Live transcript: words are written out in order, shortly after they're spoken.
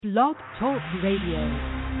Blog Talk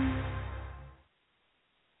Radio.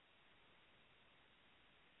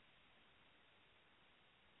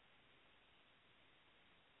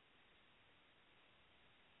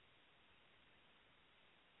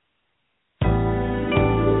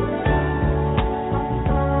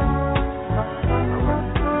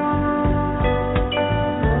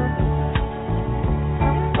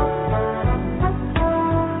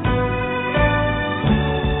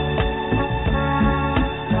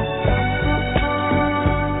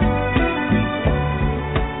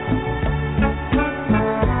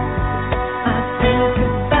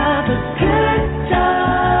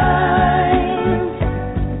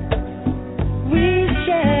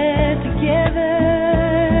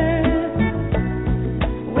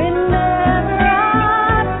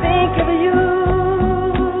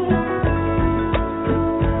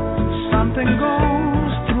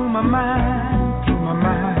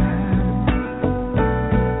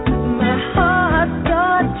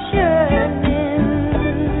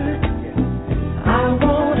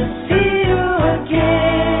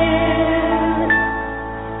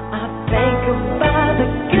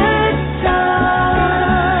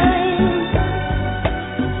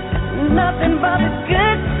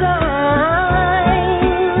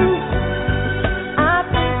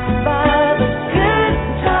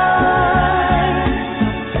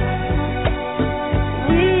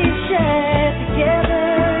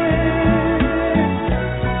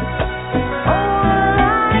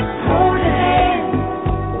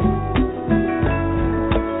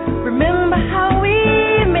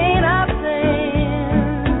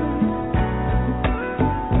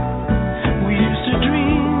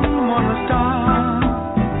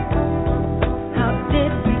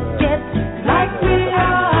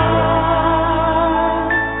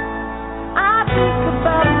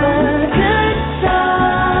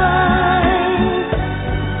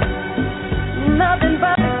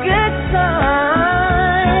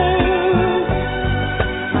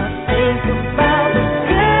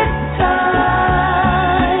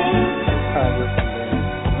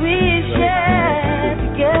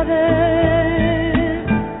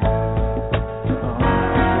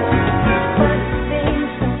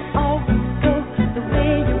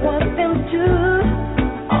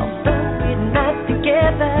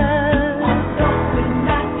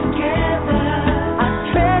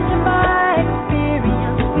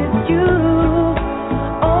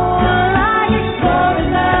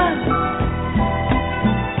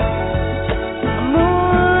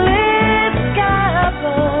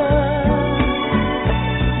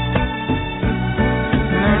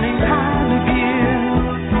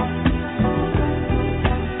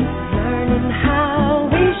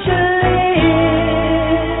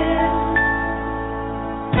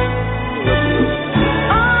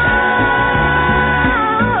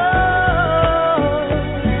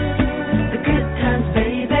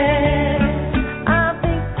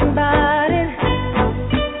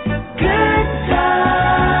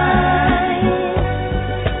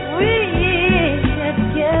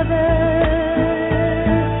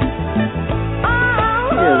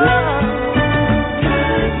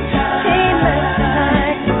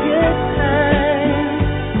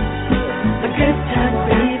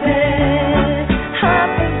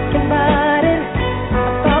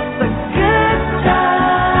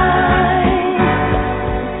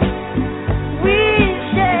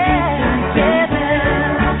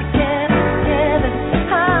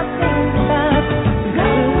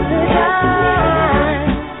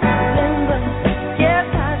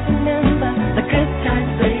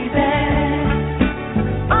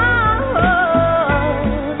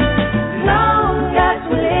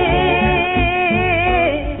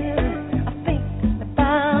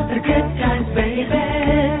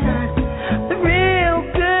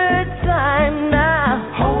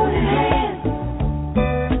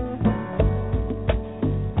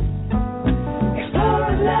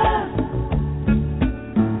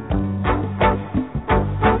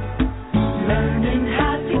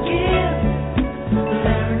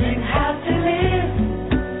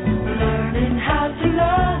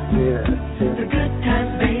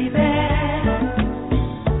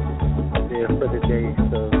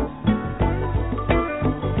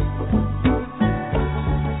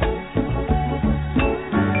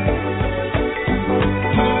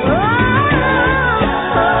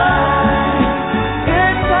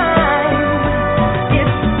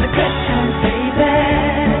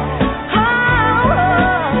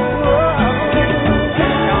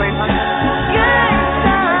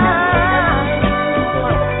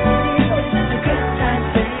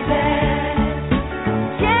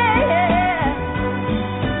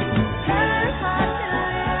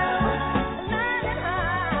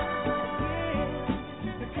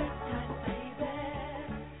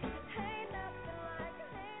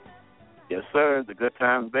 sir. The good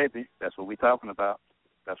times, baby. That's what we're talking about.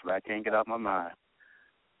 That's what I can't get out of my mind.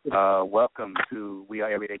 Welcome to We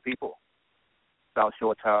Are Everyday People, South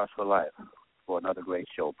Shore Towers for Life, for another great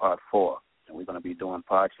show, Part 4. And we're going to be doing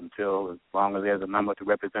parts until, as long as there's a number to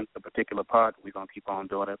represent a particular part, we're going to keep on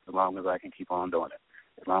doing it as long as I can keep on doing it.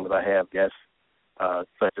 As long as I have guests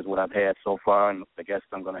such as what I've had so far and the guests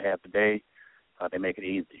I'm going to have today, they make it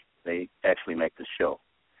easy. They actually make the show.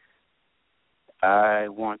 I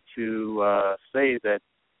want to say that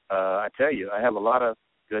I tell you, I have a lot of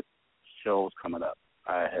good shows coming up.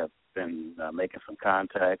 I have been making some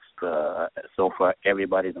contacts. So far,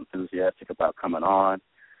 everybody's enthusiastic about coming on.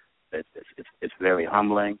 It's very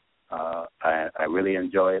humbling. I really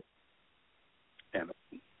enjoy it. And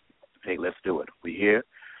hey, let's do it. We're here.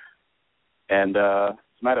 And as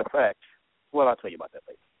a matter of fact, well, I'll tell you about that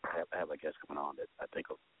later. I have a guest coming on that I think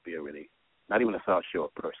will be a really, not even a South Shore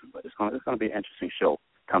person, but it's going to be an interesting show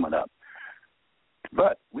coming up.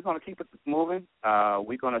 But we're going to keep it moving.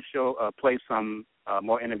 We're going to play some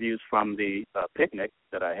more interviews from the picnic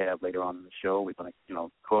that I have later on in the show. We're going to,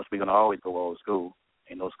 of course, we're going to always go old school.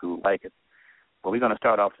 Ain't no school like it. But we're going to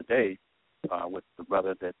start off today with the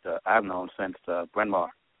brother that I've known since Bryn Mawr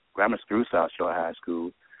Grammar School, South Shore High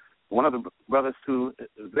School. One of the brothers who is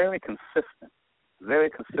very consistent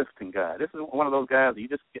guy. This is one of those guys that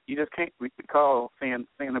you just can't recall seeing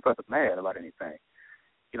the person mad about anything.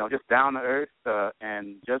 Just down to earth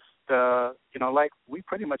and just like we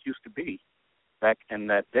pretty much used to be back in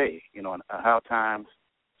that day. And how times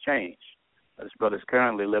change. This brother's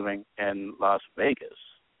currently living in Las Vegas.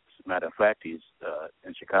 As a matter of fact, he's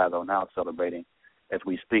in Chicago now celebrating, as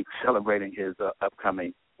we speak, celebrating his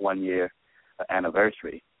upcoming 1-year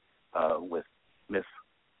anniversary with Miss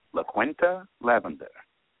LaQuinta Lavender.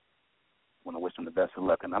 I want to wish him the best of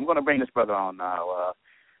luck. And I'm going to bring this brother on now.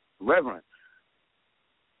 Reverend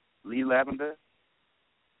Lee Lavender,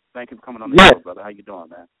 thank you for coming on the show, brother. How you doing,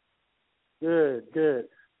 man? Good.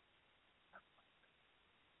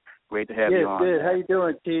 Great to have you on. Good. How you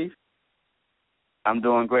doing, Chief? I'm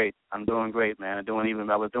doing great, man.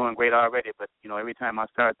 I was doing great already, but every time I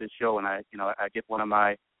start this show and I get one of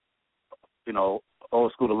my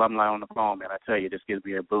old school alumni on the phone, man, I tell you, this gives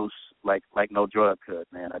me a boost like no drug could,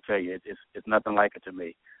 man. I tell you, it's nothing like it to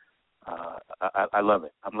me. I love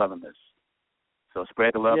it. I'm loving this. So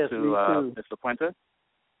spread the love to Ms. LaQuinta.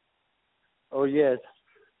 Oh yes,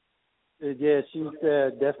 she's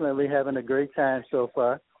definitely having a great time so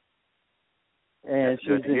far, and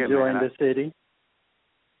she's enjoying the city.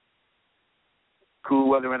 Cool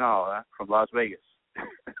weather and all, huh? From Las Vegas.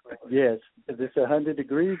 Yes, it's 100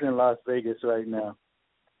 degrees in Las Vegas right now,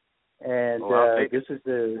 and this is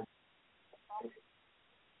the.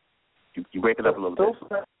 You break it up a little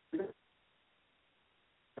bit.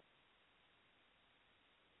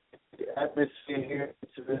 The atmosphere here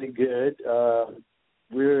is really good.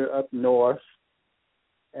 We're up north,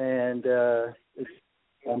 and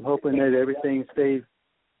I'm hoping that everything stays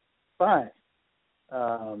fine,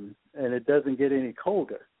 and it doesn't get any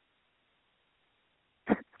colder.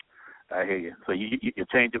 I hear you. So you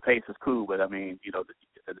change your pace is cool, but I mean,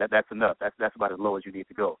 that's enough. That's about as low as you need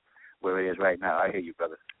to go, where it is right now. I hear you,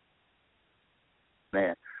 brother.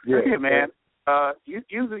 Man, yeah, man.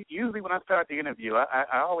 Usually when I start the interview,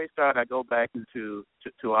 I always I go back to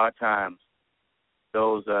our times,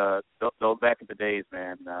 those back in the days,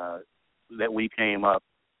 man, that we came up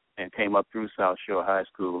through South Shore High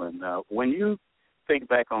School. And when you think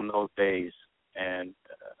back on those days and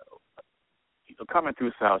coming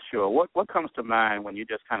through South Shore, what comes to mind when you're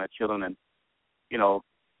just kind of chilling and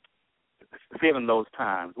feeling those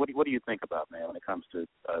times? What do you think about, man, when it comes to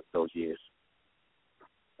those years?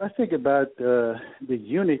 I think about the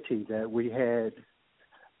unity that we had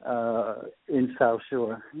in South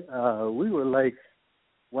Shore. We were like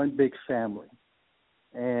one big family,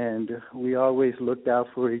 and we always looked out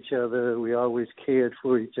for each other. We always cared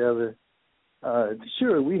for each other.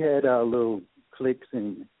 Sure, we had our little cliques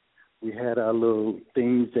and we had our little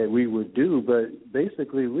things that we would do, but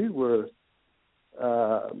basically we were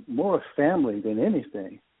more family than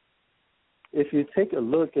anything. If you take a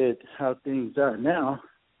look at how things are now,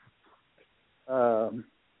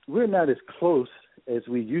 we're not as close as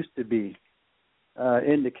we used to be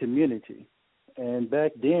in the community. And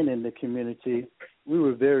back then in the community, we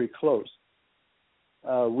were very close.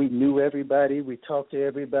 We knew everybody. We talked to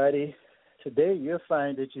everybody. Today, you'll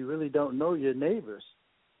find that you really don't know your neighbors.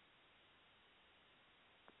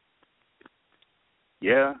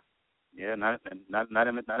 Yeah, not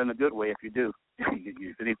in a good way. If you do,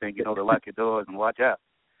 if anything, to lock your doors and watch out.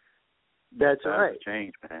 That's right.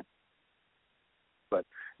 Change, man. But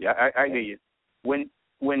yeah, I hear you. When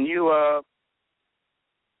you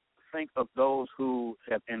think of those who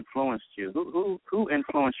have influenced you? Who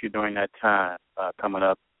influenced you during that time coming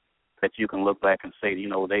up that you can look back and say, you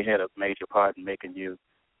know, they had a major part in making you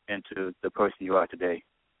into the person you are today?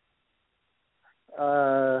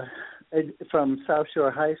 From South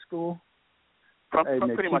Shore High School? From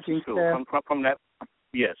pretty much school. From that,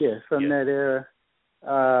 yes. Yes, from that era.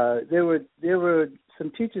 There were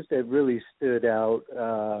some teachers that really stood out.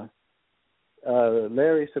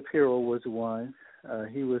 Larry Shapiro was one.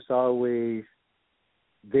 He was always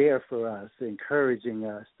there for us, encouraging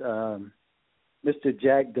us. Mr.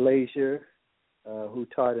 Jack Glazier, who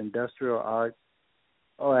taught industrial arts.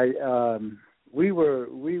 We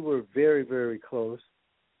were very, very close.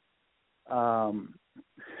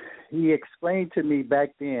 He explained to me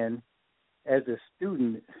back then, as a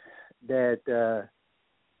student, that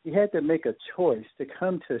he had to make a choice to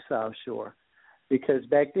come to South Shore, because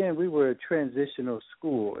back then we were a transitional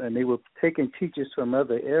school, and they were taking teachers from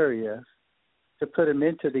other areas to put them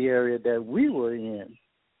into the area that we were in.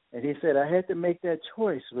 And he said, I had to make that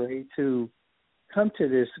choice, Ray, to come to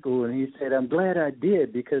this school. And he said, I'm glad I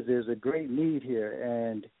did, because there's a great need here.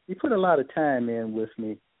 And he put a lot of time in with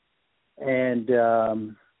me. And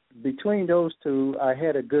between those two, I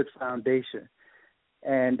had a good foundation.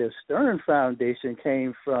 And the Stern Foundation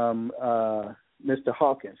came from Mr.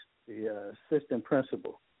 Hawkins, the assistant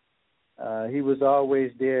principal. He was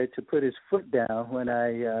always there to put his foot down when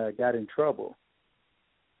I got in trouble.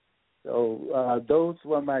 So those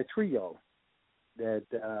were my trio that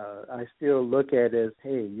I still look at as,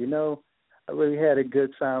 hey, you know, I really had a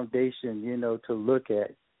good foundation, you know, to look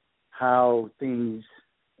at how things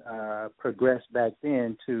progressed back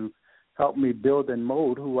then to help me build and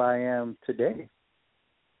mold who I am today.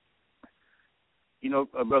 You know,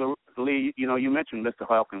 Brother Lee, you know, you mentioned Mr.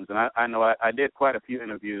 Hawkins, and I know I did quite a few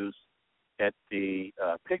interviews at the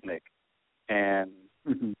picnic, and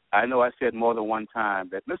I know I said more than one time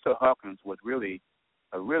that Mr. Hawkins was really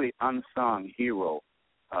a really unsung hero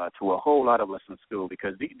to a whole lot of us in school,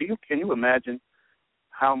 because can you imagine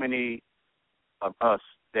how many of us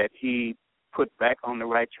that he put back on the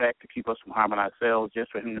right track to keep us from harming ourselves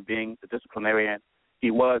just for him to being the disciplinarian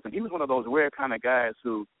he was? And he was one of those rare kind of guys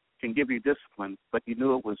who can give you discipline, but you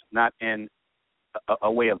knew it was not in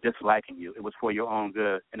a way of disliking you. It was for your own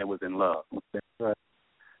good, and it was in love. That's right.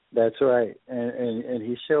 That's right. And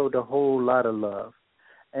he showed a whole lot of love.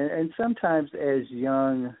 And sometimes as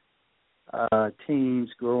young teens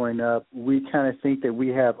growing up, we kind of think that we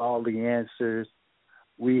have all the answers.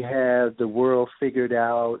 We have the world figured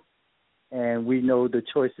out, and we know the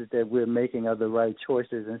choices that we're making are the right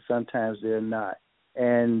choices, and sometimes they're not.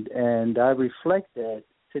 And I reflect that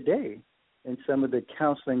today in some of the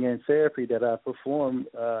counseling and therapy that I perform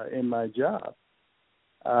in my job.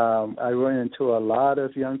 I run into a lot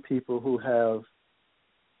of young people who have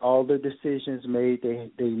all the decisions made.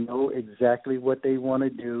 They know exactly what they want to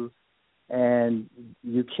do, and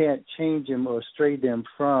you can't change them or stray them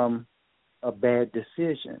from a bad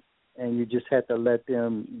decision, and you just have to let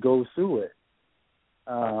them go through it.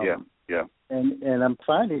 Yeah. And I'm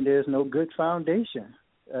finding there's no good foundation,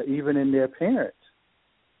 even in their parents.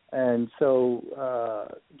 And so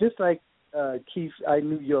just like Keith, I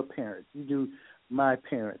knew your parents. You knew my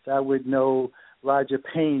parents. I would know Roger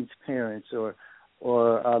Payne's parents or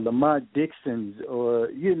Lamont Dixon's, or,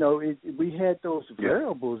 you know, we had those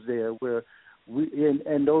variables there where we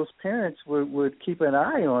and those parents would keep an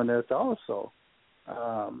eye on us also.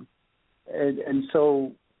 And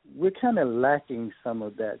so we're kind of lacking some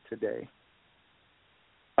of that today.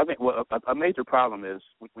 I think a major problem is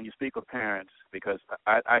when you speak of parents, because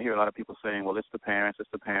I hear a lot of people saying, well, it's the parents.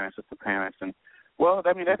 And, well,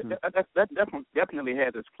 I mean, that definitely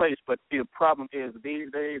has its place, but the problem is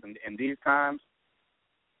these days and these times,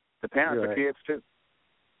 the parents are kids too.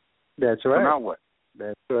 That's right. So now what?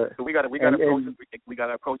 That's right. So we got to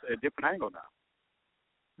approach it at a different angle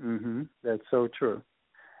now. That's so true.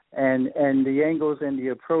 And the angles and the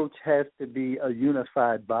approach has to be a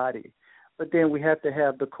unified body. But then we have to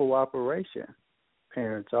have the cooperation,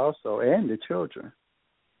 parents also, and the children.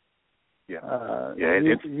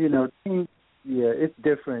 It's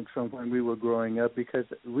different from when we were growing up, because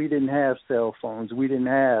we didn't have cell phones. We didn't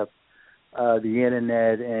have the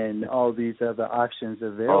internet and all these other options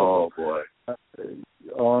available. Oh, boy.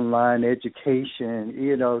 Online education,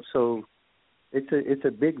 you know, so it's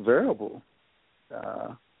a big variable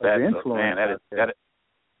of influence.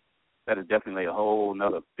 That is definitely a whole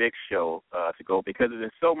nother big show to go, because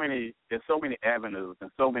there's so many avenues and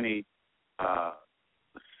so many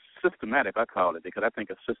systematic, I call it, because I think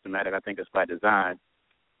it's systematic. I think it's by design.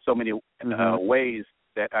 So many ways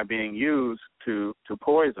that are being used to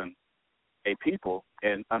poison a people,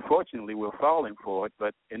 and unfortunately we're falling for it.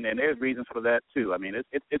 But and there's reasons for that too. I mean,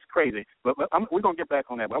 it's crazy. But we're gonna get back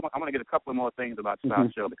on that. But I'm gonna get a couple more things about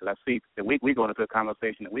South Shore because I see that we're going into a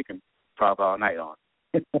conversation that we can talk all night on.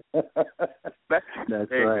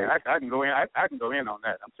 That's right. I can go in. I can go in on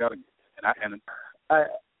that. I'm telling you.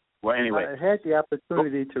 Well, anyway, I had the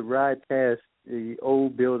opportunity to ride past the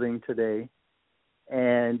old building today,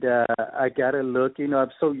 and I got a look. You know,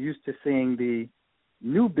 I'm so used to seeing the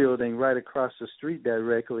new building right across the street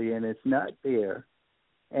directly, and it's not there.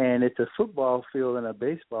 And it's a football field and a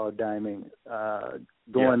baseball diamond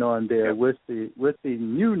going on there with the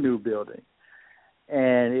new building.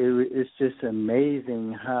 And it's just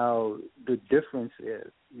amazing how the difference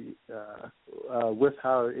is with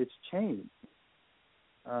how it's changed.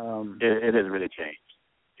 It has really changed.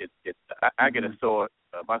 I get a sore.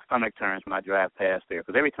 My stomach turns when I drive past there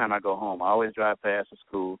because every time I go home, I always drive past the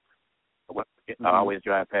school. I always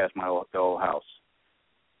drive past the old house,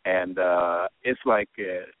 and it's like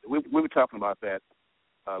we were talking about that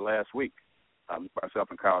last week. Myself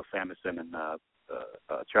and Carl Sanderson and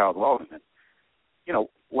Charles Walden. And, you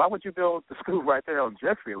know, why would you build the school right there on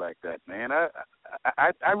Jeffrey like that, man?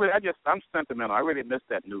 I'm sentimental. I really miss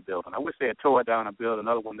that new building. I wish they had tore it down and built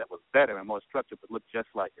another one that was better and more structured but looked just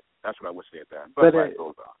like it. That's what I wish they had done. But life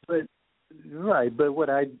goes on. But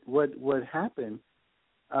what happened?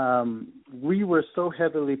 We were so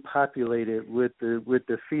heavily populated with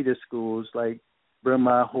the feeder schools like Bryn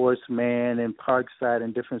Horseman and Parkside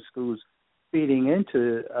and different schools feeding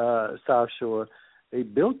into South Shore. They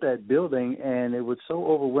built that building, and it was so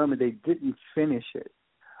overwhelming they didn't finish it.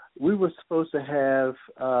 We were supposed to have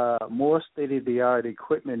more state-of-the-art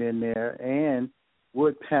equipment in there and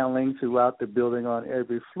wood paneling throughout the building on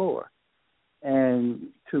every floor.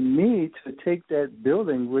 And to me, to take that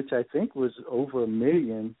building, which I think was over $1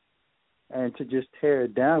 million, and to just tear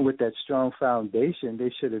it down with that strong foundation,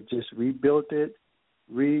 they should have just rebuilt it,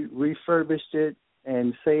 refurbished it,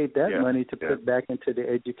 and saved that money to put back into the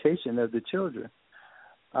education of the children.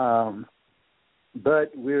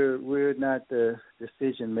 But we're not the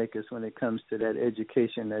decision makers when it comes to that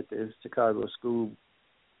education at the Chicago School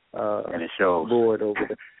and it shows. Board over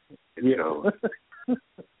there. It shows.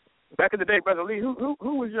 Back in the day, Brother Lee, who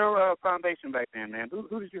was your foundation back then, man?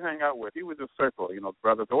 Who did you hang out with? Who was your circle? You know,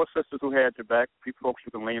 brothers or sisters who had your back, folks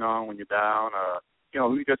you can lean on when you're down, you know,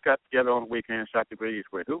 who you just got together on the weekend, shot the breeze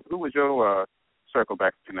with. Who was your circle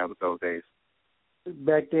back in those days?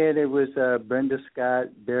 Back then it was Brenda Scott,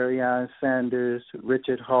 Barryon Sanders,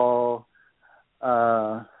 Richard Hall.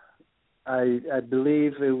 I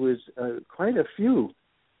believe it was quite a few.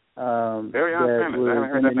 Barryon Sanders, I haven't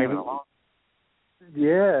heard that name in a long time.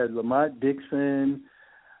 Yeah, Lamont Dixon,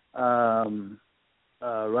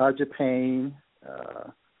 Roger Payne.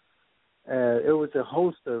 It was a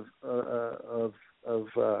host of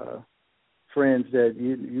friends that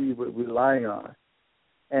you would rely on.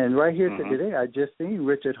 And right here today, I just seen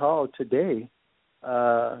Richard Hall today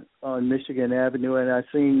on Michigan Avenue, and I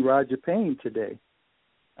seen Roger Payne today.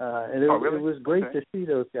 And really? It was great to see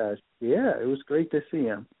those guys. Yeah, it was great to see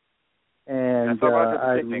them. And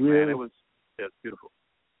I really, it was beautiful.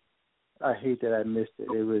 I hate that I missed it.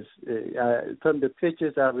 It was from the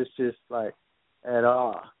pictures, I was just like at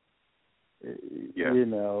awe. You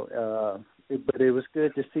know, but it was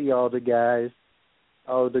good to see all the guys.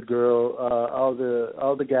 All the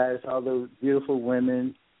guys, all the beautiful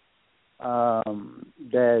women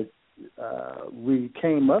that we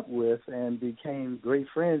came up with and became great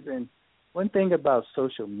friends. And one thing about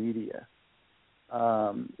social media,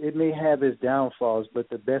 it may have its downfalls, but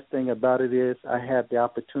the best thing about it is I have the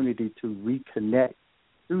opportunity to reconnect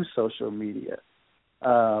through social media.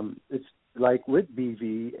 It's like with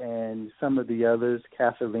BV and some of the others,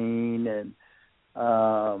 Kathleen and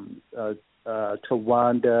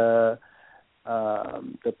Tawanda,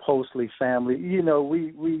 the Postley family. You know,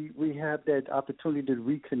 we have that opportunity to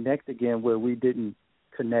reconnect again where we didn't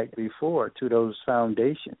connect before to those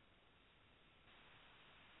foundations.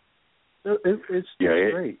 It's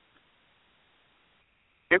great.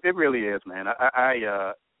 It really is, man.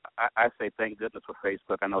 I say thank goodness for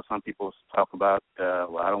Facebook. I know some people talk about,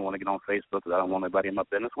 well, I don't want to get on Facebook because I don't want anybody in my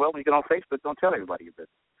business. Well, when you get on Facebook, don't tell everybody your business.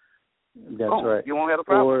 That's right. You won't have a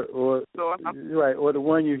problem. Or the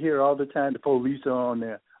one you hear all the time, the police are on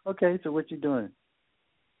there. Okay, so what you doing?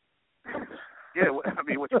 Yeah, I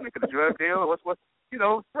mean, what you making a drug deal? What? You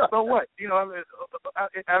know, so what? You know,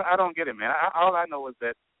 I don't get it, man. All I know is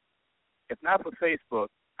that if not for Facebook,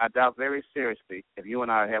 I doubt very seriously if you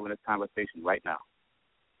and I are having this conversation right now.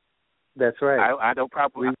 That's right. I don't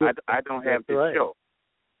probably. I don't have this show.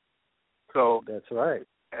 So that's right.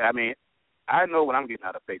 I mean, I know what I'm getting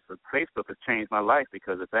out of Facebook. Facebook has changed my life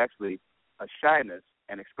because it's actually a shyness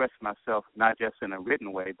and expressing myself not just in a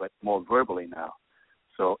written way, but more verbally now.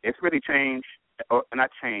 So it's really changed, or not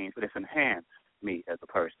changed, but it's enhanced me as a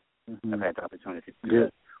person. Mm-hmm. I've had the opportunity to do Good.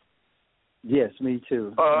 that. Yes, me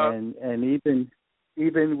too. And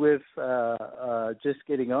even with just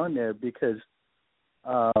getting on there, because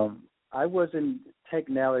I wasn't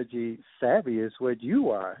technology savvy as what you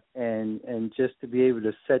are, and just to be able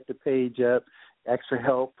to set the page up, extra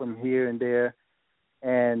help from here and there,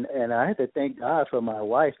 and I had to thank God for my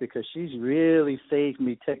wife, because she's really saved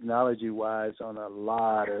me technology wise on a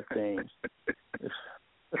lot of things.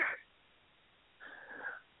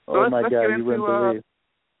 Oh my God, you wouldn't believe.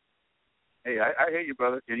 Hey, I hear you,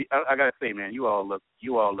 brother. I gotta say, man, you all look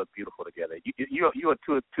beautiful together. You are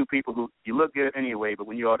two people who you look good anyway, but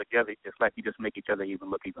when you're all together, it's like you just make each other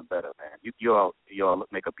look even better, man. You all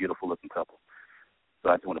make a beautiful looking couple. So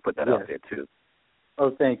I just want to put that out there too. Oh,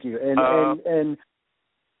 thank you. And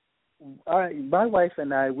my wife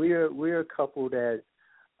and I, we're a couple that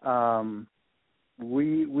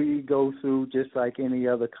we go through just like any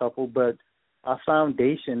other couple, but our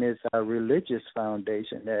foundation is our religious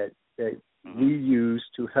foundation that we use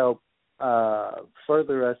to help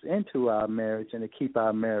further us into our marriage and to keep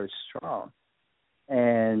our marriage strong.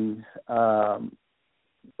 And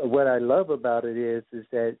what I love about it is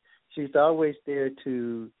that she's always there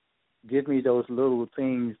to give me those little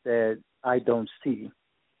things that I don't see,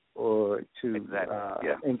 or to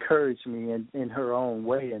encourage me in her own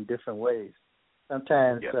way, in different ways.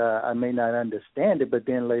 Sometimes I may not understand it, but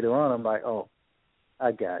then later on I'm like, oh,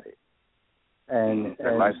 I got it. And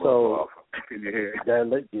so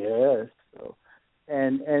yes. So,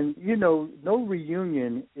 and you know, no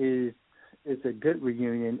reunion is a good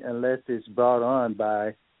reunion unless it's brought on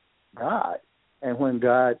by God. And when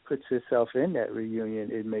God puts Himself in that reunion,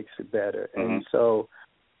 it makes it better. Mm-hmm. And so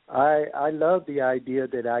I love the idea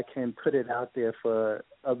that I can put it out there for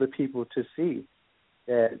other people to see,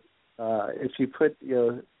 that if you put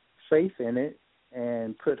your faith in it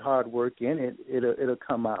and put hard work in it, it'll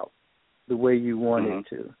come out the way you want it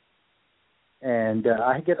to. And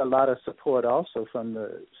I get a lot of support also from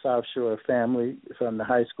the South Shore family, from the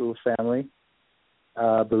high school family,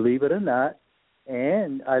 believe it or not.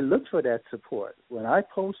 And I look for that support. When I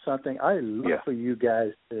post something, I look for you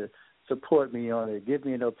guys to support me on it, give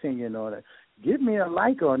me an opinion on it, give me a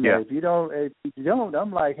like on that. If you don't,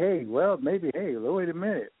 I'm like, hey, well, maybe, hey, wait a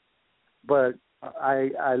minute. But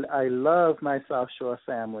I love my South Shore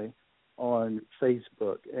family on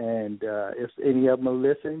Facebook, and if any of them are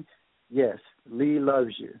listening, yes, Lee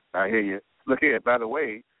loves you. I hear you. Look here, by the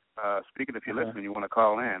way, speaking if you're listening, you want to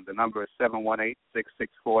call in, the number is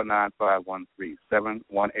 718-664-9513,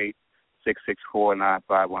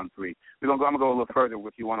 718-664-9513. I'm going to go a little further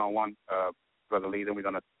with you one-on-one, Brother Lee, then we're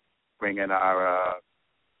going to bring in our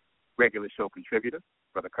regular show contributor,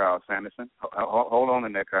 Brother Carl Sanderson. Hold on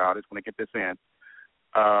in there, Carl. I just want to get this in.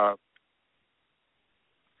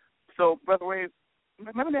 So, Brother Ray,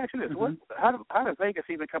 let me ask you this: how did Vegas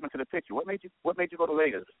even come into the picture? What made you go to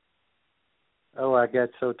Vegas? Oh, I got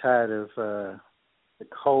so tired of the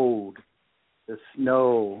cold, the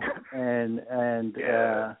snow, and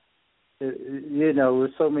you know,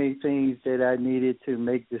 with so many things that I needed to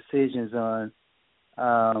make decisions on.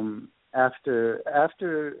 After I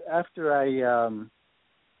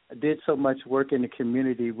did so much work in the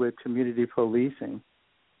community with community policing.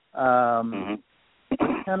 I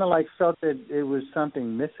kind of like felt that it was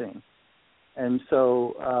something missing. And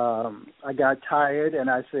so I got tired, and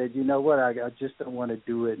I said, you know what, I just don't want to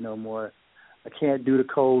do it no more. I can't do the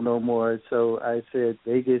cold no more. So I said,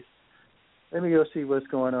 Vegas, let me go see what's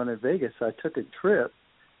going on in Vegas. So I took a trip,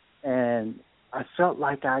 and I felt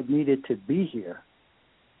like I needed to be here.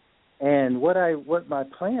 And what my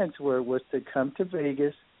plans was to come to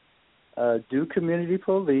Vegas, do community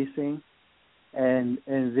policing, and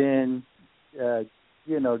then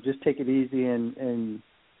you know, just take it easy and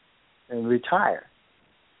retire.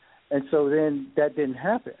 And so then that didn't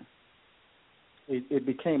happen. It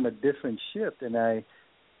became a different shift, and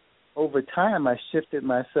over time I shifted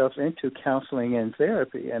myself into counseling and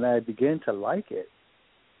therapy, and I began to like it.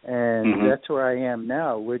 And that's where I am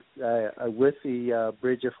now with the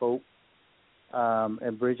Bridge of Hope.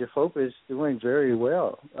 And Bridge of Hope is doing very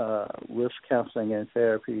well with counseling and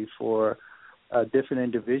therapy for different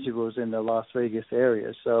individuals in the Las Vegas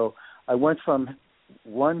area. So I went from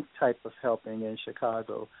one type of helping in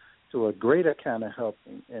Chicago to a greater kind of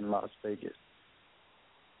helping in Las Vegas.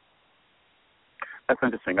 That's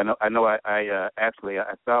interesting. I know. I actually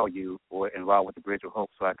saw you were involved with the Bridge of Hope,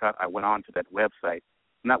 so I went on to that website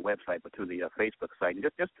not website, but to the Facebook site, and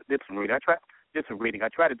just did some reading. I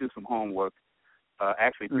try to do some homework,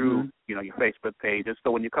 actually through your Facebook page, just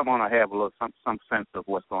so when you come on, I have a little some sense of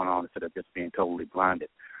what's going on instead of just being totally blinded.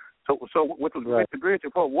 So with the Bridge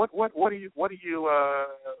Report, what do you?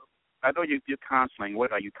 I know you're counseling.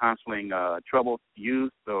 What are you counseling? Troubled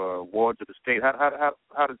youth or wards of the state?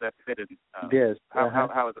 How does that fit in? Yes. How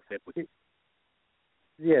does it fit with you?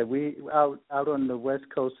 Yeah, we out on the West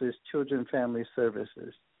Coast is Children Family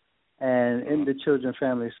Services, and in the Children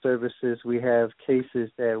Family Services we have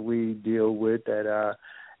cases that we deal with that are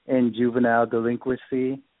in juvenile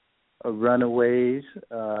delinquency, runaways,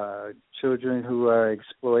 children who are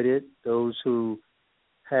exploited, those who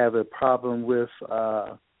have a problem with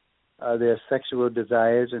their sexual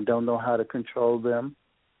desires and don't know how to control them.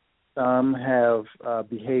 Some have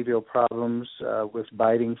behavioral problems with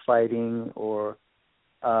biting, fighting, or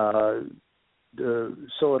the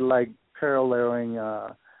sort of like paralleling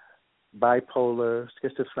bipolar,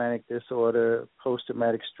 schizophrenic disorder,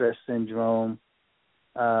 post-traumatic stress syndrome.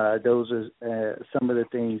 Those are some of the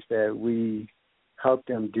things that we help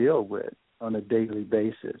them deal with on a daily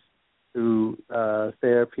basis through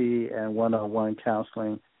therapy and one-on-one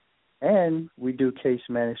counseling. And we do case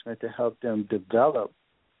management to help them develop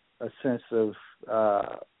a sense of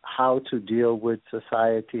how to deal with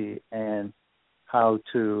society and how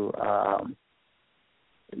to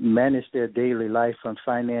manage their daily life from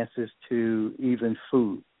finances to even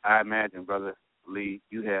food. I imagine, Brother Lee,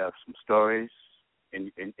 you have some stories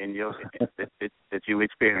in your that you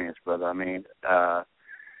experienced, brother. Did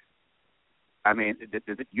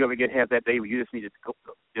you ever have that day where you just need to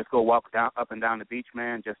go walk up and down the beach,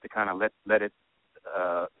 man, just to kind of let it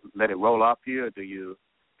roll off you, or do you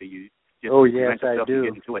just yes, I do.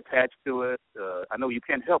 Getting too attached to it? I know you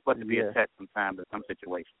can't help but to be attached sometimes in some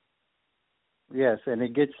situations. Yes, and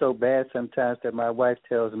it gets so bad sometimes that my wife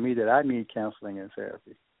tells me that I need counseling and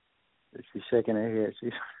therapy. She's shaking her head.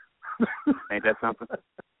 Ain't that something?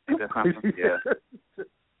 Yeah.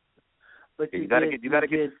 But you gotta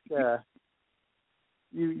get.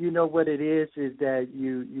 You know what it is that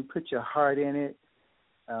you put your heart in it,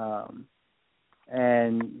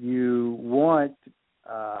 and you want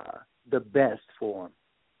the best for them,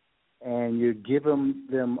 and you give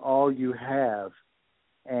them all you have,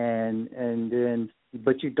 and then,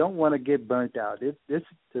 but you don't want to get burnt out.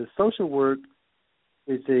 The social work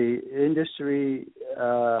is a industry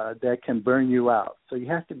that can burn you out, so you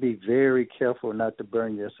have to be very careful not to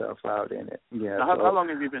burn yourself out in it. Yeah. Now, how long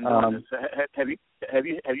have you been doing this? Have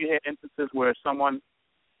you had instances where someone,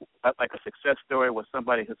 like a success story, where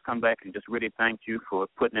somebody has come back and just really thanked you for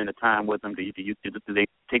putting in the time with them? Do they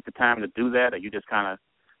take the time to do that, or you just kind of,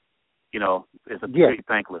 it's pretty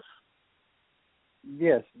thankless?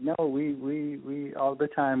 Yes. No. We all the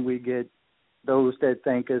time we get those that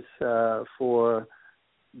thank us for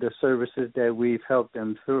the services that we've helped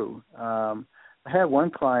them through. I had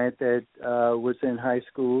one client that was in high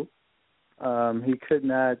school. He could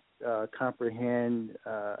not comprehend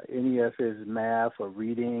any of his math or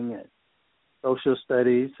reading and social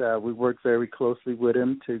studies. We worked very closely with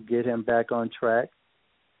him to get him back on track.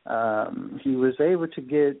 He was able to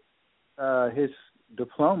get his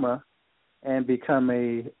diploma and become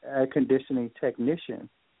a air conditioning technician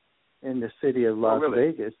in the city of Las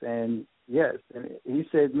Vegas. And yes, and he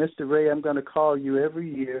said, Mr. Ray, I'm going to call you every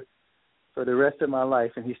year for the rest of my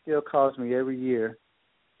life. And he still calls me every year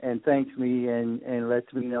and thanks me and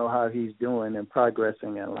lets me know how he's doing and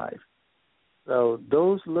progressing in life. So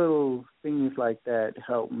those little things like that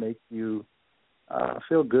help make you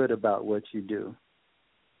feel good about what you do.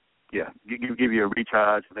 Yeah, give you a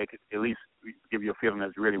recharge, make it at least give you a feeling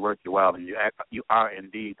that's really worth your while, and you are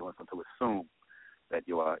indeed doing something to assume that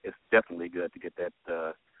you are. It's definitely good to get that,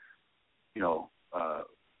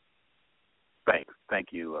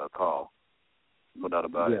 thank you, Carl. No doubt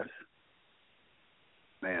about it.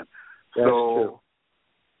 Man. That's true.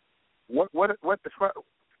 What's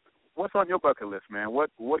on your bucket list, man? What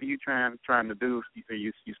are you trying to do?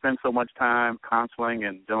 You spend so much time counseling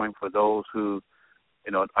and doing for those who,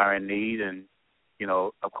 are in need, and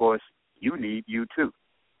of course, you need you too.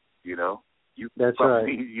 That's right.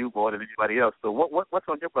 Need you more than anybody else. So what's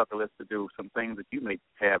on your bucket list to do? Some things that you may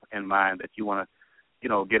have in mind that you want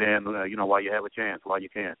to, get in, while you have a chance, while you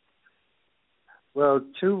can. Well,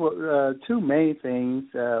 two main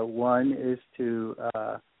things. One is to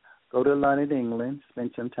go to London, England,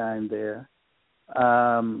 spend some time there,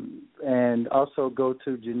 and also go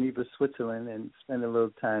to Geneva, Switzerland, and spend a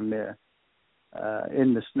little time there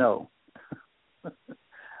in the snow.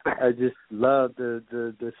 I just love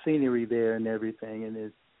the scenery there and everything, and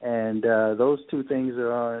And those two things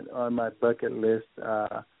are on my bucket list.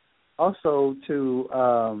 Also,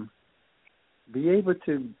 to be able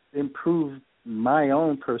to improve my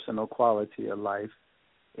own personal quality of life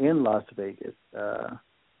in Las Vegas.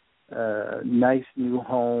 Nice new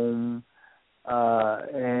home,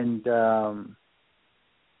 and to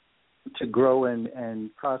grow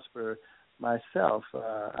and prosper myself.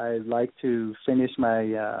 I'd like to finish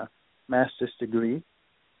my master's degree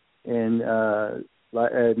and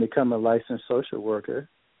become a licensed social worker.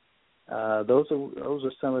 Those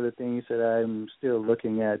are some of the things that I'm still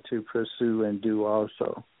looking at to pursue and do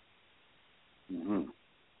also. Mm-hmm.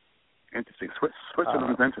 Interesting.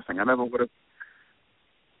 Switzerland's interesting. I never would have.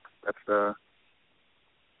 That's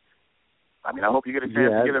I mean, I hope you get a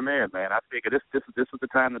chance to get them in, man. I figure this is the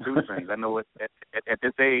time to do things. I know at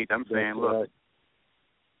this age, I'm saying, look,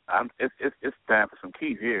 it's time for some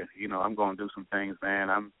keys here. You know, I'm going to do some things, man.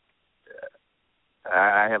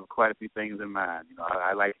 I have quite a few things in mind. You know,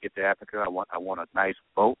 I like to get to Africa. I want a nice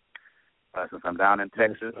boat. Since I'm down in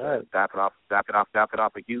Texas, dock it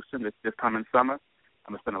off of Houston this coming summer.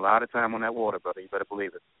 I'm gonna spend a lot of time on that water, brother. You better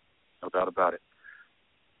believe it. No doubt about it.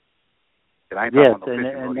 And I ain't talking about no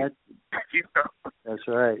fishing. That's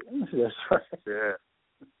right. That's right. Yeah.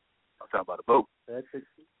 I'm talking about a boat. That's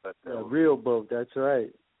a real boat. That's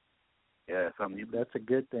right. Yeah, that's a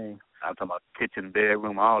good thing. I'm talking about kitchen,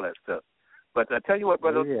 bedroom, all that stuff. But I tell you what,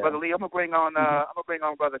 brother Lee, I'm gonna bring on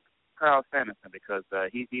brother Carl Sanderson because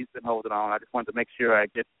he's been holding on. I just wanted to make sure I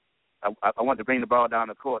wanted to bring the ball down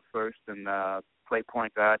the court first and play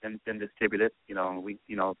point guard and then distribute it. You know,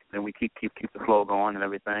 then we keep the flow going and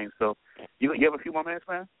everything. So you have a few more minutes,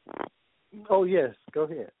 man? Oh yes, go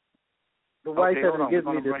ahead. The wife hasn't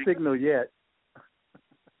given me the signal yet.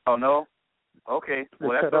 Oh no? Okay.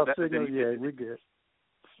 Well, that's cut off signal yet. We're good.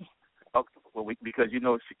 Okay. Well, because you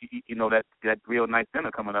know that real nice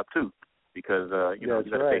dinner coming up too, because you got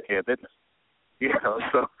to take care of business. You know,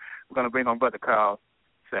 so we're gonna bring on Brother Carl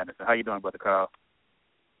Sanderson. How you doing, Brother Carl?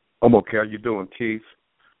 I'm okay. How you doing, Keith?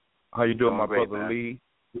 How you doing, my great, brother man. Lee?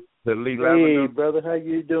 The Lee Lavender. Hey, brother, how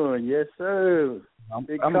you doing? Yes, sir. I'm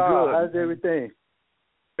Carl, good. how's everything?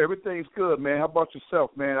 Everything's good, man. How about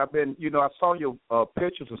yourself, man? I've been, I saw your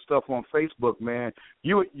pictures and stuff on Facebook, man.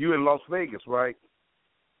 You in Las Vegas, right?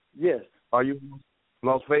 Yes. Are you in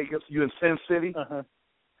Las Vegas? You in Sin City? Uh-huh.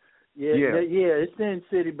 Yeah, it's Sin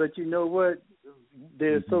City, but you know what?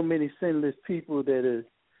 There's so many sinless people that are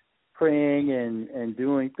praying and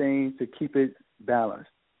doing things to keep it balanced.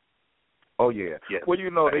 Oh, yeah. Well,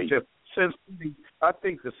 they just, Sin City, I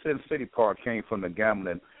think the Sin City part came from the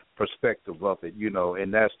gambling perspective of it,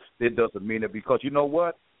 and it doesn't mean it because you know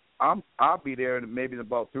what? I'll be there in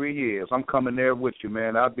about 3 years. I'm coming there with you,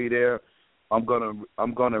 man. I'll be there. I'm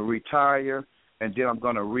gonna retire, and then I'm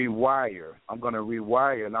gonna rewire.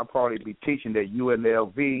 And I'll probably be teaching at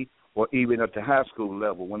UNLV or even at the high school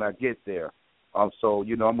level when I get there. So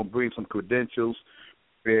I'm gonna bring some credentials,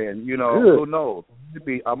 and who knows?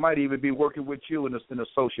 I might even be working with you in the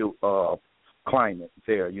social climate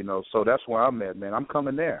there. So that's where I'm at, man. I'm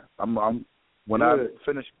coming there. When I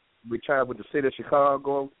retire with the city of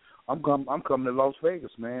Chicago, I'm coming to Las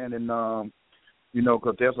Vegas, man, and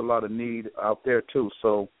because there's a lot of need out there, too.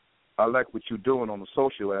 So I like what you're doing on the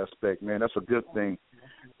social aspect, man. That's a good thing.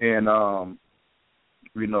 And,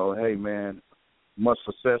 hey, man, much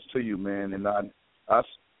success to you, man. And I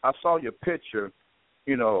saw your picture,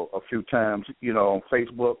 a few times, on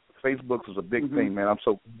Facebook. Facebook is a big thing, man. I'm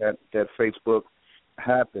so glad that Facebook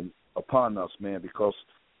happened upon us, man, because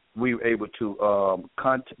we were able to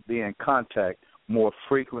be in contact more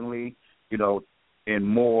frequently, and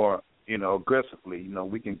more aggressively.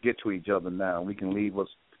 We can get to each other now. We can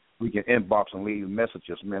inbox and leave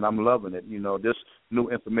messages. Man, I'm loving it. This new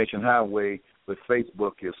information highway with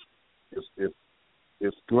Facebook is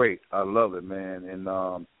great. I love it, man. And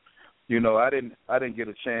I didn't get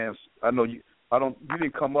a chance. I know you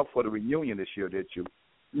didn't come up for the reunion this year, did you?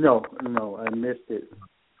 No, I missed it.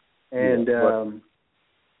 And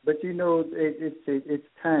but it's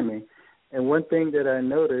timing. And one thing that I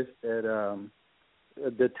noticed that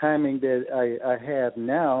the timing that I have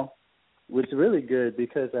now was really good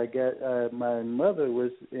because I got my mother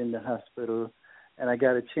was in the hospital, and I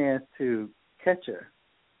got a chance to catch her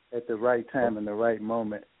at the right time and the right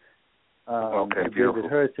moment. Okay, to beautiful.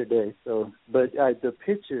 visit her today. So, but the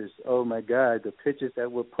pictures, oh my God, the pictures that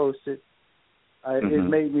were posted, it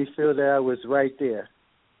made me feel that I was right there.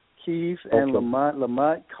 Keith and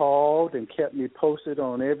Lamont called and kept me posted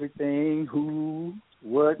on everything, who,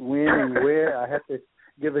 what, when, and where. I have to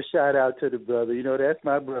give a shout out to the brother. That's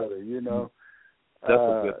my brother. That's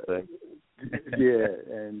a good thing. Yeah,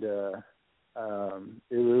 and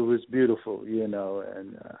it was was beautiful, you know,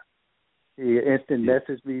 and he instant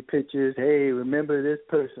messaged me pictures. Hey, remember this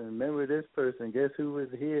person? Guess who was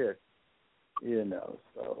here? You know,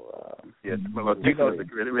 so well, Dick was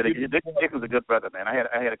Dick was a good brother, man. I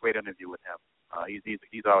had a great interview with him.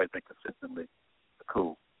 He's always been consistently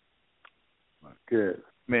cool. Good,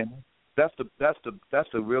 man. That's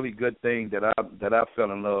the really good thing that I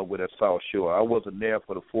fell in love with at South Shore. I wasn't there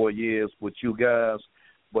for the 4 years with you guys,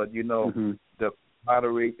 but you know the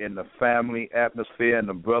camaraderie and the family atmosphere and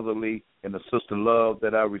the brotherly and the sister love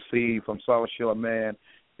that I received from South Shore, man,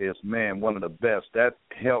 is one of the best. That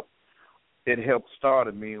helped. It helped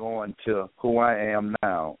started me on to who I am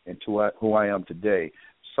now and to who I am today.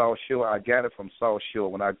 South Shore, I got it from South Shore.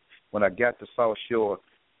 When I got to South Shore,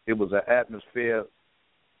 it was an atmosphere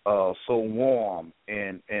so warm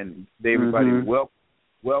and everybody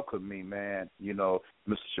welcomed me, man. You know,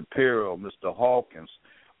 Mr. Shapiro, Mr. Hawkins,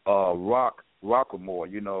 Rockamore.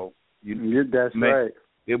 You know, that's man, right.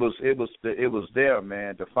 It was there,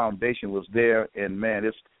 man. The foundation was there, and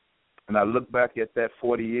man, and I look back at that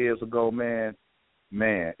 40 years ago, man,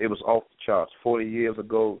 it was off the charts. 40 years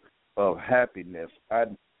ago of happiness. I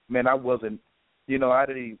wasn't, you know, I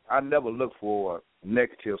never looked for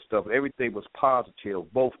negative stuff. Everything was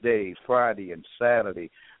positive both days, Friday and Saturday.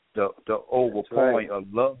 The overpouring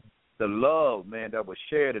of love, the love, man, that was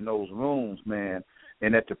shared in those rooms, man,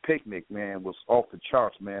 and at the picnic, man, was off the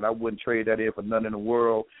charts, man. I wouldn't trade that in for nothing in the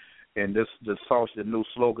world. And the new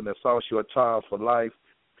slogan, the South Shore Ties for Life,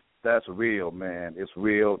 that's real, man. It's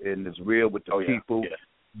real, and it's real with the people. Yeah.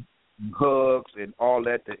 Hugs and all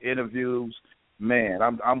that, the interviews. Man,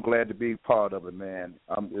 I'm glad to be part of it, man.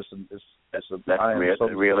 That's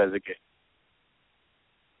real as it gets.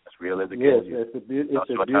 That's real as it gets. Yes, it's a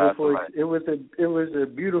beautiful. It was a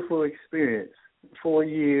beautiful experience. 4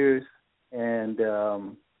 years, and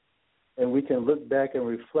we can look back and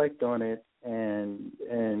reflect on it, and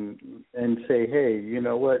say, hey, you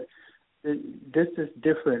know what? This is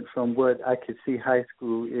different from what I could see high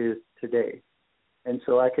school is today, and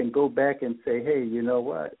so I can go back and say, hey, you know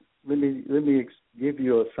what? Let me give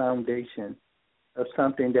you a foundation of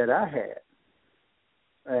something that I had,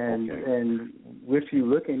 and with you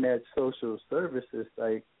looking at social services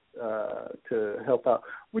like to help out,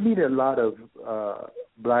 we need a lot of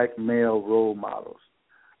black male role models.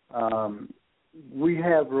 We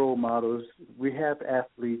have role models. We have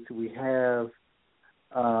athletes. We have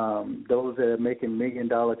those that are making $1 million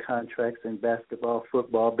contracts in basketball,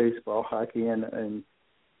 football, baseball, hockey, and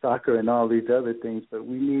soccer, and all these other things. But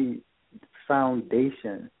we need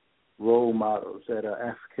foundation role models that are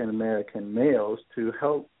African American males to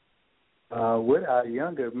help with our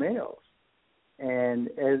younger males. And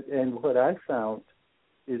what I found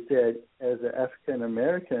is that as an African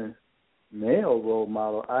American male role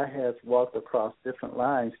model, I have walked across different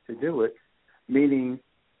lines to do it, meaning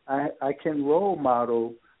I can role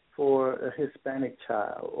model for a Hispanic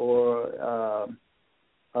child or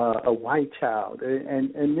a white child,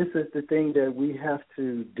 and this is the thing that we have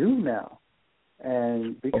to do now,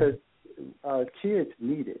 and because kids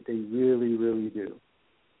need it, they really, really do.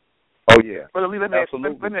 Oh yeah, Brother Lee, let me ask you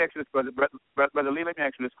this, Brother Lee, let me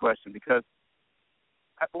ask you this question, because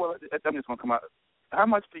I'm just going to come out. How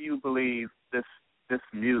much do you believe this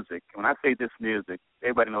music? When I say this music,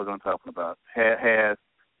 everybody knows what I'm talking about. Has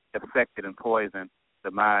affected and poisoned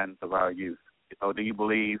the minds of our youth? Or do you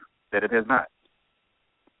believe that it has not?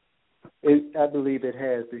 I believe it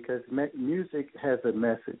has, because music has a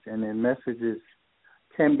message, and then messages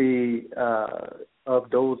can be of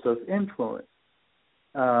those of influence.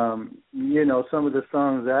 You know, some of the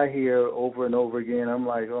songs I hear over and over again, I'm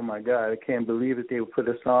like, oh my God, I can't believe it. They would put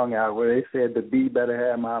a song out where they said the bee better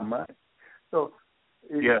have my money. So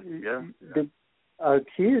our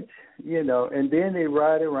kids, you know, and then they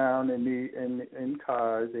ride around in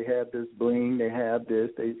cars. They have this bling. They have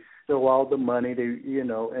this. They show all the money. You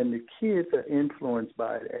know, and the kids are influenced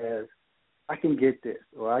by it as, I can get this,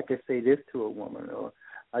 or I can say this to a woman, or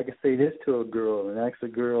I can say this to a girl and ask a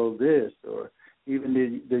girl this, or even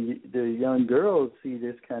the young girls see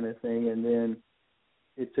this kind of thing, and then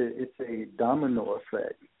it's a domino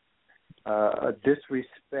effect, a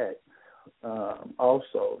disrespect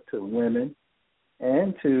also to women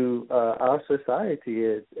and to our society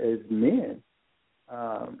as men.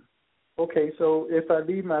 Okay, so if I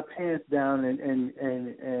leave my pants down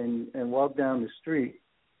and walk down the street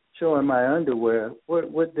showing my underwear,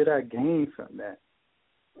 what did I gain from that?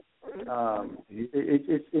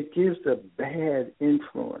 It gives a bad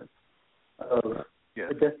influence.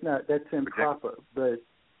 That's improper, but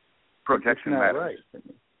projection it's not matters. Right.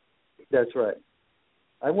 That's right.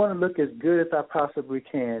 I want to look as good as I possibly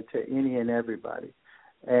can to any and everybody,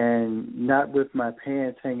 and not with my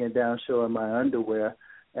pants hanging down showing my underwear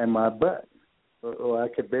and my butt, or I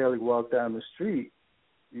could barely walk down the street,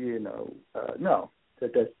 no,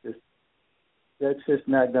 that's just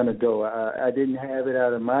not going to go. I didn't have it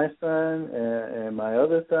out of my son and my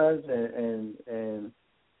other sons, and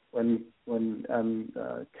when I'm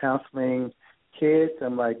counseling kids,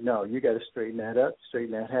 I'm like, no, you got to straighten that up,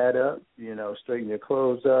 straighten that hat up, straighten your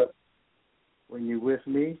clothes up. When you're with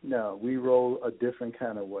me, no, we roll a different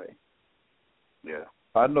kind of way. Yeah,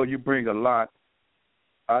 I know you bring a lot.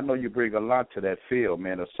 I know you bring a lot to that field,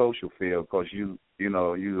 man, the social field, because you're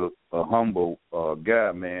a humble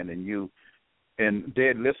guy, man, and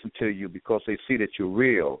they listen to you because they see that you're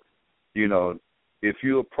real. If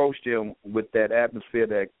you approach them with that atmosphere,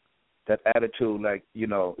 that attitude, like,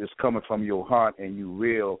 it's coming from your heart and you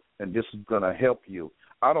real, and this is going to help you.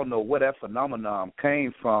 I don't know where that phenomenon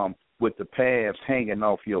came from with the pants hanging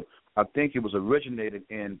off you. I think it was originated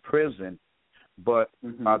in prison, but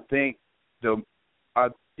I think if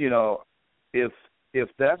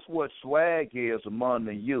that's what swag is among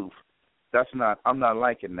the youth, I'm not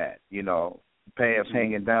liking that, pants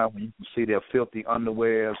hanging down when you can see their filthy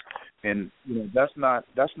underwears, and that's not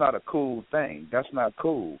a cool thing. That's not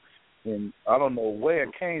cool. And I don't know where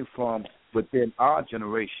it came from within our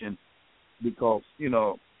generation, because we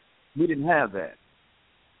didn't have that.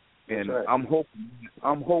 And right. I'm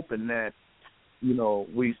hoping that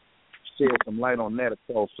we shed some light on that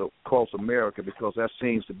across America, because that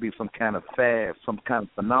seems to be some kind of fad, some kind of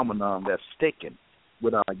phenomenon that's sticking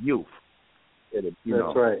with our youth.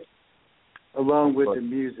 That's right. Along with the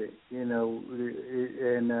music, and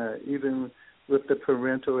even with the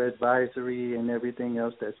parental advisory and everything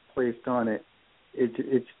else that's placed on it,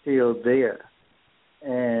 it's still there.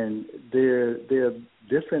 And there are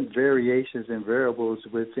different variations and variables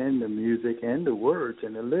within the music and the words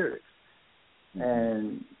and the lyrics.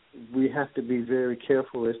 And we have to be very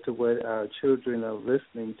careful as to what our children are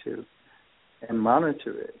listening to, and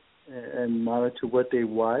monitor it, and monitor what they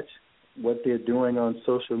watch, what they're doing on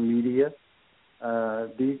social media.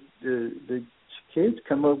 The kids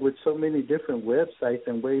come up with so many different websites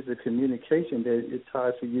and ways of communication that it's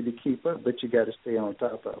hard for you to keep up, but you got to stay on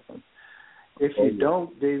top of them. If you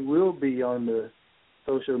don't, they will be on the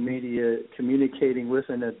social media communicating with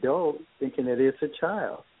an adult thinking that it's a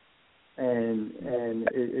child. And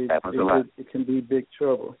it can be big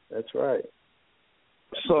trouble. That's right.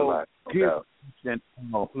 So,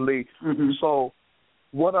 Lee, so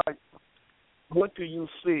what do you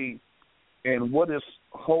see, and what is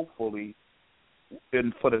hopefully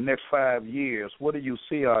for the next 5 years, what do you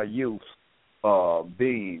see our youth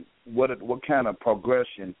being? What kind of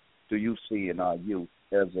progression do you see in our youth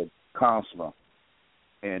as a counselor,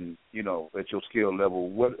 and at your skill level?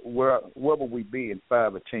 Where will we be in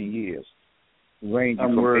 5 or 10 years,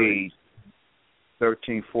 ranging from age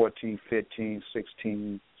 13, 14, 15,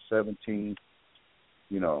 16, 17?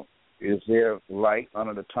 Is there light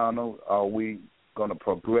under the tunnel? Are we going to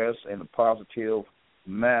progress in a positive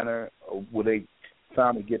manner? Or will they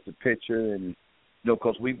finally get the picture? And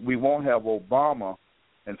because we won't have Obama.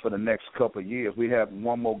 And for the next couple of years, we have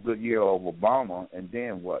one more good year of Obama, and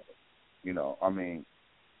then what?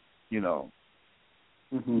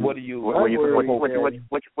 What do you? What you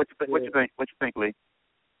think, Lee?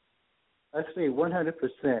 I say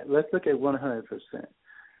 100%. Let's look at 100%.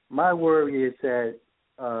 My worry is that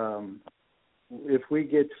if we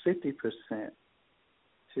get 50%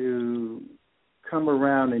 to come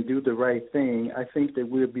around and do the right thing, I think that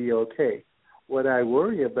we'll be okay. What I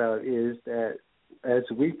worry about is that as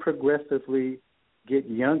we progressively get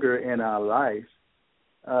younger in our life,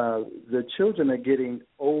 the children are getting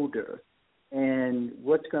older. And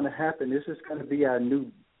what's going to happen, this is going to be our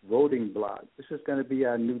new voting bloc. This is going to be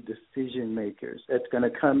our new decision makers that's going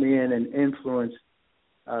to come in and influence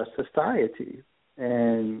society,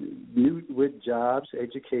 and with jobs,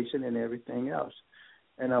 education, and everything else.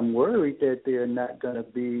 And I'm worried that they're not going to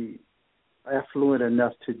be affluent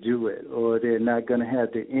enough to do it, or they're not going to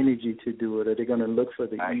have the energy to do it, or they're going to look for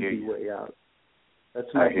the easy way out.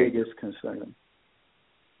 That's my biggest concern.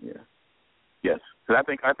 Yeah. Yes, because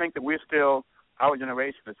I think that we're still, our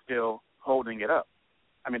generation is still holding it up.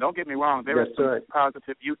 I mean, don't get me wrong. There is some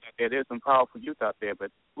positive youth out there. There's some powerful youth out there.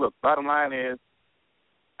 But look, bottom line is,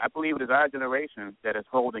 I believe it is our generation that is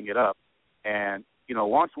holding it up. And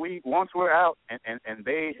once we're out and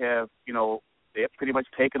they have they're pretty much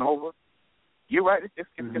taken over. You're right. It's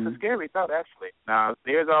a scary thought, actually. Now,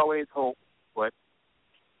 there's always hope, but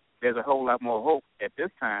there's a whole lot more hope at this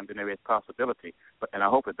time than there is possibility. And I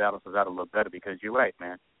hope it balances out a little better, because you're right,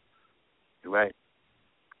 man. You're right.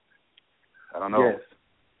 I don't know.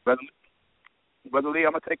 Yes. Brother Lee,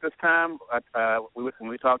 I'm gonna take this time. When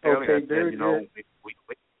we talked earlier, I said, we're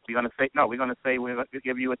gonna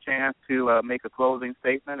give you a chance to make a closing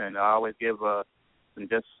statement, and I always give and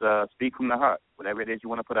just speak from the heart, whatever it is you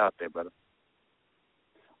want to put out there, brother.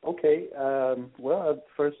 Okay. Well,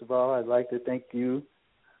 first of all, I'd like to thank you,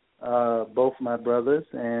 both my brothers,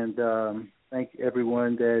 and thank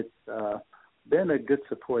everyone that's been a good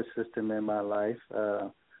support system in my life.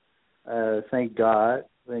 Thank God,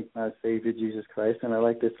 thank my Savior, Jesus Christ, and I'd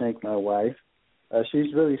like to thank my wife.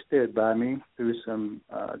 She's really stood by me through some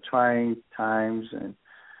trying times and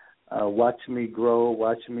watched me grow,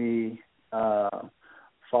 watched me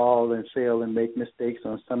fall and fail and make mistakes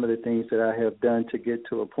on some of the things that I have done to get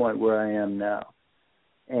to a point where I am now.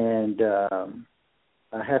 And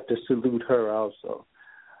I have to salute her also.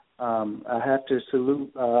 I have to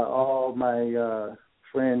salute all my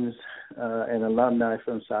friends and alumni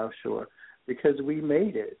from South Shore, because we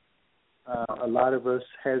made it. A lot of us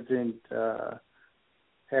hasn't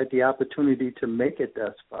had the opportunity to make it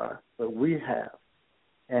thus far, but we have.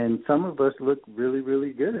 And some of us look really,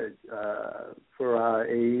 really good for our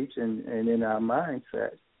age and in our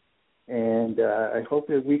mindset. And I hope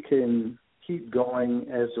that we can keep going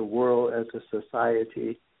as a world, as a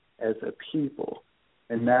society, as a people,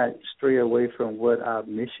 and not stray away from what our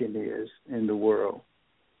mission is in the world.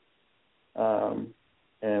 And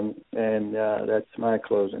that's my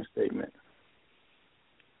closing statement.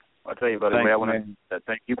 I'll tell you, brother Ray, I want to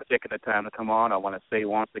thank you for taking the time to come on. I want to say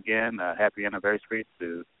once again, happy anniversary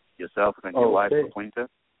to yourself and your wife, LaQuinta.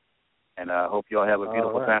 And I hope you all have a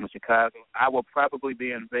beautiful time in Chicago. I will probably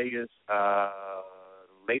be in Vegas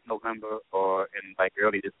late November or in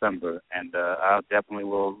early December, and I definitely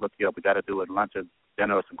will look you up. We got to do a lunch or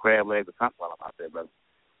dinner or some crab legs or something while I'm out there, brother.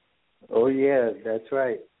 Oh, yeah, that's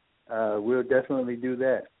right. We'll definitely do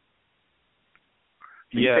that.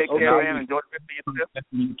 Yeah. Take care, man. Enjoy the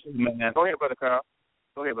Go ahead, Brother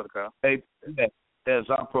Carl. Hey, as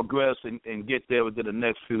I progress and get there within the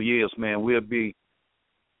next few years, man, we're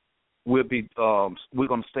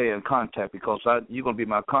gonna stay in contact, because you're gonna be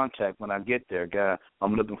my contact when I get there, guy.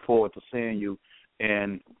 I'm looking forward to seeing you,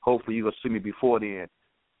 and hopefully you're gonna see me before then.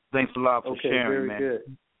 Thanks a lot for sharing, man.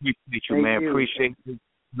 Good. Appreciate you, man. Appreciate you.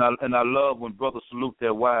 And I love when brothers salute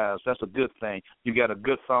their wives. That's a good thing. You got a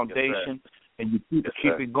good foundation, and you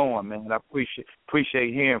keep it going, man. I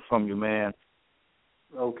appreciate hearing from you, man.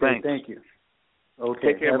 Okay, thanks. Thank you.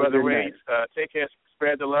 Okay, take care, Brother Ray. Take care.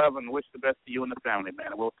 Spread the love and wish the best to you and the family,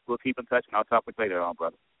 man. We'll keep in touch, and I'll talk with you later on,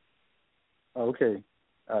 brother. Okay.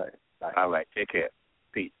 All right. Bye. All right. Take care.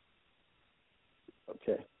 Peace.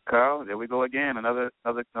 Okay. Carl, there we go again. Another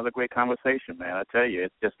great conversation, man. I tell you,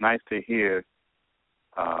 it's just nice to hear.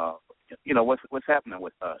 What's happening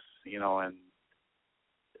with us, and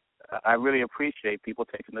I really appreciate people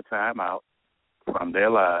taking the time out from their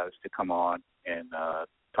lives to come on and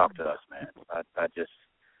talk to us, man. I just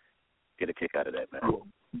get a kick out of that, man.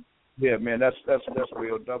 Yeah, man, that's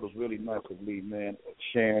real. That was really nice of Lee, man,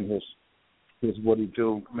 sharing his what he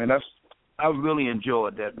do. Man, I really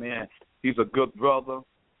enjoyed that, man. He's a good brother.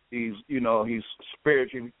 He's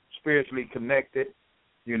spiritually connected,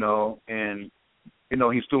 and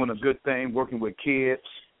he's doing a good thing, working with kids.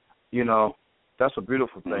 That's a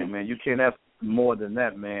beautiful thing, man. You can't have more than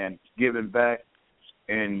that, man. Giving back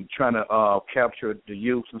and trying to capture the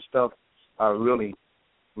youth and stuff. I really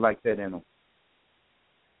like that in him.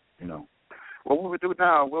 Well, what we do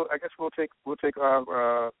now, I guess we'll take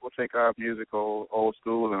our musical old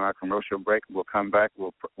school and our commercial break. We'll come back.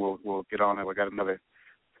 We'll get on it. We got another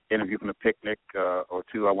interview from the picnic or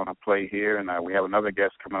two I want to play here, and we have another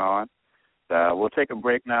guest coming on. We'll take a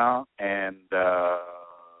break now, and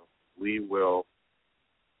we will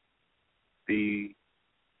be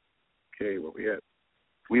okay. Where we at?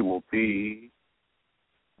 We will be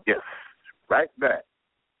right back.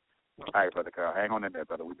 All right, Brother Carl, hang on in there,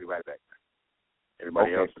 brother. We'll be right back.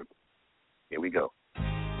 Everybody else, here we go.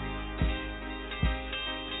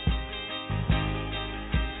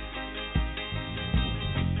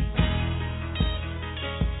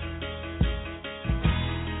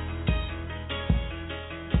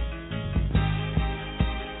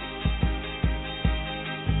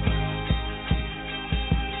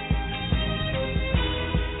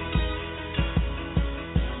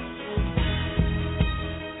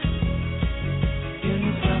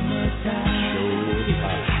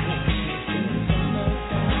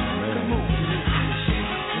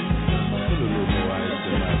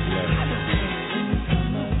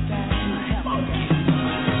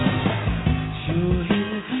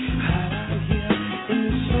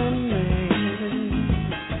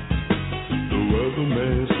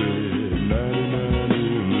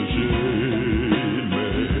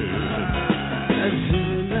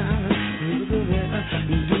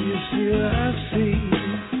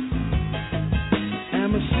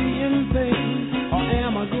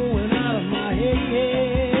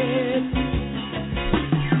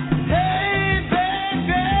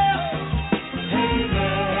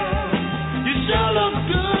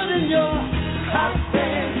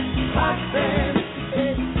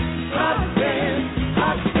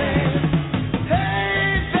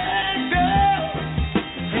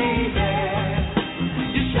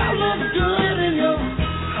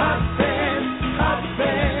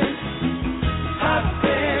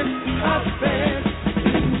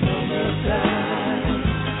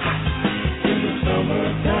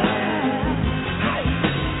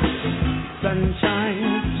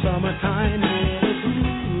 sunshine, summertime is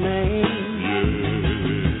name.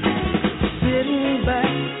 Sitting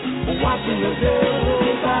back, watching the day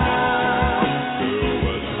go by.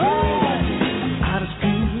 Out of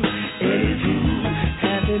school, in school,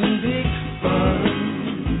 having big fun.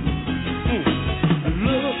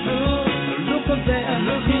 Look up there,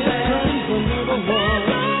 here comes another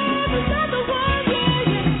one.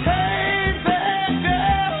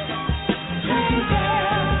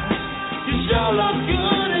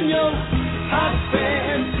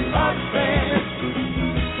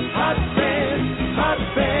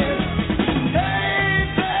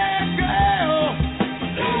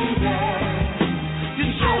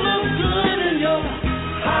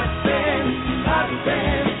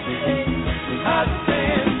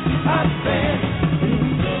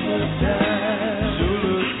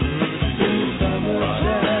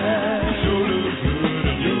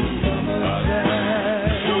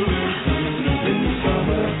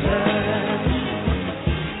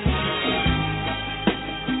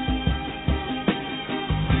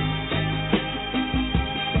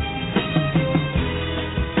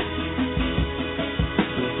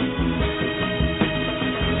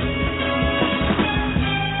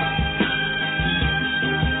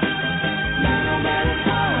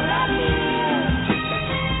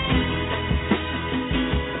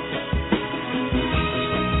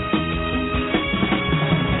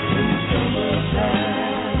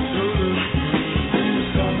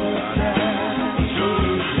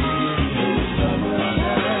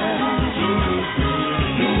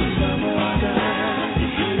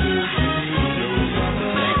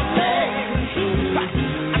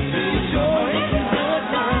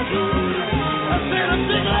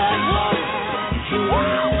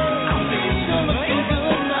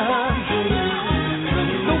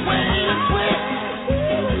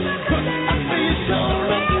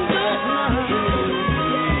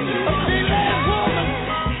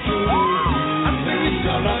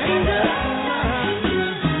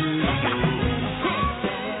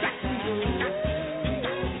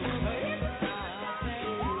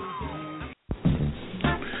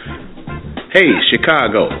 Hey,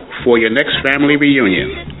 Chicago, for your next family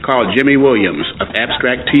reunion, call Jimmy Williams of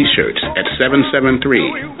Abstract T-Shirts at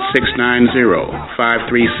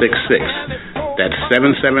 773-690-5366. That's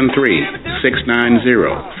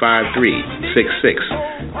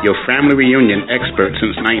 773-690-5366. Your family reunion expert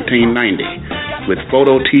since 1990, with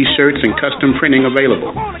photo T-shirts and custom printing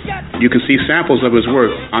available. You can see samples of his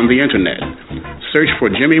work on the internet. Search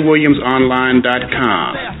for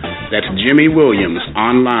JimmyWilliamsOnline.com. That's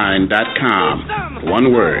JimmyWilliamsOnline.com.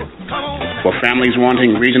 One word. For families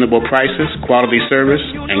wanting reasonable prices, quality service,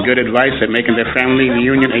 and good advice at making their family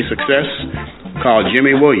reunion a success, call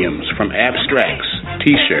Jimmy Williams from Abstracts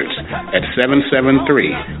T-Shirts at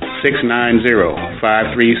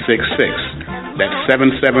 773-690-5366. That's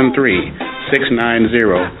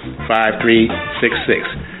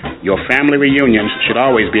 773-690-5366. Your family reunions should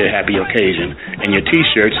always be a happy occasion, and your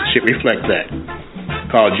T-shirts should reflect that.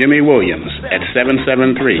 Call Jimmy Williams at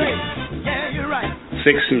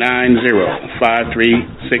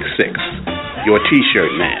 773-690-5366. Your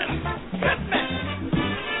T-shirt man.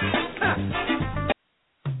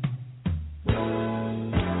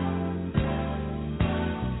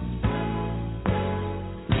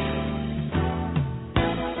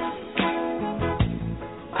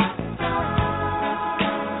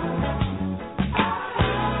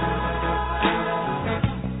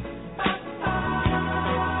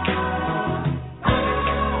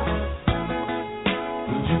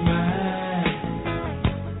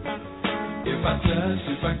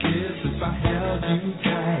 If I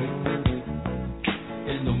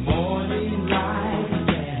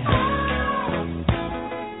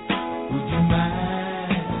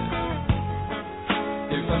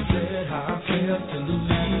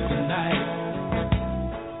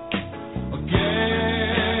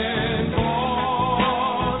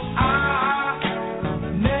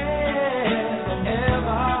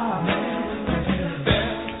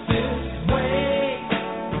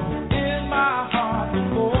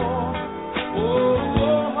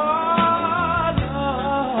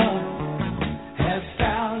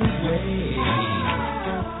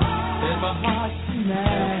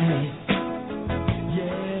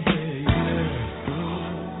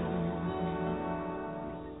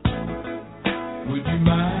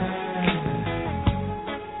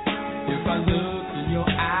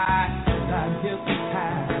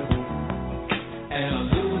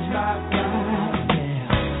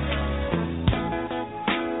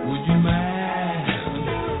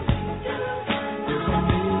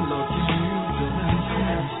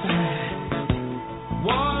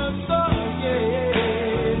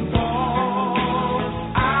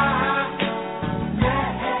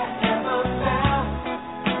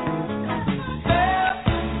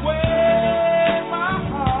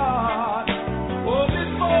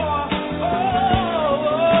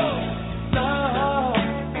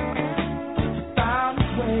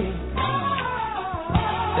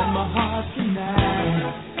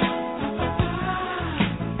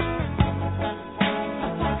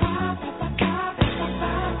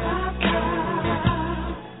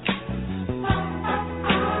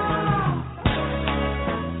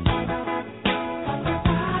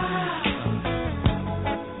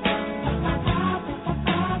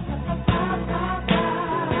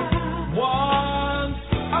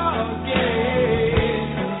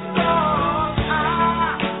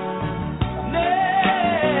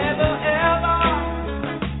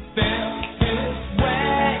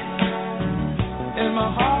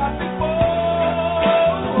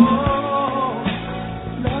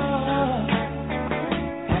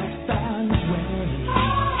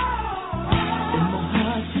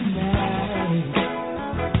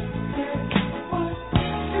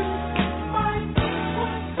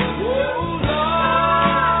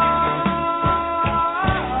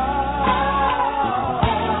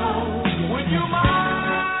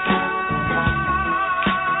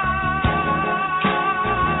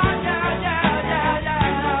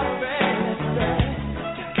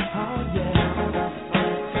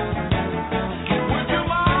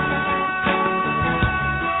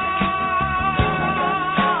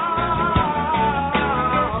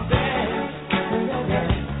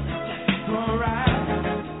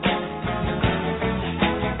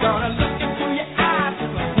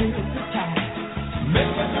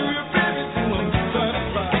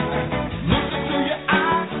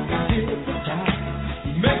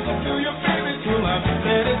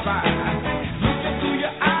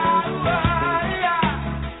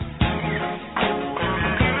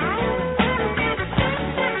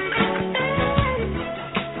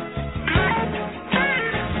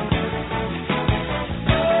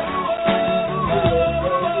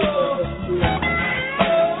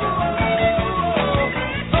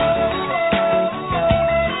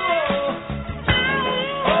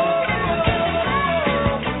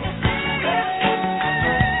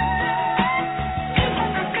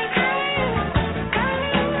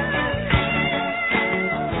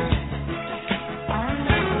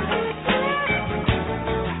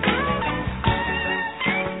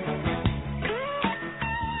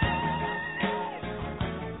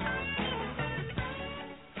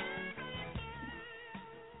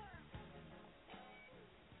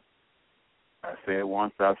say it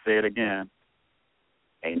once, I'll say it again.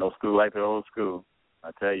 Ain't no school like the old school.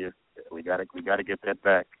 I tell you, we gotta get that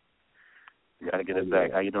back. We gotta get it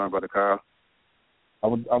back. How you doing, Brother Carl?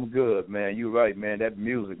 I'm good, man. You're right, man. That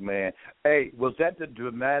music, man. Hey, was that the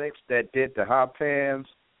Dramatics that did the Hot Pants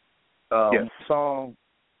song?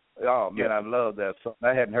 Oh man, I love that song.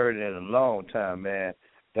 I hadn't heard it in a long time, man.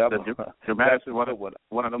 Dramatics is one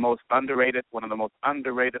of the most underrated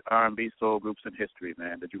R&B soul groups in history,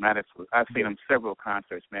 man. The Dramatics, I've seen them several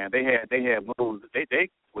concerts, man. They had moves. They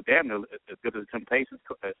were damn near as good as the Temptations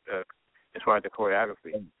as far as the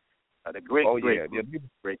choreography. The great group.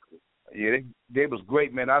 Yeah, they was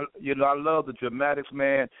great, man. I love the Dramatics,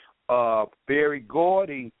 man. Berry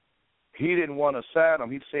Gordy, he didn't want to sign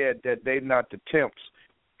them. He said that they not the Temps.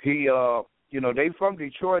 He, they from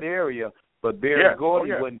Detroit area, but Berry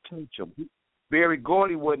Gordy wouldn't touch them. Berry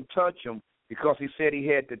Gordy wouldn't touch them because he said he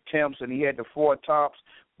had the Temps and he had the Four Tops,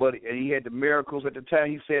 and he had the Miracles at the time.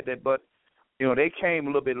 He said that, but they came a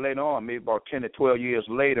little bit later on, maybe about 10 to 12 years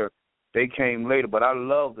later. They came later, but I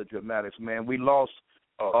love the Dramatics, man. We lost.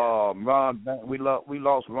 We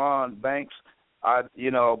lost Ron Banks.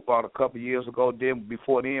 About a couple of years ago. Then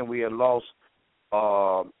before then, we had lost.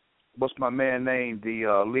 What's my man name?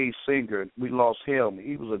 The lead singer. We lost him.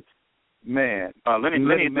 He was a man. Lenny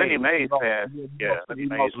Mays passed. We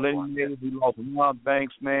lost Lenny Mays. We lost Ron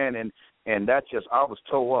Banks, man, and that just I was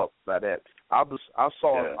tore up by that. I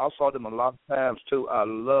saw them a lot of times too. I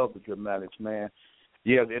love the Dramatics, man.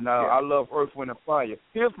 Yeah, and I love Earth, Wind, and Fire.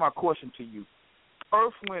 Here's my question to you.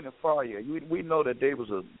 Earth, Wind, and Fire, we know that they was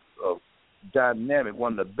a dynamic,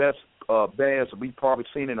 one of the best bands that we've probably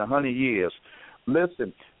seen in 100 years.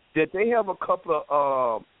 Listen, did they have a couple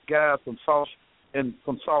of guys from South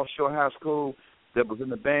Shore High School that was in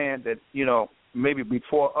the band that, maybe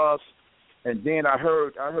before us? And then I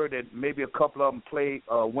heard that maybe a couple of them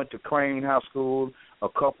went to Crane High School, a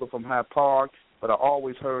couple from Hyde Park, but I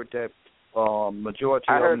always heard that majority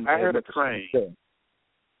of them. I heard of Crane.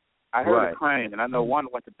 I heard of Crane, and I know one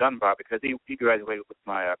went to Dunbar because he graduated with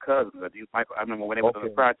my cousin. Michael, I remember when they went to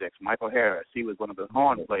the projects. Michael Harris, he was one of the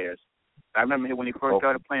horn players. I remember when he first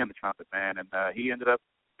started playing the trumpet, man, and he ended up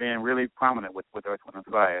being really prominent with Earth, Wind, and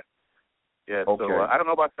Fire. Yeah, so I don't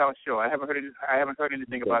know about South Shore. I haven't heard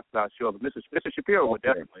anything about South Shore, but Mr. Shapiro would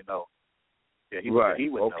definitely know. Yeah, he would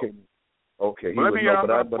know. Okay. Well, let me what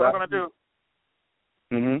I'm gonna do.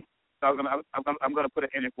 Mhm. I'm gonna put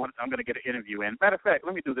I'm gonna get an interview in. Matter of fact,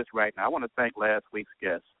 let me do this right now. I want to thank last week's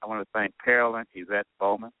guests. I want to thank Carolyn Yvette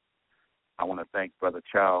Bowman. I want to thank Brother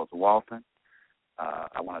Charles Walton.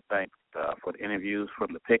 I want to thank for the interviews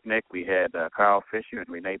from the picnic. We had Carl Fisher and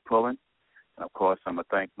Renee Pullen. And of course, I'm gonna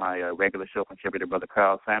thank my regular show contributor, Brother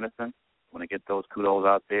Carl Sanderson. I want to get those kudos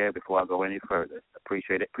out there before I go any further.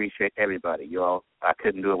 Appreciate it. Appreciate everybody. You all, I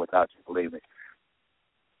couldn't do it without you. Believe me.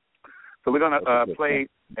 So we're going to play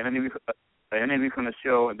an interview from the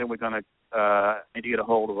show, and then we're going to need to get a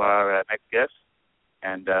hold of our next guest.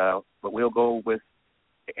 But we'll go with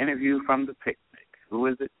the interview from the picnic. Who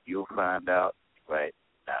is it? You'll find out right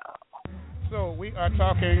now. So we are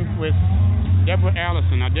talking with Deborah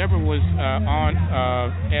Allison. Now, Deborah was on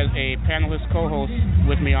as a panelist co-host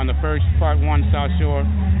with me on the first Part 1 South Shore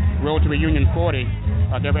Road to Reunion 40.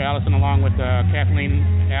 Deborah Allison along with Kathleen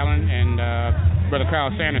Allen and Brother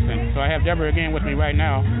Carl Sanderson. So I have Deborah again with me right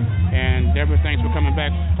now. And Deborah, thanks for coming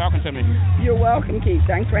back, talking to me. You're welcome, Keith.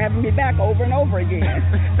 Thanks for having me back over and over again.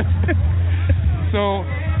 So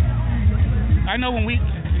I know when we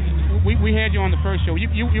had you on the first show,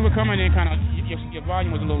 you were coming in kind of, your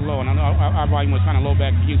volume was a little low, and I know our volume was kind of low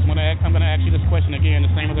back to you. So I'm going to ask you this question again,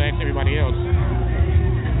 the same as I asked everybody else.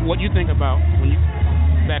 What you think about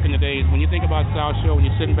back in the days, when you think about South Shore, when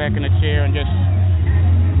you're sitting back in a chair and just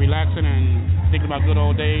relaxing and thinking about good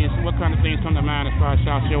old days, what kind of things come to mind as far as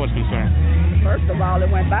South Shore is concerned? First of all, it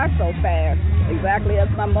went by so fast. Exactly as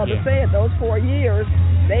my mother said, those 4 years,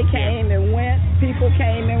 they came and went, people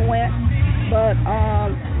came and went, but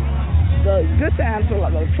the good times were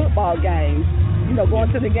like the football games,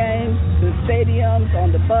 going to the games, the stadiums,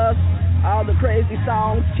 on the bus, all the crazy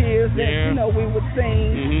songs, cheers that, we would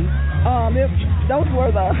sing. Mm-hmm. Those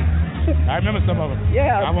were the... I remember some of them.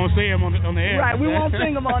 Yeah. I won't sing them on the air. Right, we won't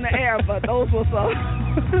sing them on the air, but those were some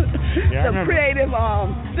creative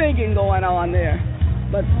singing going on there.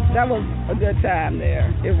 But that was a good time there.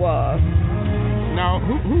 It was. Now,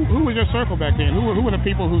 who was your circle back then? Who were the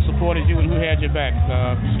people who supported you and who had your back,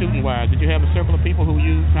 student-wise? Did you have a circle of people who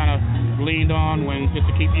you kind of leaned on just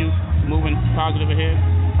to keep you moving positive ahead?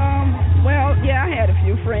 Well, yeah, I had a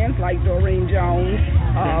few friends like Doreen Jones.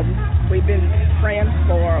 We've been friends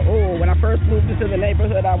for, when I first moved into the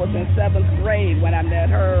neighborhood, I was in 7th grade when I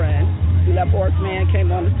met her, and We left Horace Mann,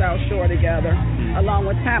 came on the South Shore together, along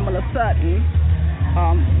with Pamela Sutton.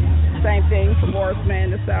 Same thing from Horace Mann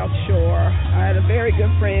to South Shore. I had a very good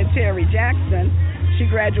friend, Terry Jackson. She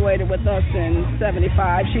graduated with us in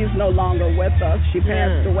 '75. She's no longer with us. She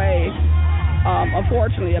passed away,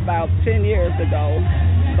 unfortunately, about 10 years ago.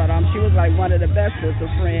 But she was like one of the bestest of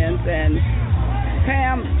friends. And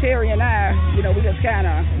Pam, Terry, and I, we just kind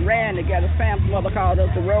of ran together. Pam's mother called us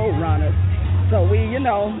the Road Runners. So we,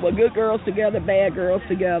 were good girls together, bad girls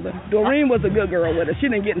together. Doreen was a good girl with us. She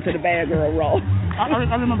didn't get into the bad girl role. I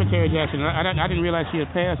remember Terry Jackson. I didn't realize she had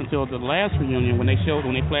passed until the last reunion when they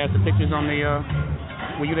flashed the pictures on the.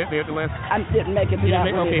 Were you there at the last? I didn't make it.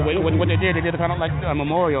 Okay. What they did kind of like a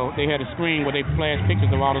memorial. They had a screen where they flashed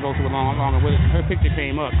pictures of all of those who were longer with us. Her picture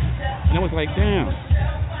came up, and it was like, damn.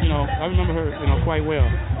 I remember her, quite well.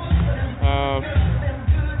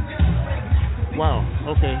 Wow.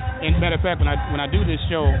 Okay. And matter of fact, when I do this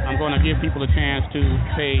show, I'm going to give people a chance to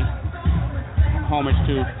pay homage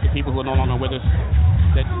to the people who are no longer with us.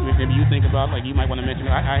 That maybe you think about, like you might want to mention.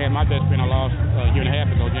 I had my best friend I lost a year and a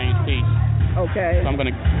half ago, James Peace. Okay. So I'm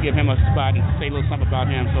going to give him a spot and say a little something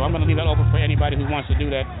about him. So I'm going to leave that open for anybody who wants to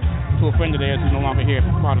do that to a friend of theirs who's no longer here,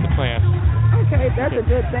 part of the class. Okay, that's a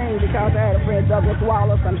good thing because I had a friend, Douglas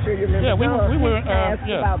Wallace. I'm sure you remember. Yeah, we were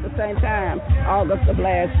about the same time, August of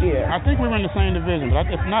last year. I think we were in the same division,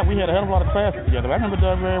 but if not, we had a hell of a lot of classes together. I remember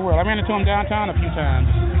Doug very well. I ran into him downtown a few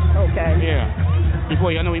times. Okay. Yeah.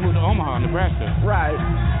 Before I know he moved to Omaha, Nebraska. Right.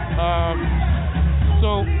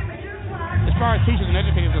 So, as far as teachers and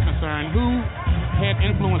educators are concerned, who had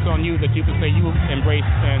influence on you that you could say you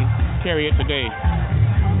embraced and carry it today?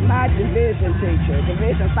 My division teacher,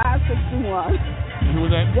 Division 561. And who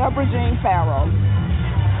was that? Deborah Jean Farrell.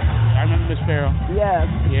 I remember Miss Farrell. Yes.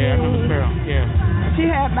 Yeah, I remember Miss Farrell. Yeah. She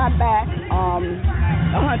had my back 100%,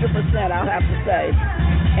 I'll have to say.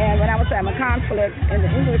 And when I was having a conflict in the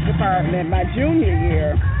English department my junior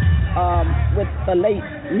year with the late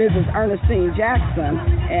Mrs. Ernestine Jackson,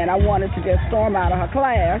 and I wanted to just storm out of her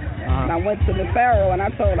class, and I went to Miss Farrell and I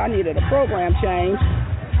told her I needed a program change.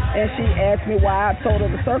 And she asked me why. I told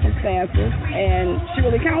her the circumstances, and she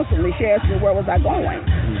really counseled me. She asked me where was I going,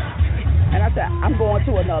 and I said I'm going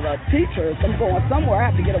to another teacher. I'm going somewhere.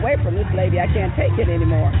 I have to get away from this lady. I can't take it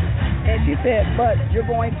anymore. And she said, but you're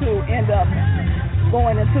going to end up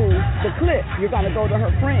going into the clique. You're going to go to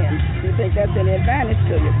her friends. You think that's an advantage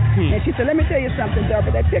to you? And she said, let me tell you something,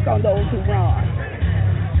 Deborah. They pick on those who run,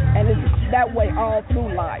 and it's that way all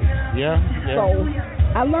through life. Yeah. So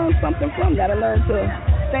I learned something from that. I learned to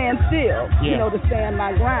stand still, to stand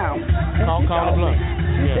my ground. Call the bluff.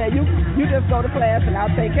 She said, you just go to class and I'll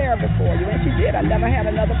take care of it for you. And she did. I never had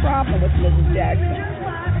another problem with Mrs. Jackson.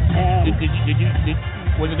 And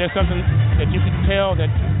was there something that you could tell that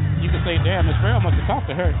you could say, damn, Miss Farrell must have talked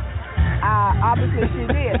to her? Obviously she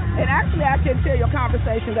did. And actually I can tell you a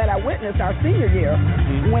conversation that I witnessed our senior year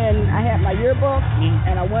when I had my yearbook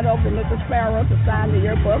and I went over to Mrs. Farrell to sign the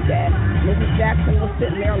yearbook, and Mrs. Jackson was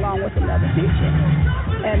sitting there along with another teacher.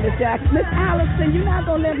 And Miss Jackson, Miss Allison, you're not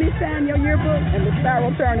going to let me sign your yearbook? And Miss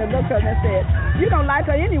Farrell turned and looked at her and said, you don't like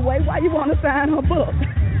her anyway, why you want to sign her book?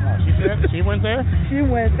 She said she went there? She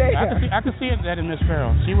went there. I could see that in Miss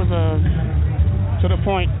Farrell. She was to the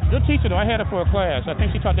point, good teacher though. I had her for a class. I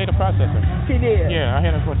think she taught data processing. She did. Yeah, I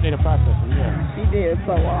had her for data processing. Yeah. She did.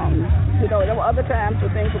 So there were other times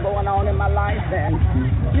when things were going on in my life, and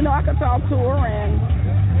I could talk to her, and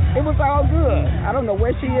it was all good. I don't know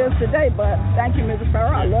where she is today, but thank you, Mrs.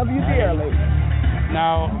 Farrell. I love you dearly.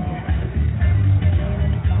 Now,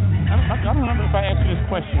 I don't remember if I asked you this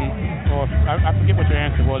question, or I forget what your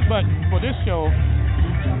answer was, but for this show,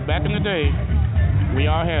 back in the day, we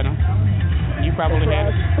all had them. You probably had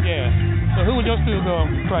it. Yeah. So who was your student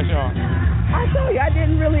crush on? I told you I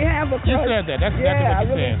didn't really have a crush. You said that. That's exactly what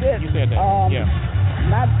you really said. You said that.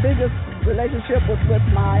 My biggest relationship was with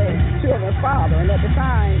my children's father, and at the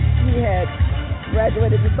time he had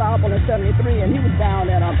graduated DeSable in '73, and he was down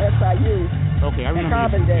at SIU. Okay, I remember.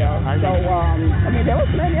 In Carbondale. So there was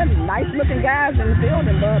plenty of nice-looking guys in the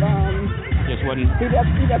building, but just wasn't. He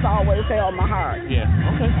just always held my heart. Yeah.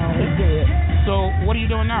 Okay. Always did. So what are you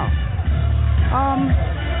doing now?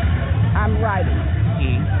 I'm writing.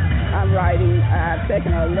 I'm writing. I've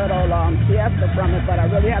taken a little siesta from it, but I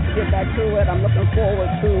really have to get back to it. I'm looking forward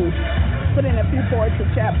to putting a few poetry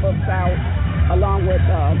chapbooks out along with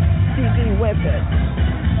CD with it.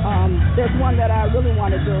 There's one that I really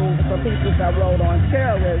want to do for pieces I wrote on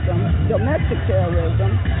terrorism, domestic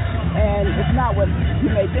terrorism, and it's not what you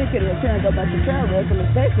may think it is here in domestic terrorism.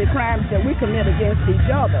 It's basically crimes that we commit against each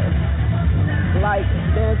other, like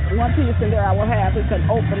there's one piece in there I will have. It's an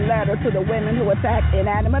open letter to the women who attack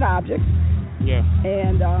inanimate objects. Yeah.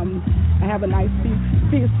 And I have a nice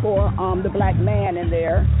piece for the black man in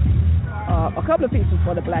there. A couple of pieces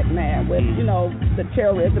for the black man with, you know, the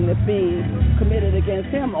terrorism that's being committed against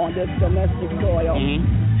him on this domestic soil.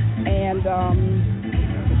 And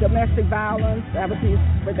domestic violence, I have a piece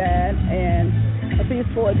for that. And a piece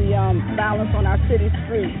for the violence on our city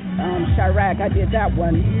streets. Chirac, I did that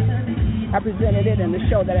one. I presented it in the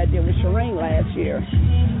show that I did with Shireen last year.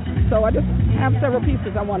 So I just have several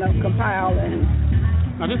pieces I want to compile. And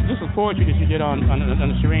now this is poetry that you did on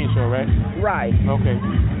the Shireen show, right? Right. Okay.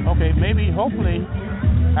 Maybe, hopefully,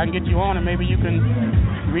 I can get you on and maybe you can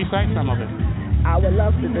recite some of it. I would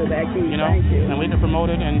love to do that, Keith. You know, thank you. And we can promote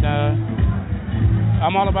it. And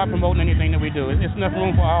I'm all about promoting anything that we do. It's enough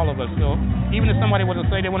room for all of us. So even if somebody were to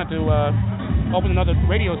say they wanted to open another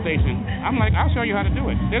radio station, I'm like, I'll show you how to do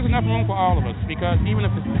it. There's enough room for all of us because even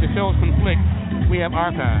if the shows conflict, we have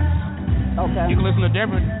archives. Okay. You can listen to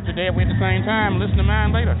Deborah today at the same time, listen to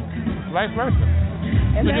mine later, vice versa.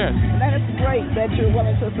 And that is great that you're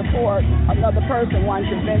willing to support another person wanting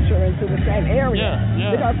to venture into the same area.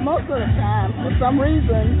 Yeah. Because most of the time, for some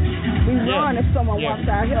reason, we run if someone wants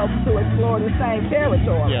our help to explore the same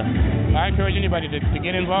territory. Yeah. I encourage anybody to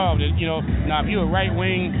get involved. You know, now if you're a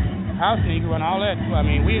right-wing house Negro and all that, I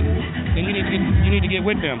mean, then you need to get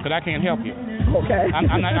with them because I can't help you. Okay.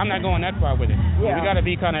 I'm not going that far with it. Yeah. We got to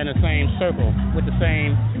be kind of in the same circle with the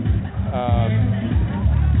same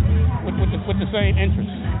with the same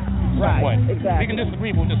interests. Right. Somewhat. Exactly. We can disagree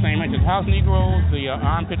with the same interests. House Negroes, the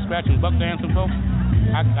armpit scratch and buck dancing folks.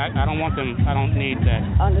 I don't want them. I don't need that.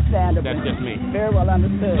 Understandable. That's just me. Very well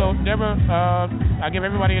understood. So, Deborah, I give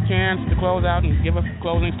everybody a chance to close out and give a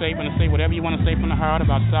closing statement and say whatever you want to say from the heart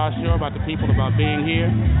about South Shore, about the people, about being here.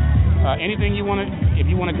 Anything you want to, if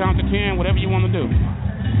you want to count to 10, whatever you want to do.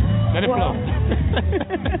 Let it flow.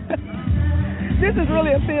 This is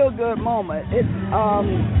really a feel-good moment. It's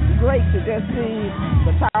great to just see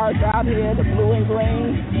the tires out here, the blue and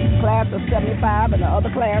green, class of 75, and the other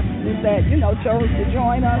classes that, chose to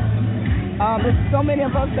join us. There's so many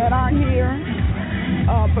of us that aren't here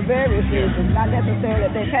for various reasons, not necessarily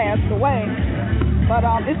that they passed away. But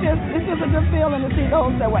it's just a good feeling to see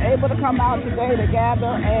those that were able to come out today to gather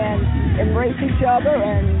and embrace each other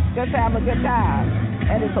and just have a good time.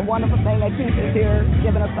 And it's a wonderful thing that Keith is here,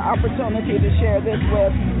 giving us the opportunity to share this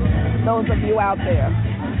with those of you out there.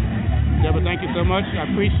 Deborah, thank you so much. I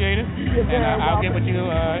appreciate it. And I'll get with you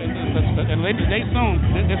at a later date soon,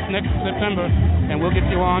 this next September, and we'll get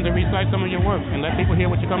you on to recite some of your work and let people hear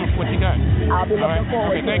what you got. I'll be looking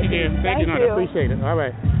forward to it. Okay, thank you, dear. Thank you, Nana. Appreciate it. All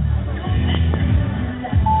right.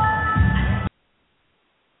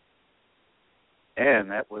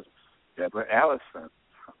 And that was Deborah Allison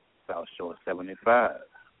from South Shore 75.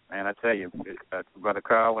 Man, I tell you, Brother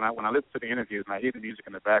Carl, when I listen to the interviews and I hear the music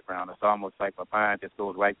in the background, it's almost like my mind just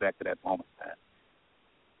goes right back to that moment, man.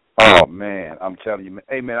 Oh, man, I'm telling you, man.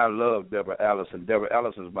 Hey, man, I love Deborah Allison. Deborah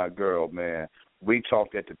Allison's my girl, man. We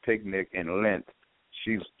talked at the picnic in Lent.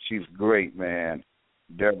 She's great, man.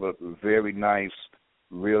 Deborah, very nice,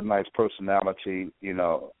 real nice personality,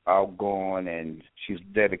 outgoing, and she's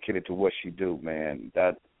dedicated to what she do, man.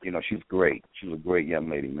 That, she's great. She's a great young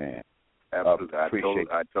lady, man. Absolutely.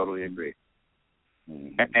 I totally agree.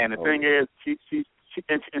 Mm-hmm. And the thing is,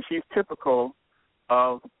 she's typical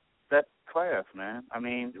of that class, man. I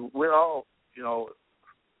mean, we're all,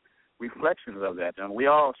 reflections of that. And we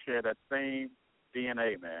all share that same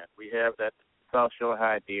DNA, man. We have that South Shore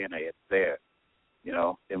High DNA. It's there.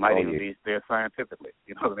 It might even be there scientifically.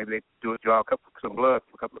 Maybe they draw some blood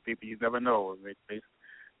from a couple of people you never know.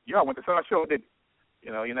 Y'all went to South Shore, didn't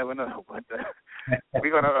you? You never know. But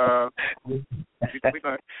we're gonna.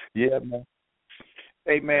 Yeah, man.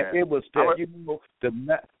 Hey, man, it was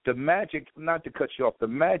the magic. Not to cut you off, the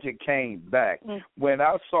magic came back when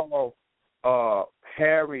I saw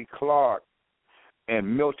Harry Clark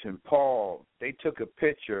and Milton Paul. They took a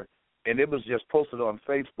picture, and it was just posted on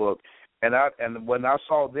Facebook. And when I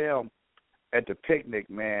saw them at the picnic,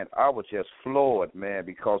 man, I was just floored, man,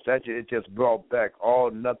 because it just brought back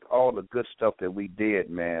all the good stuff that we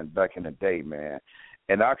did, man, back in the day, man.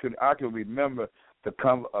 And I can remember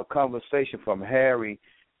a conversation from Harry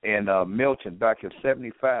and Milton back in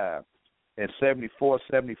 75 and 74,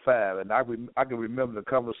 75, and I can remember the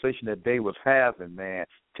conversation that they was having, man,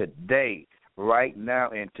 today, right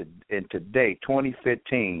now, and today,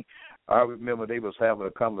 2015. I remember they was having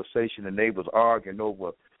a conversation and they was arguing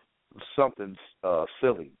over something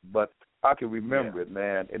silly, but I can remember it,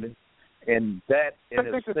 man. And that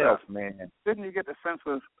in itself, man. Didn't you get the sense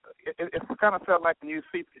of it kind of felt like when you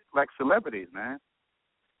see like celebrities, man?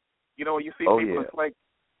 You know, you see Oh, people, yeah.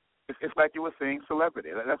 it's like you were seeing celebrity.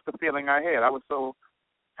 That's the feeling I had. I was so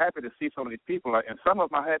happy to see so many people, and some of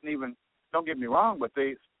them I hadn't even. Don't get me wrong, but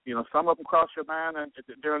they, you know, some of them cross your mind and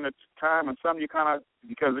during the time, and some you kind of,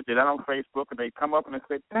 because they're not on Facebook, and they come up and they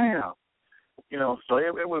say, "Damn," you know. So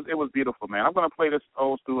it was beautiful, man. I'm gonna play this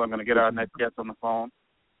old school. I'm gonna get our next guest on the phone,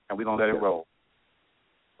 and we're gonna let it roll.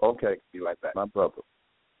 Okay, be like that, my brother.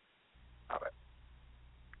 All right.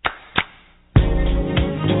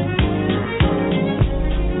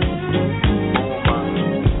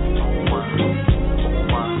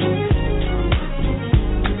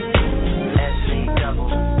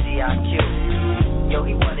 Yo,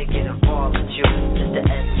 he wanna get involved with you. It's the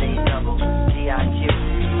S-A-double-D-I-Q.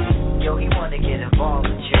 Yo, he wanna get involved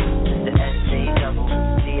with you. It's the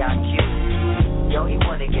S-A-double-D-I-Q. Yo, he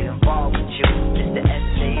wanna get involved with you. It's the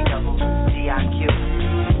S-A-double-D-I-Q.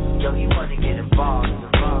 Yo, he wanna get involved.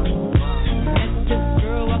 Met this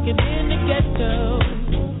girl walking in the ghetto,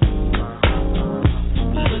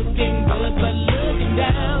 looking good but looking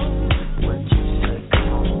down. What you say?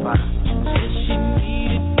 Come on, pop. Said she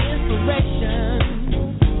needed inspiration.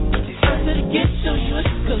 Get your shit,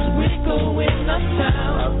 cause we're going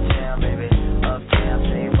uptown. Uptown, baby, uptown,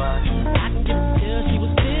 say what? I could tell she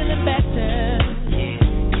was feeling better.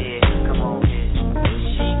 Yeah, come on, yeah.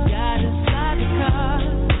 She got inside the car.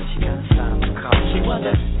 She was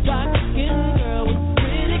a dark-skinned girl with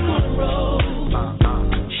pretty cornrows.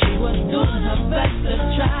 She was doing her best to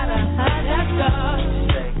try to hide that scar.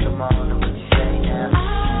 Say, come on, and what you say now?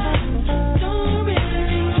 I don't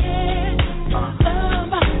really care about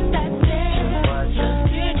that.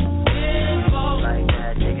 Like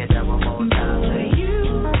that, take it down one more time. Say, you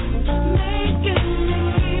making me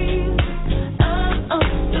feel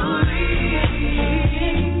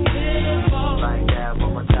like that,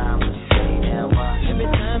 one more time. What you say now? What? Every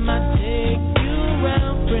time I take you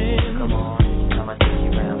around, friend. Come on, I'ma take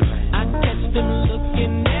you around, friend. I catch them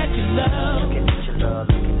looking at your love. Looking at your love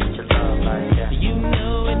like that. You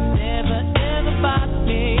know it never ever bothers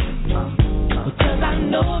me. Because I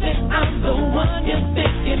know that I'm the one you're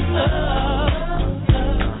thinking of.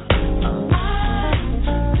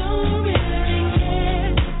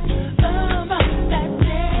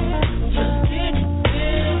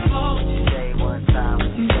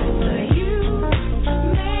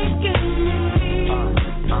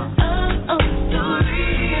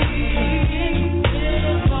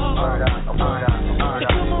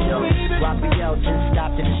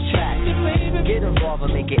 Get involved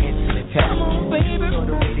and make an intimate pact. You know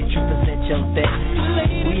the way that you present your thing.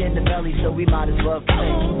 We in the belly, so we might as well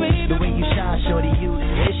play. The way you shine, shorty, you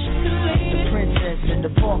ish. The princess and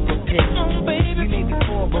the pauper pick. We may be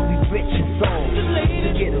poor, but we rich in soul.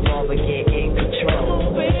 Just get involved and get in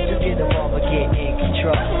control. Just get involved and get in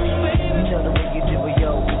control. You know the way you do it,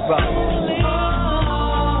 yo, we roll.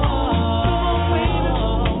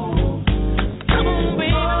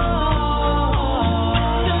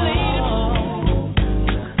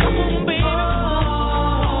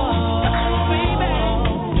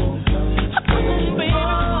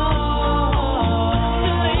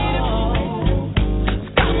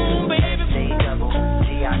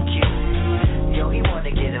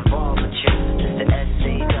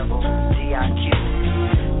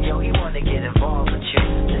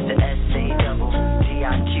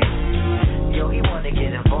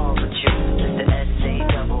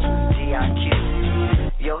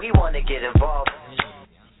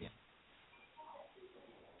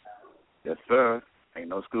 Yes, sir. Ain't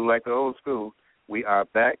no school like the old school. We are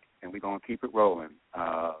back, and we're going to keep it rolling.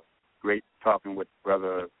 Great talking with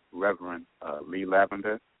Brother Reverend Lee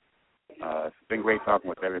Lavender. It's been great talking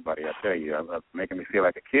with everybody, I tell you. It's making me feel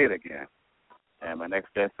like a kid again. And my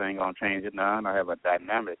next guest ain't going to change it none. I have a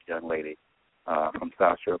dynamic young lady from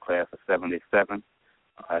South Shore class of 77.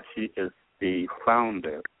 She is the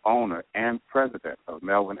founder, owner, and president of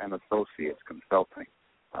Melvin and Associates Consulting.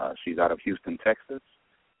 She's out of Houston, Texas,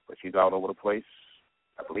 but she's all over the place.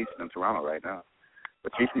 I believe she's in Toronto right now.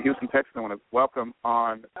 But she's from Houston, Texas. I want to welcome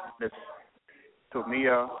on Miss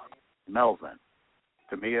Tomiya Melvin.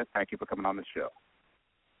 Tomiya, thank you for coming on the show.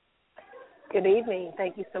 Good evening.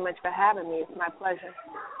 Thank you so much for having me. It's my pleasure.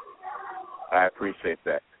 I appreciate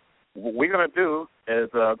that. What we're going to do is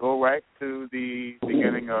go right to the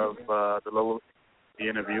beginning of the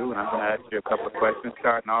interview, and I'm going to ask you a couple of questions,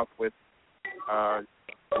 starting off with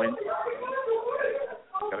when.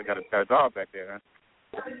 Got a dog back there, huh?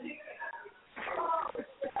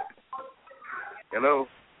 Hello?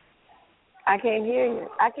 I can't hear you.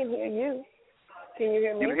 I can hear you. Can you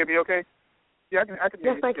hear me? You can hear me okay? Yeah, I can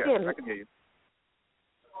hear yes, you. I can. I can hear you.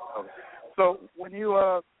 Okay. So when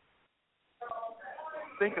you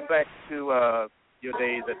thinking back to your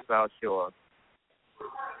days at South Shore,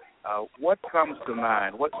 what comes to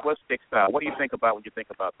mind? What sticks out? What do you think about when you think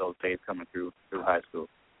about those days coming through high school?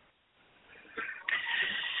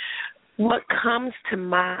 What comes to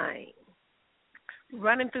mind?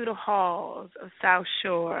 Running through the halls of South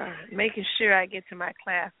Shore, making sure I get to my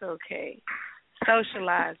class okay,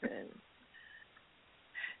 socializing.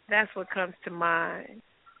 That's what comes to mind.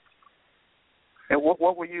 And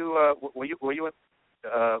what were you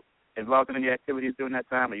involved in any activities during that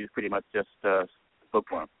time, or you pretty much just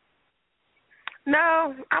bookworm?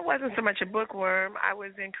 No, I wasn't so much a bookworm. I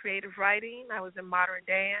was in creative writing. I was in modern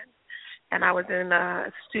dance, and I was in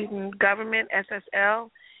student government, SSL,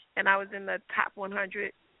 and I was in the top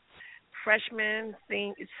 100 freshmen,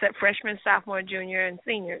 sophomore, junior, and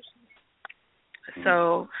seniors.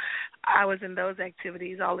 So I was in those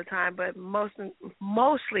activities all the time, but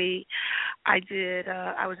mostly I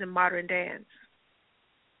was in modern dance.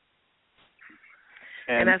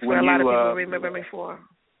 And that's where a lot of people remember me for.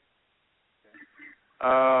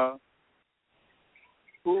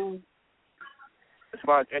 Who, as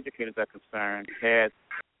far as educators are concerned, had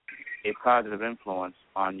a positive influence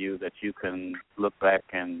on you that you can look back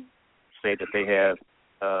and say that they have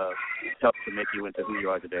helped to make you into who you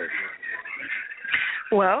are today?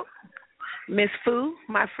 Well, Miss Fu,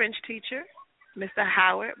 my French teacher, Mr.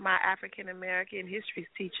 Howard, my African American history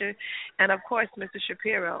teacher, and of course Mr.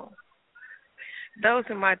 Shapiro. Those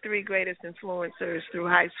are my three greatest influencers through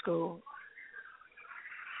high school.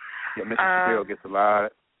 Yeah, Mr. Shapiro gets a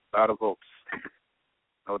lot of votes,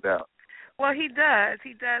 no doubt. Well, he does.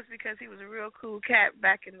 He does because he was a real cool cat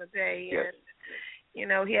back in the day. Yes. And, you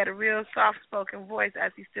know, he had a real soft-spoken voice,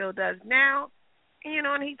 as he still does now. You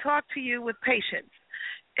know, and he talked to you with patience.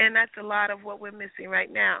 And that's a lot of what we're missing right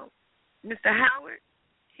now. Mr. Howard,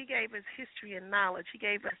 he gave us history and knowledge. He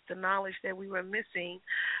gave us the knowledge that we were missing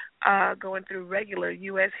going through regular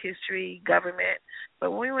U.S. history, government.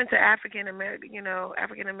 But when we went to African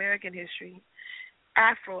American history,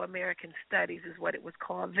 Afro-American studies is what it was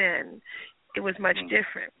called then. It was much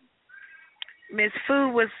different. Miss Fu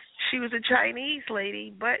was a Chinese lady,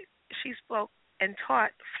 but she spoke and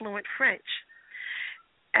taught fluent French.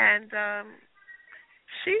 And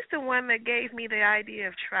she's the one that gave me the idea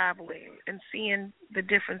of traveling and seeing the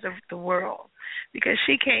difference of the world, because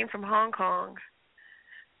she came from Hong Kong,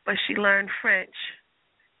 but she learned French,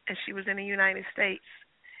 and she was in the United States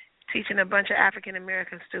teaching a bunch of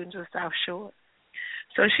African-American students at South Shore.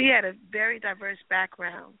 So she had a very diverse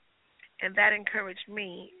background, and that encouraged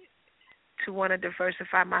me to want to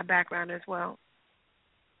diversify my background as well.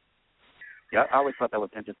 Yeah, I always thought that was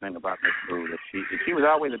interesting about Miss Fu, that she was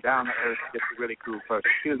always a down-to-earth, just a really cool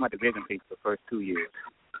person. She was my division teacher the first 2 years.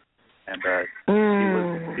 And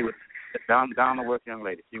she was down-to-earth young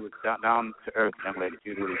lady. She was down-to-earth young lady. She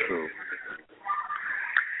was really cool.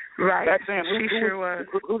 Right. Back then, she sure was.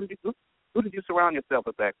 Who did you surround yourself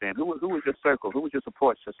with back then? Who was your circle? Who was your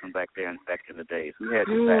support system back there back in the days? Who had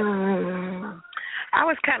your back? I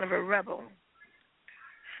was kind of a rebel.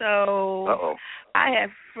 So I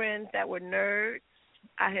have friends that were nerds.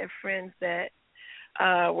 I have friends that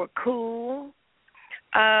were cool.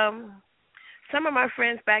 Some of my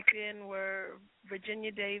friends back then were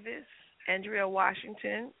Virginia Davis, Andrea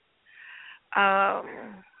Washington,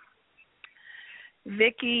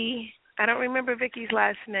 Vicky. I don't remember Vicky's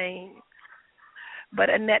last name, but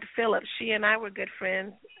Annette Phillips. She and I were good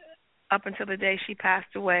friends up until the day she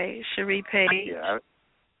passed away. Cherie Page,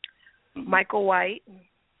 Michael White,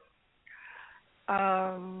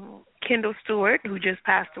 Kendall Stewart, who just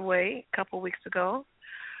passed away a couple weeks ago.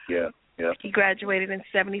 Yeah. He graduated in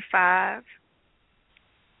 '75.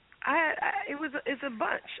 It's a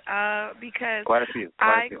bunch because quite a few.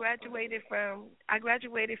 I graduated from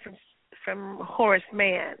Horace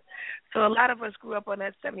Mann, so a lot of us grew up on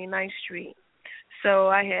that 79th Street. So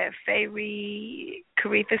I had Faye Reed,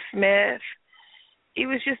 Caretha Smith. It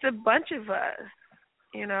was just a bunch of us,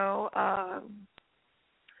 you know.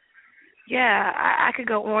 I could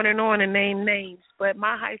go on and name names, but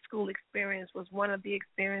my high school experience was one of the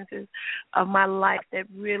experiences of my life that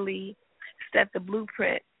really set the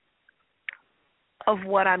blueprint of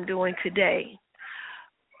what I'm doing today.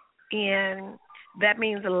 And that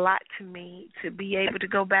means a lot to me to be able to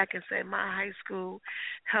go back and say my high school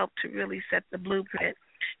helped to really set the blueprint.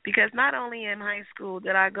 Because not only in high school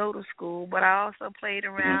did I go to school, but I also played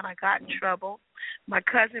around. I got in trouble. My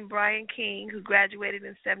cousin Brian King, who graduated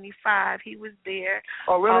in '75, he was there.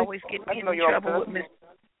 Oh, really? Always getting me in trouble with Miss.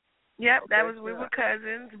 Yep, we were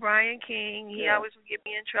cousins. Brian King, he always would get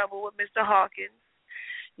me in trouble with Mr. Hawkins.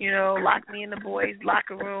 lock me in the boys'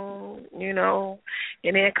 locker room, and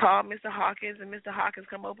then call Mr. Hawkins, and Mr. Hawkins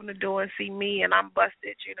come open the door and see me, and I'm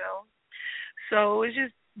busted, So it's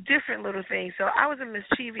just different little things. So I was a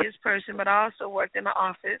mischievous person, but I also worked in the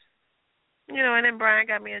office, and then Brian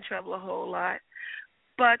got me in trouble a whole lot.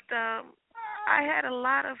 But I had a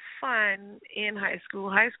lot of fun in high school.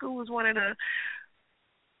 High school was one of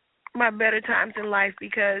my better times in life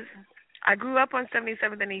because I grew up on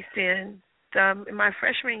 77th and East End. In my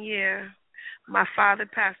freshman year, my father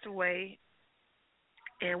passed away,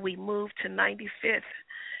 and we moved to 95th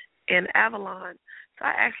in Avalon. So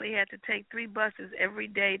I actually had to take 3 buses every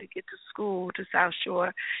day to get to school to South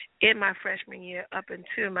Shore in my freshman year up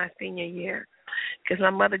until my senior year because my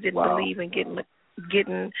mother didn't believe in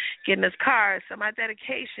getting us cars. So my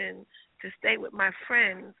dedication to stay with my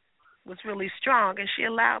friends was really strong, and she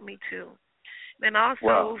allowed me to. And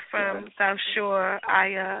also from South Shore,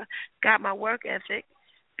 I got my work ethic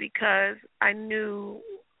because I knew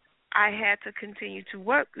I had to continue to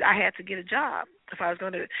work. I had to get a job if I was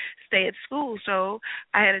going to stay at school. So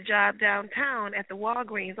I had a job downtown at the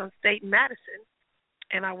Walgreens on State and Madison,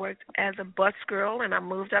 and I worked as a bus girl, and I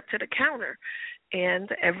moved up to the counter. And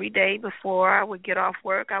every day before I would get off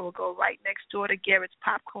work, I would go right next door to Garrett's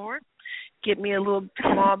Popcorn, get me a little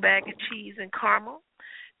small bag of cheese and caramel,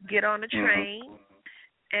 get on the train,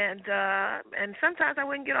 and sometimes I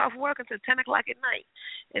wouldn't get off work until 10 o'clock at night.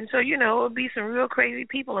 And so, it would be some real crazy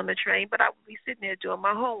people on the train, but I would be sitting there doing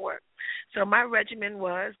my homework. So my regimen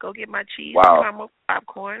was go get my cheese and caramel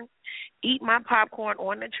popcorn, eat my popcorn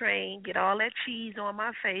on the train, get all that cheese on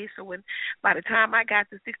my face. So by the time I got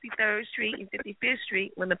to 63rd Street and 55th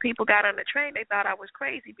Street, when the people got on the train, they thought I was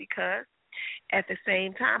crazy because at the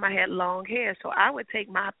same time I had long hair. So I would take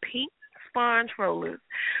my pink sponge rollers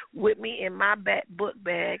with me in my book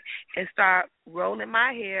bag and start rolling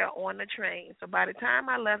my hair on the train. So by the time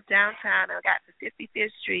I left downtown and I got to 55th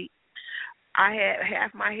Street, I had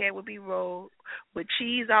half my hair would be rolled with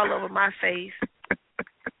cheese all over my face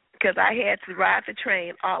because I had to ride the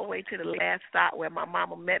train all the way to the last stop where my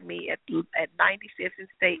mama met me at 95th and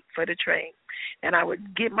State for the train. And I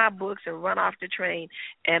would get my books and run off the train,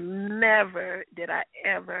 and never did I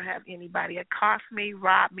ever have anybody accost me,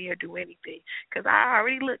 rob me, or do anything because I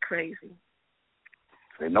already look crazy.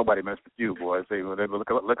 Say nobody mess with you, boy. Say,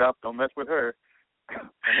 look up, don't mess with her.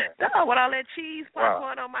 No, with all that cheese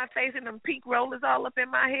popcorn on my face and them pink rollers all up in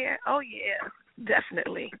my hair. Oh yeah,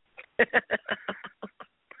 definitely.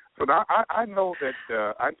 So now I know that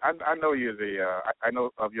I know you're I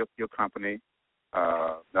know of your company,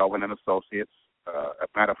 Melvin and Associates. As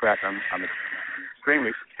a matter of fact, I'm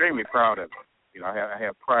extremely proud of it. I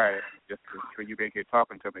have pride just for you being here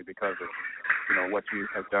talking to me because of what you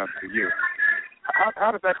have done for you.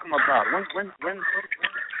 How did that come about?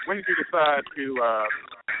 When did you decide to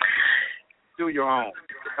do your own,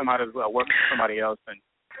 to come out of work for somebody else and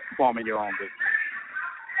forming your own business?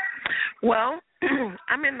 Well,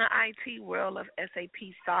 I'm in the IT world of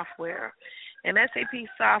SAP software, and SAP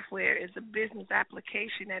software is a business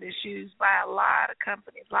application that is used by a lot of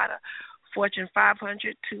companies, a lot of Fortune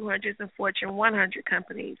 500, 200, and Fortune 100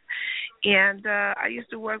 companies. And I used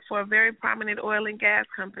to work for a very prominent oil and gas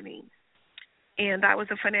company, and I was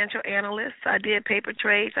a financial analyst. I did paper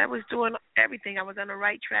trades. I was doing everything. I was on the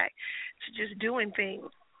right track to just doing things.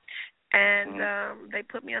 And they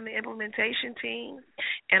put me on the implementation team,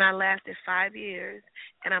 and I lasted 5 years.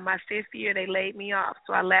 And on my 5th year, they laid me off.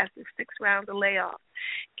 So I lasted 6 rounds of layoff.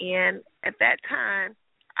 And at that time,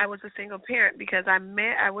 I was a single parent because I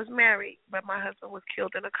was married, but my husband was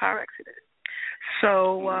killed in a car accident.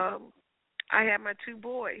 So I had my 2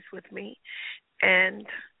 boys with me, and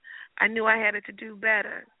I knew I had to do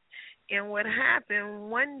better. And what happened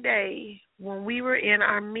one day when we were in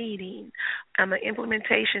our meeting on the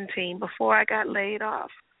implementation team before I got laid off,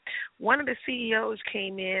 one of the CEOs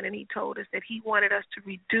came in and he told us that he wanted us to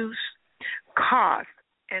reduce costs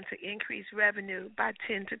and to increase revenue by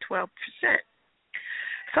 10 to 12%.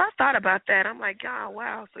 So I thought about that. I'm like, oh,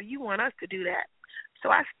 wow, so you want us to do that. So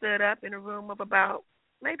I stood up in a room of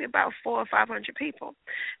maybe about 400 or 500 people.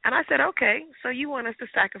 And I said, okay, so you want us to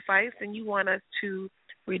sacrifice and you want us to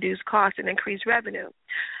reduce costs and increase revenue.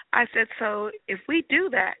 I said, so if we do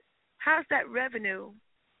that, how's that revenue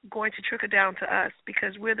going to trickle down to us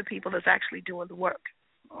because we're the people that's actually doing the work?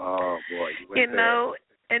 Oh, boy.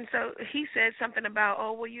 And so he said something about,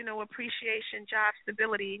 appreciation, job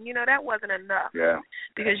stability. And, that wasn't enough. Yeah.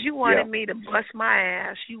 Because you wanted me to bust my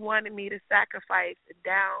ass. You wanted me to sacrifice and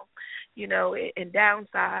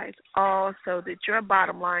downsize all so that your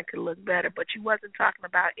bottom line could look better. But you wasn't talking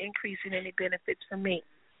about increasing any benefits for me.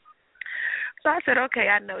 So I said, okay,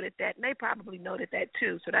 I noted that. And they probably noted that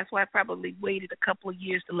too. So that's why I probably waited a couple of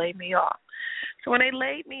years to lay me off. So when they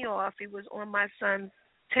laid me off, it was on my son's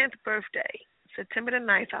 10th birthday, September the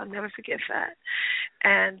 9th. I'll never forget that.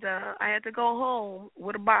 And I had to go home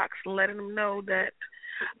with a box letting them know that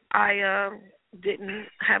I didn't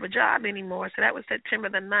have a job anymore. So that was September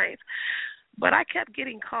the 9th. But I kept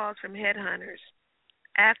getting calls from headhunters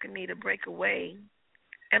asking me to break away.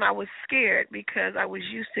 And I was scared because I was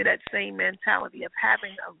used to that same mentality of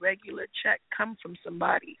having a regular check come from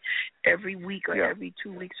somebody every week or every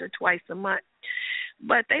 2 weeks or twice a month.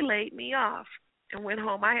 But they laid me off and went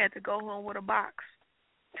home. I had to go home with a box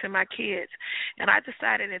to my kids. And I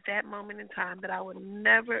decided at that moment in time that I would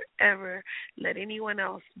never, ever let anyone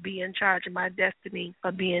else be in charge of my destiny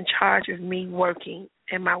or be in charge of me working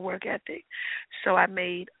and my work ethic. So I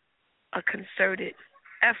made a concerted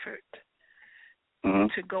effort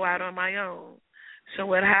to go out on my own. So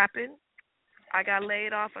what happened? I got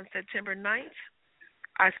laid off on September 9th.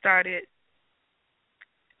 I started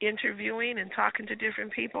interviewing and talking to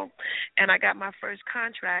different people, and I got my first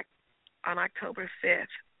contract on October 5th,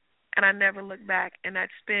 and I never looked back, and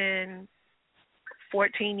that's been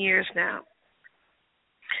 14 years now.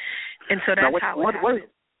 And so that's how it happened.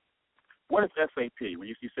 What is SAP? When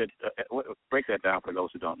you said, break that down for those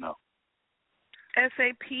who don't know.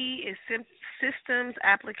 SAP is Systems,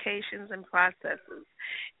 Applications, and Processes.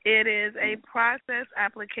 It is a process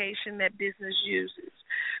application that business uses.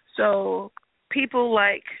 So people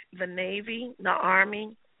like the Navy, the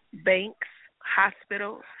Army, banks,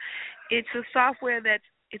 hospitals, it's a software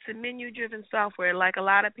it's a menu-driven software. Like a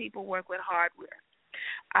lot of people work with hardware.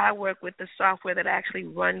 I work with the software that actually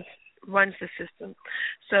runs the system.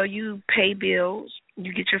 So you pay bills,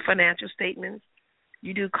 you get your financial statements,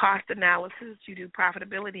 you do cost analysis, you do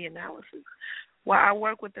profitability analysis. Well, I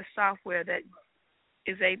work with the software that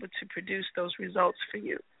is able to produce those results for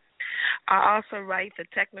you. I also write the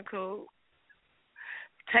technical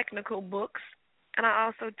books, and I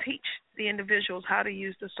also teach the individuals how to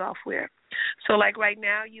use the software. So like right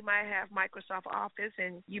now, you might have Microsoft Office,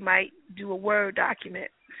 and you might do a Word document.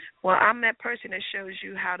 Well, I'm that person that shows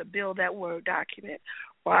you how to build that Word document.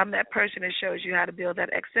 Or I'm that person that shows you how to build that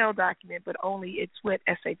Excel document, but only it's with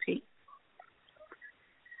SAP.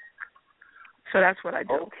 So that's what I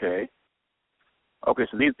do. Okay,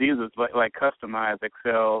 so these are like customized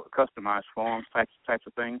Excel, customized forms types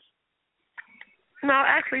of things? No,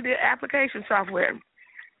 actually the application software.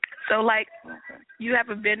 So like you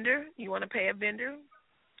have a vendor, you want to pay a vendor,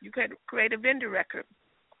 you could create a vendor record.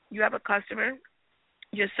 You have a customer,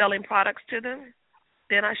 you're selling products to them,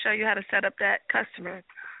 then I show you how to set up that customer.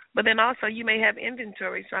 But then also you may have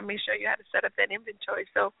inventory, so I may show you how to set up that inventory.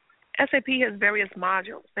 So SAP has various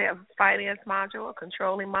modules. They have a finance module, a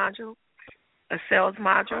controlling module, a sales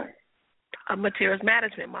module, a materials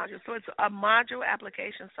management module. So it's a module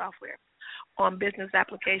application software on business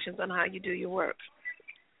applications on how you do your work.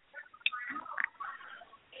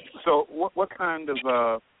 So what kind of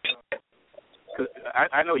cause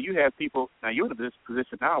I know you have people, now you're in this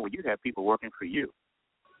position now where you have people working for you.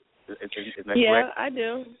 Is that correct? Yeah, I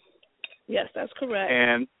do. Yes, that's correct.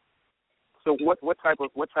 And so what type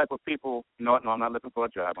of people? No, I'm not looking for a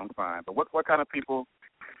job. I'm fine. But what kind of people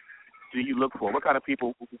do you look for? What kind of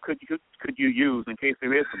people could you use in case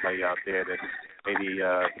there is somebody out there that maybe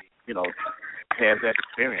has that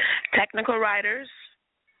experience? Technical writers,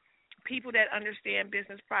 people that understand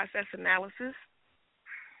business process analysis,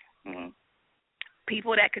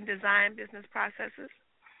 people that can design business processes.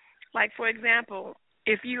 Like for example,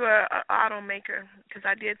 if you are an automaker, because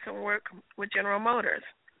I did some work with General Motors,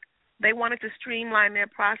 they wanted to streamline their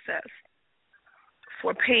process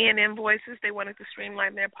for paying invoices. They wanted to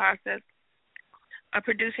streamline their process of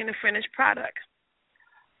producing a finished product.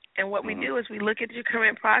 And what we do is we look at your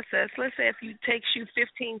current process. Let's say if it takes you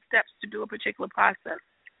 15 steps to do a particular process.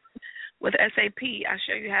 With SAP, I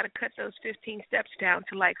show you how to cut those 15 steps down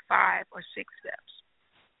to like 5 or 6 steps.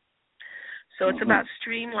 So it's about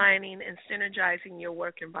streamlining and synergizing your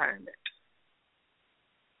work environment.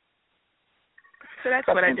 So that's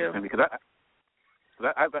what I do. Because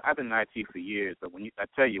I've been in IT for years, but when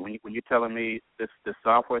you're telling me this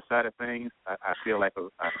software side of things, I feel like a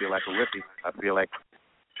rookie. I feel like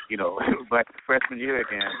like freshman year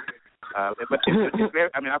again. But it's very.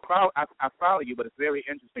 I mean, I follow you, but it's very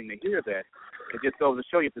interesting to hear that. It just goes to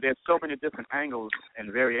show you that there's so many different angles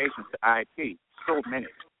and variations to IT. So many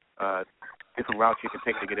different routes you can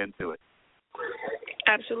take to get into it.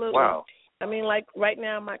 Absolutely. Wow. I mean, like right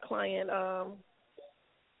now, my client,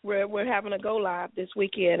 we're having a go live this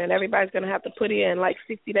weekend, and everybody's going to have to put in like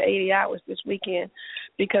 60 to 80 hours this weekend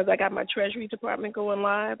because I got my Treasury Department going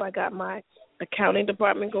live. I got my accounting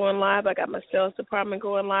department going live. I got my sales department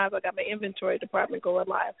going live. I got my inventory department going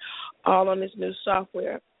live, all on this new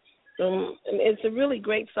software. And it's a really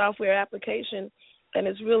great software application, and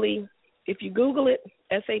it's really, if you Google it,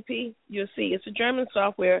 SAP, you'll see it's a German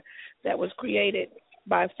software that was created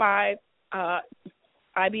by 5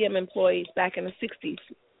 IBM employees back in the 60s.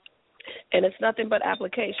 And it's nothing but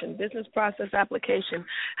application, business process application,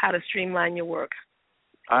 how to streamline your work.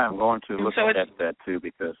 I am going to look at that too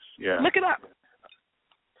because, yeah. Look it up.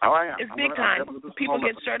 Oh, I am. It's big time. People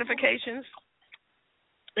get certifications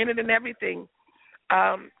in it and everything.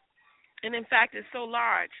 And, in fact, it's so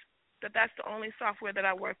large that that's the only software that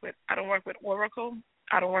I work with. I don't work with Oracle.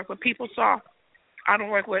 I don't work with PeopleSoft. I don't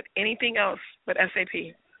work with anything else but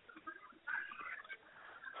SAP.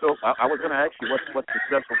 So I was going to ask you what's the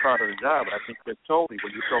successful part of the job, but I think you told me when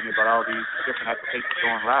you told me about all these different applications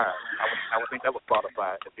going live. I would think that would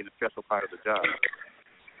qualify as being a stressful part of the job.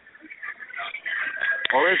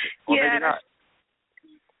 Or is it? Or maybe not.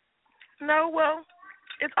 No, well,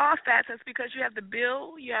 it's all facets because you have the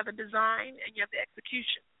build, you have the design, and you have the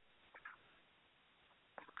execution.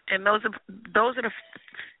 And those are the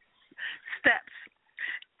steps.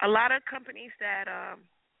 A lot of companies that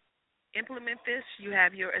implement this, you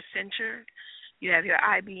have your Accenture, you have your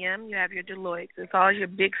IBM, you have your Deloitte. It's all your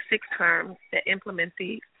big 6 firms that implement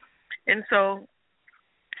these. And so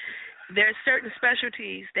there are certain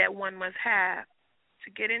specialties that one must have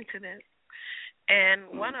to get into this.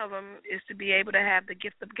 And one of them is to be able to have the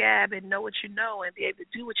gift of gab and know what you know and be able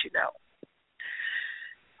to do what you know.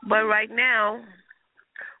 But right now,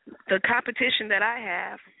 the competition that I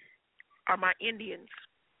have are my Indians,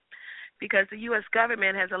 because the U.S.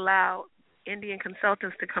 government has allowed Indian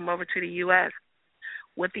consultants to come over to the U.S.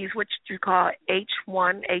 with these what you call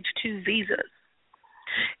H1, H2 visas.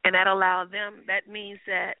 And that means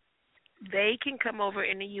that they can come over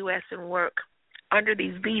in the U.S. and work under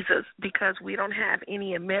these visas because we don't have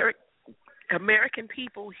any American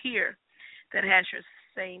people here that has your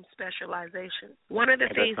same specialization. One of the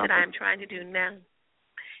things that I'm trying to do now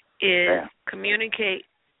is communicate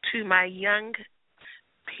to my young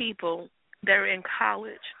people that are in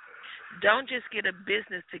college. Don't just get a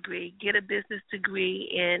business degree. Get a business degree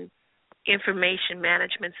in information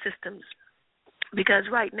management systems, because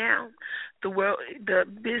right now the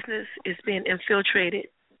business is being infiltrated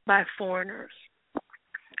by foreigners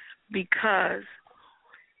because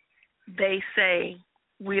they say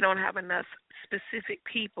we don't have enough specific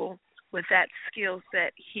people with that skill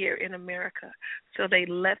set here in America. So they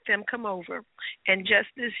let them come over. And just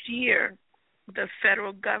this year, the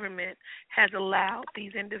federal government has allowed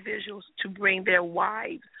these individuals to bring their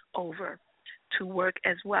wives over to work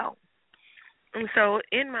as well. And so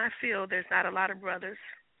in my field, there's not a lot of brothers.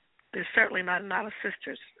 There's certainly not a lot of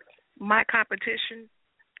sisters. My competition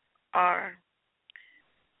are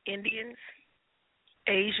Indians,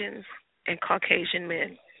 Asians, and Caucasian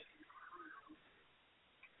men.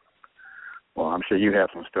 Well, I'm sure you have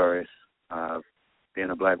some stories. Being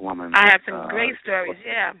a black woman. I have some great stories,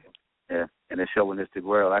 yeah. Yeah, in this chauvinistic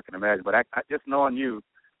world, I can imagine. But I just knowing you,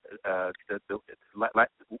 like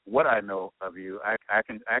what I know of you, I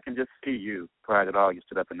can just see you. Prior to all, you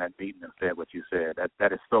stood up in that meeting and said what you said.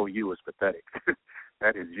 That is so you. It's pathetic.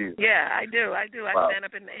 That is you. Yeah, I do. Wow. I stand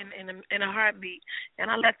up in a heartbeat,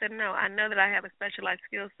 and I let them know. I know that I have a specialized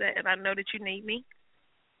skill set, and I know that you need me.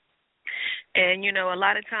 And, you know, a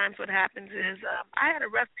lot of times what happens is I had a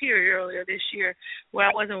rough period earlier this year where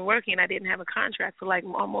I wasn't working. I didn't have a contract for like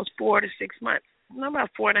almost 4 to 6 months, about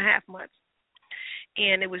 4.5 months.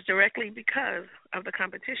 And it was directly because of the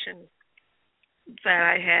competition that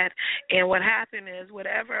I had. And what happened is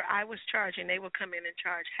whatever I was charging, they would come in and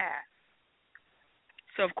charge half.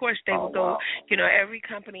 So, of course, they would go, you know, every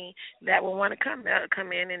company that would want to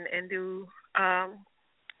come in and do,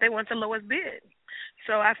 they want the lowest bid.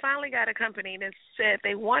 So I finally got a company that said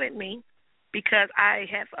they wanted me because I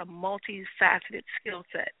have a multifaceted skill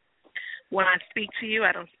set. When I speak to you,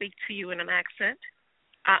 I don't speak to you in an accent.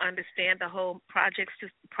 I understand the whole project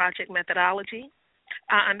methodology.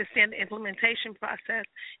 I understand the implementation process,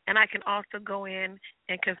 and I can also go in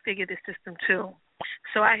and configure the system too.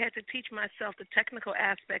 So I had to teach myself the technical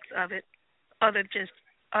aspects of it other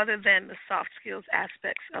than the soft skills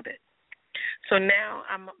aspects of it. So now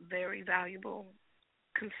I'm a very valuable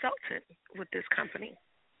consultant with this company.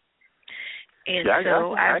 And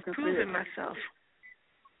I've proven myself.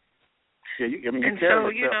 Yeah, you and carry so,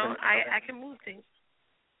 yourself, you know, I can move things.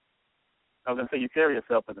 I was going to say, you carry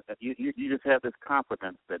yourself, you just have this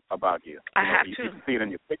confidence about you. I have to. You can see it in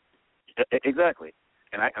your picture. Exactly.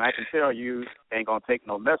 And I can tell you ain't going to take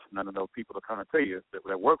no mess from none of those people to come and tell you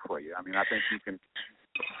that work for you. I mean, I think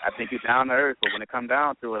I think you're down to earth, but when it comes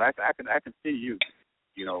down to it, I can see you,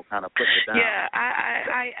 kind of putting it down. Yeah,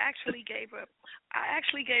 I actually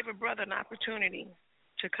gave a brother an opportunity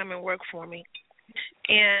to come and work for me,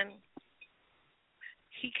 and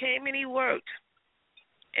he came and he worked,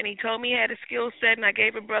 and he told me he had a skill set, and I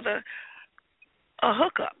gave a brother a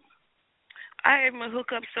hookup. I gave him a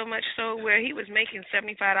hookup so much so where he was making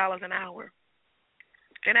 $75 an hour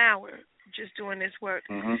just doing this work.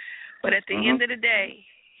 Mm-hmm. But at the end of the day,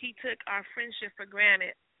 he took our friendship for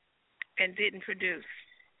granted and didn't produce.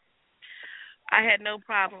 I had no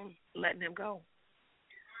problem letting him go.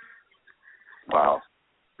 Wow.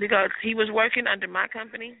 Because he was working under my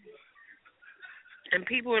company, and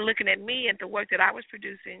people were looking at me at the work that I was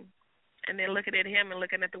producing, and then looking at him and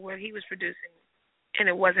looking at the work he was producing, and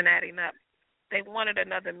it wasn't adding up. They wanted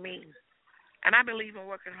another me. And I believe in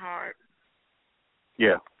working hard.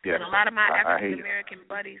 Yeah. And a lot of my African-American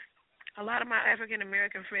buddies, a lot of my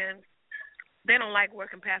African-American friends, they don't like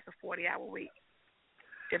working past a 40-hour week.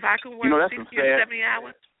 If I can work 60 or 70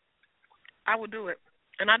 hours, I will do it.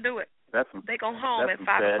 And I do it. They go home at 5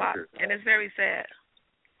 o'clock, and it's very sad.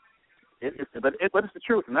 But it's the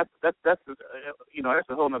truth, and that's that's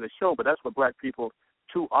a whole other show. But that's what black people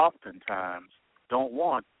too oftentimes don't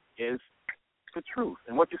want is the truth.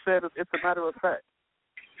 And what you said, it's a matter of fact.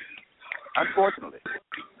 Unfortunately.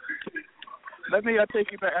 Let me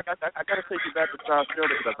take you back. I got to take you back to South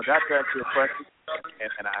Carolina because I forgot to ask you a question,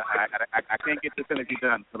 and I can't get this interview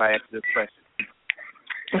done until I ask this question.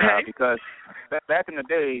 Okay. Because back in the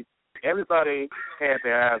day, everybody had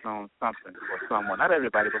their eyes on something or someone. Not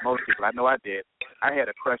everybody, but most people. I know I did. I had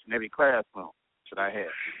a crush in every classroom that I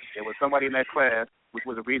had. There was somebody in that class, which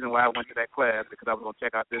was the reason why I went to that class, because I was going to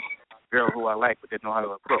check out this girl who I liked but didn't know how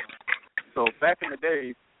to approach. So back in the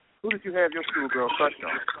days, who did you have your schoolgirl crush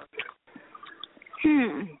on?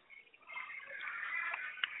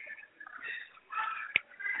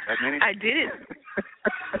 That many? I did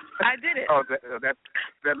it. Oh,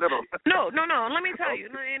 that little. No. Let me tell you.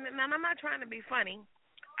 And I'm not trying to be funny.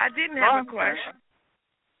 I didn't have a crush.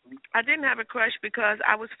 I didn't have a crush because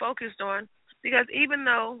I was focused on, because even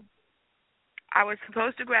though I was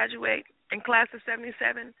supposed to graduate in class of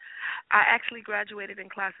 77, I actually graduated in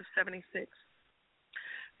class of 76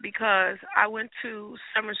 because I went to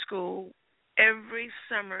summer school every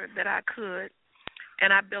summer that I could,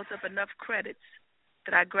 and I built up enough credits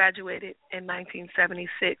that I graduated in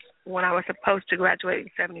 1976 when I was supposed to graduate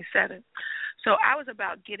in 77. So I was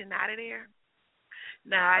about getting out of there.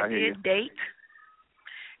 Now, I did date,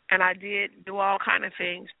 and I did do all kind of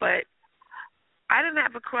things, but I didn't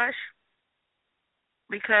have a crush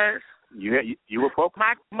because you were focused.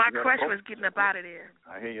 My crush was getting up out of there.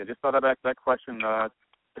 I hear you. Just thought about that question.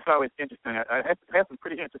 It's always interesting. I have some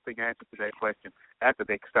pretty interesting answers to that question after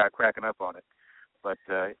they start cracking up on it. But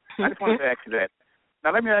I just wanted to ask you that.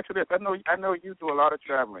 Now let me ask you this. I know you do a lot of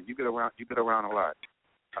traveling. You get around a lot.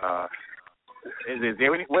 Is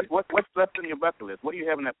there any what's left on your bucket list? What do you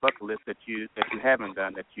have on that bucket list that you haven't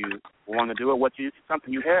done that you want to do, or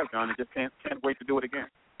something you have done and just can't wait to do it again?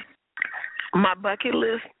 My bucket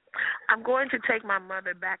list. I'm going to take my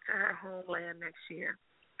mother back to her homeland next year.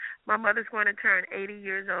 My mother's going to turn 80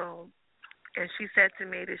 years old, and she said to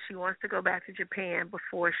me that she wants to go back to Japan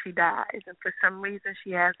before she dies, and for some reason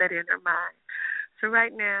she has that in her mind. So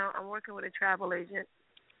right now I'm working with a travel agent,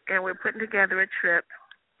 and we're putting together a trip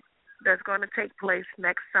that's going to take place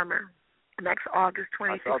next summer, next August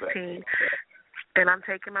 2016, and I'm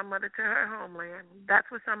taking my mother to her homeland.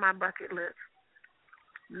 That's what's on my bucket list.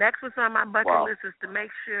 Next, what's on my bucket list is to make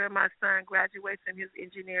sure my son graduates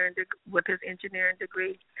with his engineering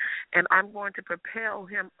degree, and I'm going to propel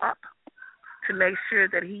him up to make sure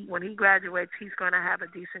that when he graduates, he's going to have a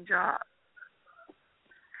decent job.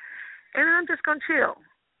 And I'm just going to chill.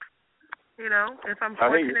 If I'm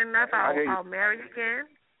fortunate enough, I'll marry again,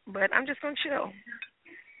 but I'm just going to chill.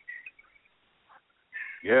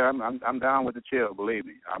 Yeah, I'm down with the chill. Believe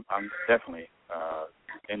me, I'm definitely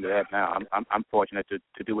into that now. I'm fortunate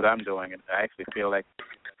to do what I'm doing, and I actually feel like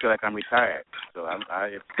I'm retired. So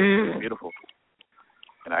it's beautiful.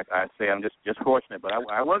 And I say I'm just fortunate, but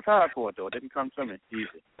I worked hard for it though. It didn't come to me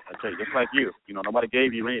easy. I tell you, just like you. Nobody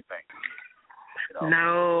gave you anything.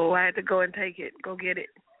 No, I had to go and take it. Go get it.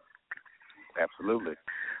 Absolutely.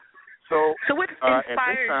 So what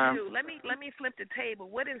inspires you? Let me flip the table.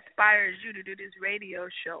 What inspires you to do this radio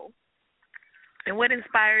show? And what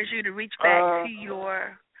inspires you to reach back to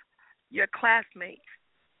your classmates?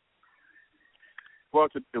 Well,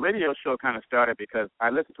 the radio show kind of started because I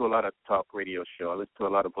listen to a lot of talk radio show. I listen to a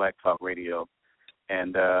lot of black talk radio.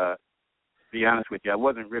 And to be honest with you, I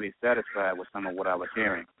wasn't really satisfied with some of what I was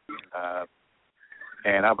hearing.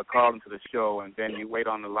 And I would call into the show, and then you wait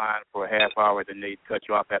on the line for a half hour, then they cut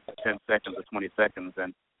you off after 10 seconds or 20 seconds.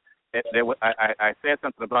 And I said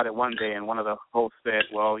something about it one day, and one of the hosts said,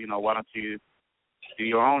 well, why don't you do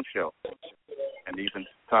your own show? And you can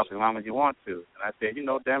talk as long as you want to. And I said,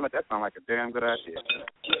 damn it, that sounds like a damn good idea.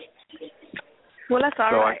 Well, that's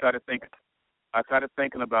all right. So I started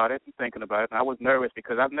thinking about it, and I was nervous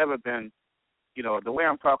because I've never been, the way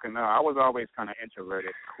I'm talking now, I was always kind of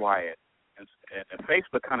introverted, quiet. And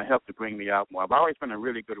Facebook kind of helped to bring me out more. I've always been a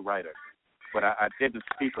really good writer, but I didn't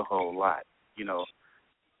speak a whole lot,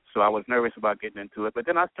 So I was nervous about getting into it. But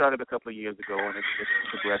then I started a couple of years ago, and it's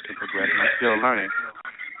progressed, and I'm still learning.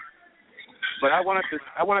 But I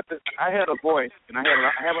had a voice, and I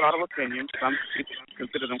have a lot of opinions. Some people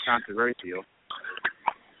consider them controversial.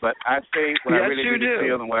 But I say what I really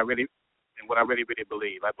feel and what I really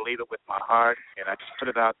believe. I believe it with my heart, and I just put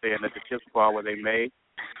it out there and let the chips fall where they may.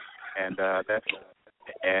 And that's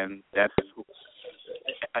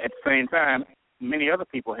at the same time, many other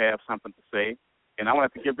people have something to say, and I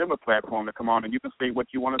want to give them a platform to come on, and you can say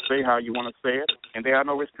what you want to say, how you want to say it, and there are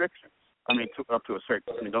no restrictions. I mean, up to a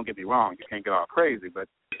certain. Don't get me wrong, you can't get all crazy, but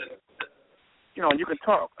you can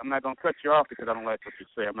talk. I'm not going to cut you off because I don't like what you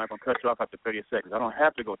say. I'm not going to cut you off after 30 seconds. I don't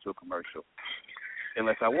have to go to a commercial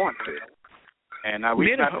unless I want to. And I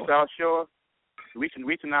reaching out to South Shore,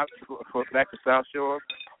 reaching out back to South Shore.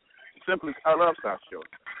 Simply, I love South Shore.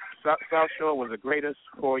 South Shore was the greatest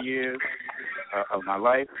 4 years of my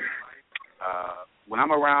life. When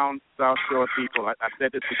I'm around South Shore people, I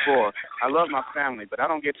said this before, I love my family, but I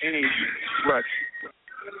don't get any rush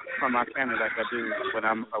from my family like I do when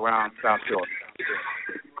I'm around South Shore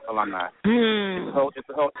alumni. It's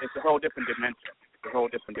a whole different dimension. It's a whole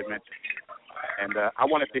different dimension. And I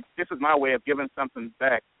wanted to. This is my way of giving something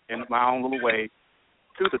back in my own little way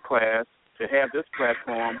to the class, to have this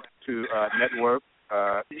platform to network,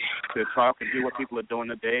 to talk and hear what people are doing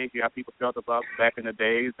today, hear how people felt about back in the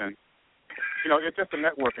days, and it's just a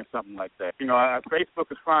networking, something like that.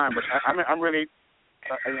 Facebook is fine, but I'm really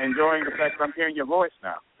enjoying the fact that I'm hearing your voice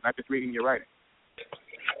now, not just reading your writing.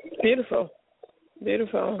 Beautiful.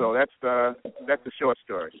 So that's the short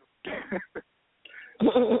story.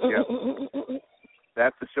 Yep.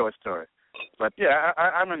 That's the short story. But yeah,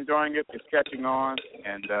 I'm enjoying it. It's catching on,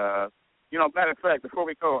 and matter of fact, before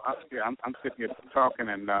we go, I'm sitting here talking,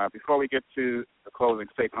 and before we get to the closing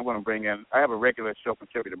statement, I'm going to bring in. I have a regular show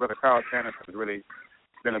contributor, Brother Carl Sanderson, has really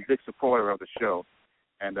been a big supporter of the show,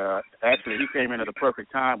 and actually he came in at the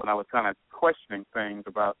perfect time when I was kind of questioning things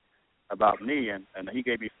about me, and he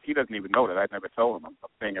gave me. He doesn't even know that I never told him. I'm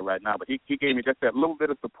saying it right now, but he gave me just that little bit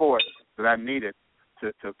of support that I needed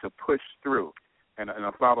to push through and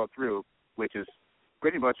follow through, which is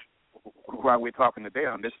pretty much why we're talking today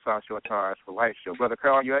on this South Shore Tars for Life show. Brother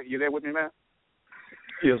Carl, you there with me, man?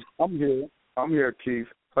 Yes, I'm here. I'm here, Keith.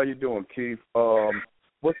 How you doing, Keith?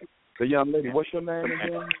 What's the young lady? What's your name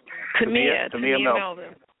again? Tomiya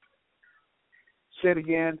Melvin. Say it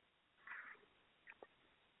again.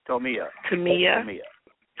 Tomiya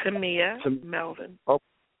Melvin. Oh,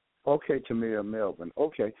 okay, Tomiya Melvin.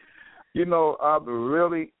 Okay. I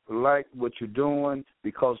really like what you're doing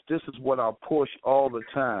because this is what I push all the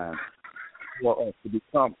time for us to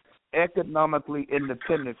become economically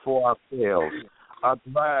independent for ourselves. I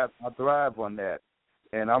thrive on that,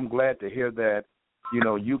 and I'm glad to hear that.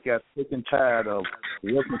 You got sick and tired of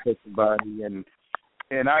working for somebody, and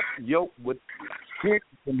I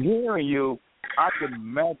from hearing you, I can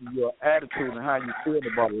imagine your attitude and how you feel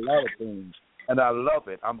about a lot of things, and I love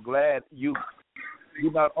it. I'm glad you're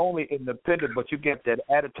not only independent, but you get that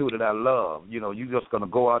attitude that I love. You're just going to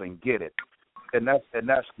go out and get it, and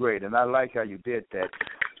that's great. And I like how you did that.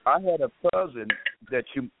 I had a cousin that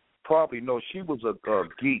you probably know. She was a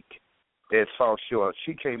geek at South Shore.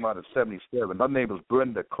 She came out in '77. Her name was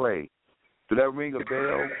Brenda Clay. Did that ring a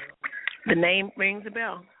bell? The name rings a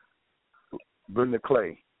bell. Brenda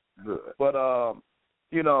Clay. Good. But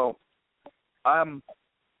here's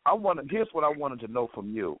what I wanted to know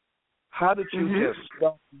from you. How did you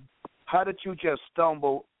just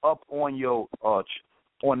stumble up on your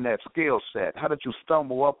on that skill set? How did you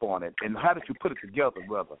stumble up on it, and how did you put it together,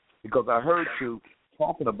 brother? Because I heard you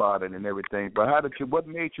talking about it and everything, but what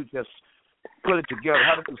made you just put it together?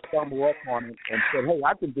 How did you stumble up on it and say, hey,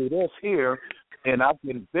 I can do this here, and I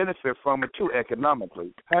can benefit from it too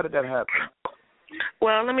economically? How did that happen?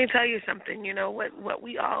 Well, let me tell you something. What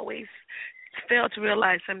we always fail to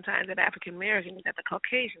realize sometimes that African Americans is that the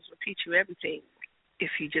Caucasians will teach you everything if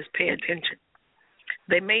you just pay attention.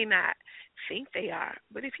 They may not think they are.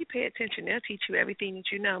 But if you pay attention, they'll teach you everything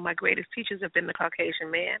that you know. My greatest teachers have been the Caucasian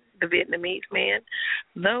man, the Vietnamese man.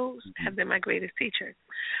 Those have been my greatest teachers.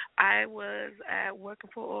 I was working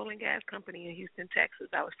for an oil and gas company in Houston, Texas.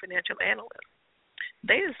 I was financial analyst.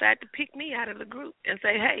 They decided to pick me out of the group and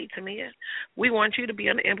say, hey, Tomiya, we want you to be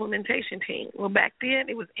on the implementation team. Well, back then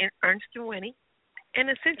it was Ernst & Winnie and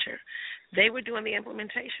Accenture. They were doing the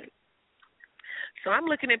implementation. So I'm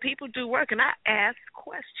looking at people do work, and I ask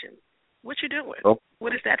questions. What you doing? Oh.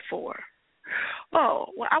 What is that for? Oh,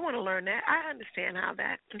 well, I want to learn that. I understand how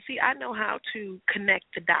that. And see, I know how to connect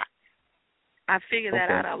the dots. I figured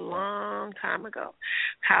that out a long time ago.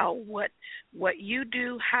 How what you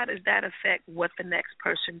do, how does that affect what the next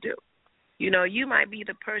person do? You know, you might be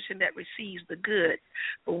the person that receives the goods,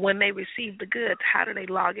 but when they receive the goods, how do they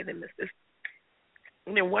log it in the system?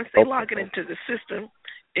 And then once they log it into the system,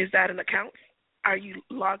 is that an account? Are you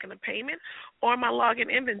logging a payment, or am I logging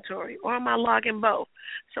inventory, or am I logging both?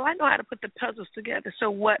 So I know how to put the puzzles together. So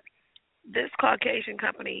what this Caucasian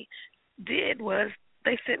company did was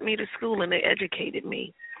they sent me to school and they educated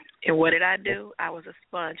me. And what did I do? I was a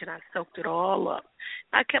sponge, and I soaked it all up.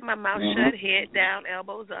 I kept my mouth shut, head down,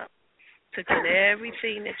 elbows up, took in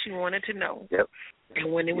everything that you wanted to know. Yep.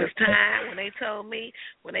 And when it was time, when they told me,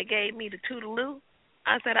 when they gave me the toodaloo,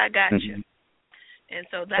 I said, I got you. And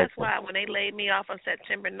so that's why when they laid me off on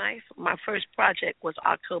September 9th, my first project was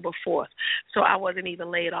October 4th. So I wasn't even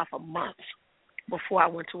laid off a month before I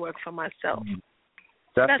went to work for myself.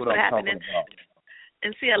 That's what I'm happened. talking about.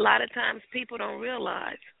 And see, a lot of times people don't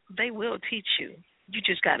realize they will teach you. You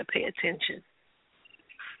just got to pay attention.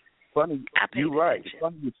 Funny, you're right. It's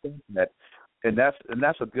funny you saying that, and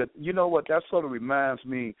that's a good. You know what? That sort of reminds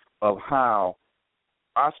me of how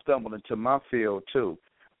I stumbled into my field too.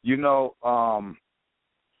 You know,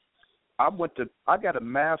 I got a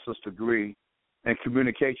master's degree in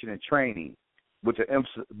communication and training, with the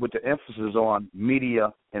emphasis on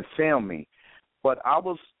media and filming. But I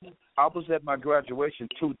was at my graduation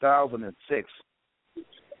 2006,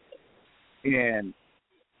 and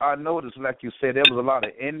I noticed, like you said, there was a lot of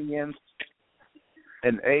Indians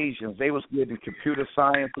and Asians. They was getting computer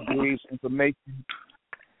science degrees, information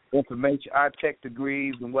tech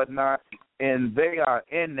degrees and whatnot, and they are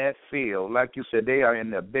in that field. Like you said, they are in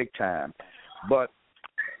there big time. But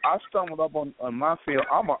I stumbled up on my field.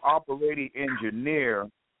 I'm an operating engineer,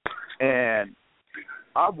 and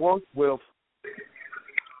I work with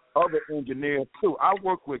other engineers too. I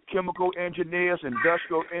work with chemical engineers,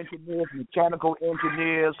 industrial engineers, mechanical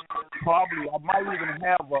engineers. Probably I might even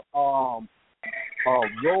have a role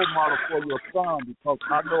model for your son, because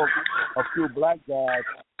I know a few black guys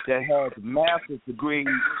that has master's degrees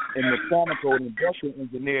in mechanical and industrial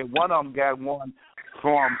engineering. One of them got one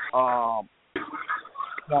from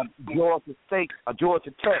Georgia Tech,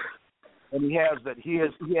 and he has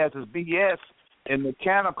his BS in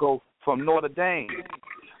mechanical from Notre Dame.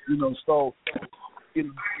 You know, so those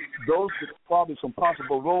are probably some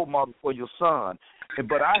possible role models for your son.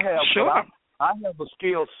 But I have a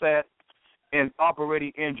skill set in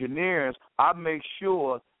operating engineers. I make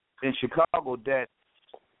sure in Chicago that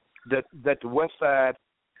the West Side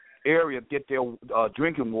area get their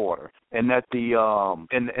drinking water, and that the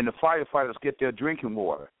firefighters get their drinking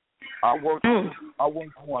water. I work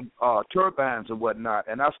on turbines and whatnot,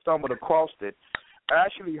 and I stumbled across it.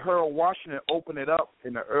 Actually, Harold Washington opened it up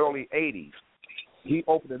in the early 80s. He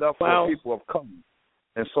opened it up for people of color.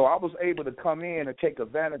 And so I was able to come in and take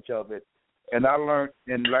advantage of it. And I learned,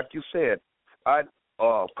 and like you said, a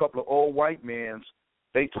couple of old white men,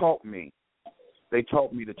 they taught me. They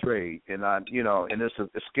taught me the trade. And and it's a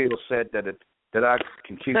skill set that I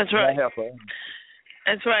can keep. That's right. I have forever.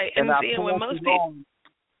 That's right. And when most people.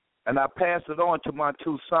 And I passed it on to my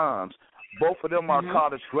two sons. Both of them are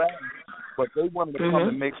college graduates, but they wanted to come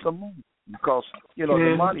and make some money because,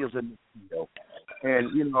 the money is in the field.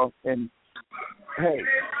 And hey,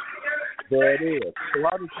 there it is. So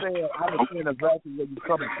I understand exactly where you're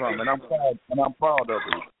coming from, and I'm proud of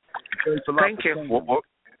you. Thanks a lot. Thank you. What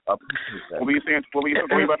were you saying? What were you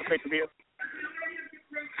about to say, Tomiya?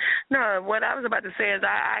 No, what I was about to say is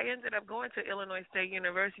I ended up going to Illinois State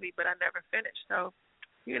University, but I never finished. So,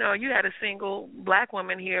 you had a single black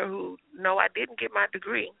woman here who, no, I didn't get my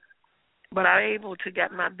degree, but I'm able to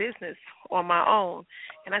get my business on my own.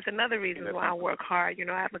 And that's another reason why I work hard.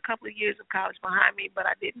 I have a couple of years of college behind me, but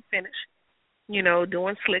I didn't finish,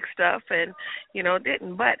 doing slick stuff and,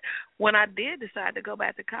 didn't. But when I did decide to go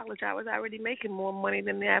back to college, I was already making more money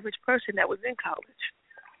than the average person that was in college.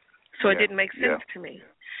 So it didn't make sense to me.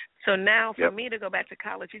 So now for me to go back to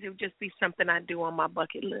college, it would just be something I do on my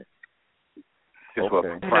bucket list. just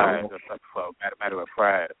for pride, for a matter of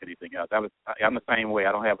pride, if anything else. I'm the same way.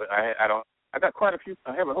 I don't have I got quite a few.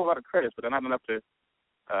 I have a whole lot of credits, but not enough to.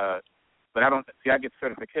 But I don't see. I get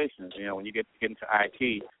certifications. You know, when you get into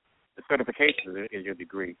IT, the certification is your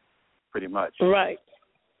degree, pretty much. Right.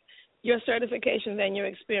 Your certifications and your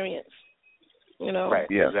experience. You know. Right.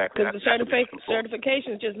 Yeah. Exactly. Because the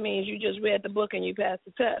certification just means you just read the book and you passed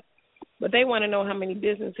the test. But they want to know how many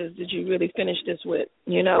businesses did you really finish this with,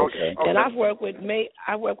 you know. Okay. And I've worked with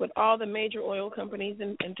all the major oil companies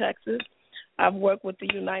in Texas. I've worked with the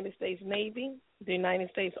United States Navy, the United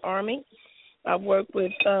States Army. I've worked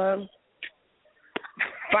with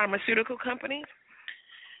pharmaceutical companies.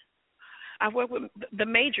 I've worked with the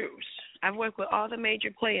majors. I've worked with all the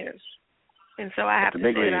major players. And so I have to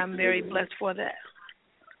say that I'm very blessed for that.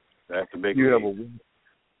 That's the big. You have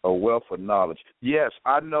a wealth of knowledge. Yes,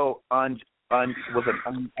 I know. Was it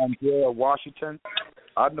Andrea Washington?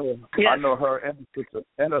 I know her and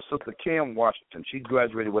her sister Kim Washington. She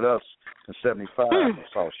graduated with us in '75.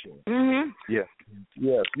 Mhm. Yeah.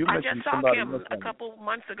 Yes. You I mentioned just saw somebody Kim a couple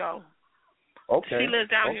months ago. Okay. She lives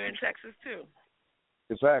down here in Texas too.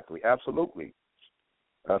 Exactly. Absolutely.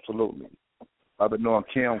 I've been knowing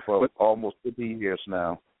Kim for almost 50 years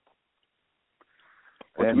now.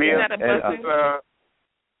 And me,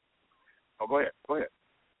 go ahead.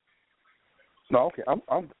 No, okay, I'm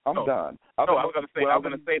done. I was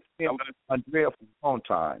going to say, Andrea for a long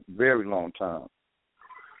time, very long time.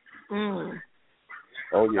 Mm.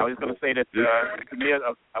 Oh yeah. I was going to say that to me,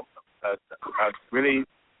 I really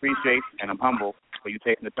appreciate and I'm humble for you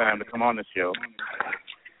taking the time to come on the show.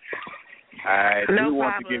 I do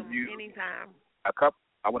want to give you anytime.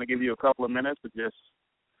 I want to give you a couple of minutes to just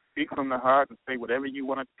speak from the heart and say whatever you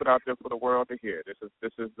want to put out there for the world to hear. This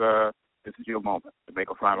is your moment to make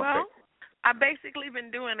a final statement. I've basically been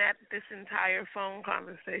doing that this entire phone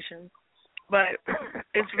conversation, but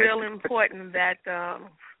it's real important that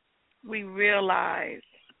we realize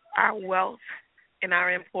our wealth and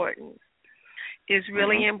our importance. It's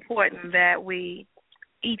really important that we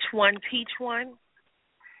each one teach one,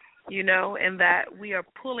 you know, and that we are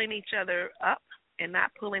pulling each other up and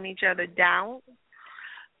not pulling each other down.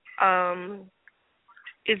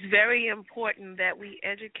 It's very important that we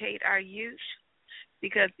educate our youth,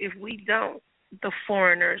 because if we don't, the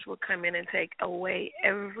foreigners will come in and take away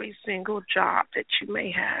every single job that you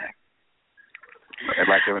may have.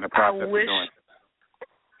 Like they're in the process of doing.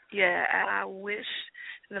 Yeah, and I wish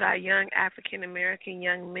that our young African-American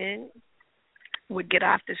young men would get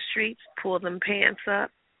off the streets, pull them pants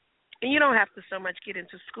up. And you don't have to so much get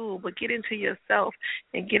into school, but get into yourself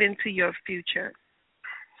and get into your future.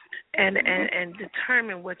 And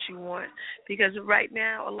determine what you want. Because right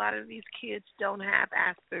now, a lot of these kids don't have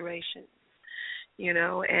aspirations, you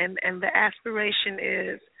know, and the aspiration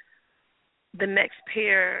is the next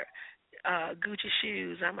pair Gucci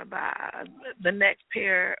shoes I'm going to buy, the next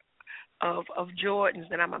pair of Jordans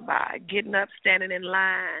that I'm going to buy, getting up, standing in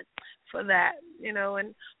line for that, you know.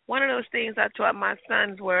 And one of those things I taught my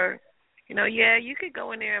sons were, you know, yeah, you could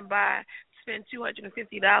go in there and spend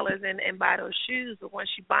 $250 and buy those shoes, but once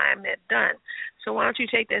you buy them, they're done. So why don't you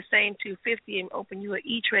take that same $250 and open you an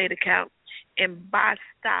E-Trade account and buy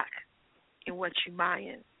stock in what you're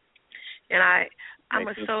buying? And I'm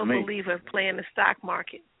a sole believer of playing the stock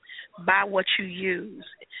market. Buy what you use.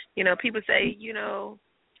 You know, people say, you know,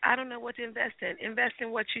 I don't know what to invest in. Invest in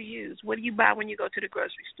what you use. What do you buy when you go to the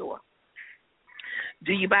grocery store?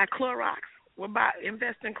 Do you buy Clorox?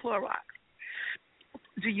 Invest in Clorox.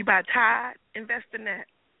 Do you buy Tide? Invest in that.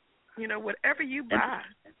 You know, whatever you buy,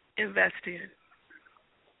 invest in.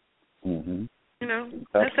 Mm-hmm. You know,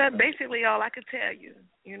 that's basically all I could tell you.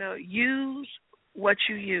 You know, use what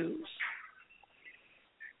you use.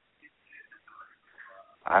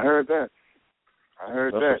 I heard that.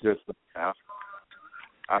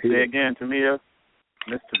 I'll say again,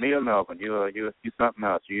 Miss Tomiya Melvin, you something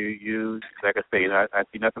else. You like I say, I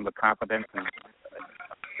see nothing but confidence and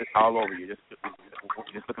it's all over you. Just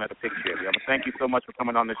looking at the picture. I thank you so much for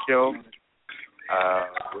coming on the show.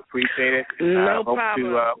 We appreciate it. No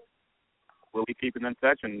problem. We'll be keeping in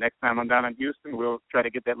touch, and next time I'm down in Houston, we'll try to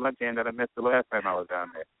get that lunch in that I missed the last time I was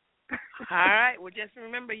down there. All right. Well, just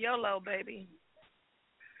remember YOLO, baby.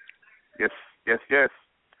 Yes.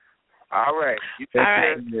 All right. You take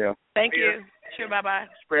care. Yeah. Thank you. Sure, bye-bye.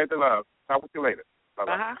 Spread the love. Talk with you later.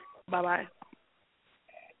 Bye-bye. Uh-huh. Bye-bye.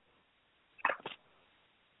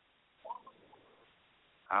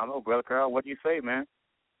 I don't know, Brother Carl. What do you say, man?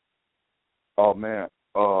 Oh, man.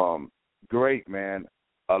 Great, man.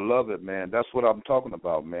 I love it, man. That's what I'm talking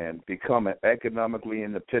about, man. Becoming economically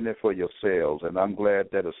independent for yourselves. And I'm glad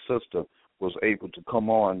that a sister was able to come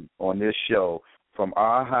on this show from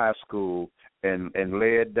our high school and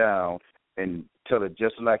lay it down and tell it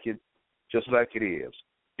just like it is.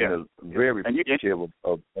 Yeah. And very appreciative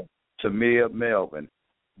of Tomiya Melvin.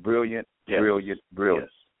 Brilliant. Yes.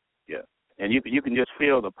 Yeah. And you can just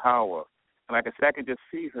feel the power. And like I said, I can just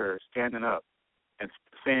see her standing up and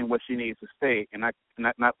saying what she needs to say, and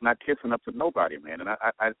not kissing up to nobody, man. And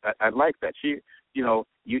I like that. She, you know,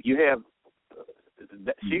 you have.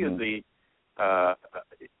 She is the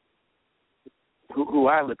who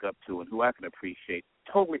I look up to and who I can appreciate.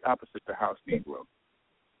 Totally opposite the house Negro.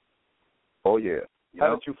 Oh yeah. How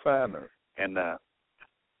did you find her? And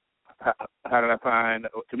how did I find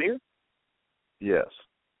Tomiya? Yes.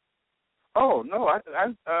 Oh no,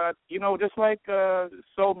 I you know, just like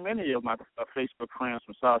so many of my Facebook friends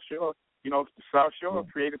from South Shore, you know, South Shore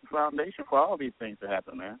created the foundation for all these things to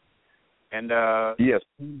happen, man. And yes,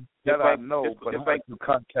 that I know, but how you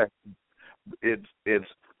contact? It's.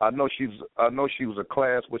 I know she was a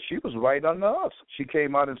class, but she was right under us. She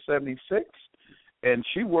came out in '76, and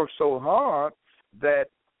she worked so hard that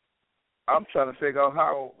I'm trying to figure out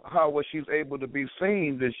how was she able to be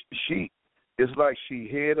seen. That it's like she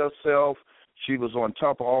hid herself. She was on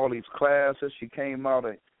top of all these classes. She came out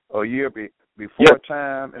a year before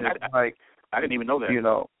time, and it's like I didn't even know that. You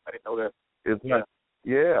know, I didn't know that. It's like,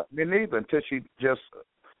 yeah, me neither. Until she just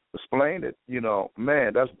explained it. You know,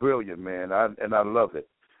 man, that's brilliant, man. And I love it,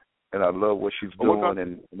 and I love what she's doing,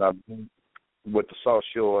 and I, what the South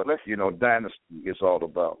Shore, you know, dynasty is all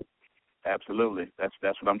about. Absolutely, that's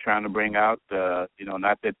what I'm trying to bring out. You know,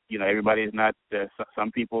 not that everybody's not.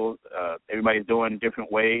 Some people, everybody's doing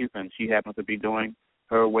different ways, and she happens to be doing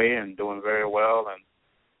her way and doing very well.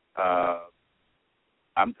 And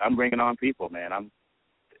I'm bringing on people, man.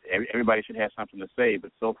 Everybody should have something to say,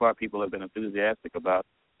 but so far people have been enthusiastic about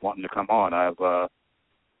wanting to come on. I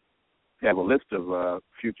have a list of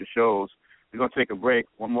future shows. We're gonna take a break,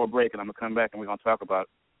 one more break, and I'm gonna come back and we're gonna talk about.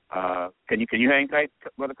 Can you hang tight,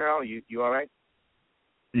 Brother Carl? You all right?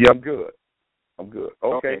 Yeah, I'm good.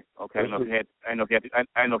 Okay. I know if you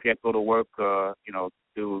had to go to work,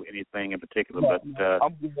 do anything in particular, but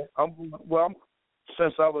I'm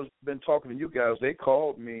since I was been talking to you guys, they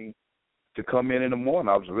called me to come in the morning.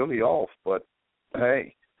 I was really off, but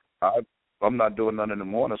hey, I'm not doing nothing in the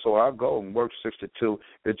morning, so I'll go and work 6 to 2.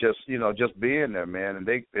 It's just just being there, man, and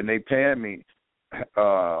they paying me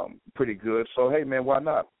pretty good. So hey, man, why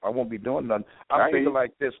not? I won't be doing nothing. I feel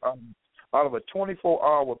like this: out of a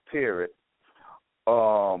 24-hour period,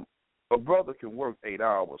 a brother can work 8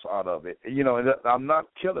 hours out of it. You know, and I'm not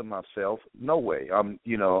killing myself. No way. I'm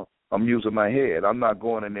using my head. I'm not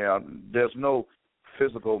going in there. There's no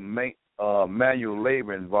physical manual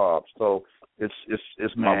labor involved. So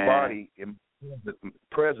it's my body and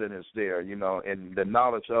present is there, and the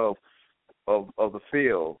knowledge of the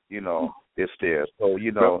field, is there. So,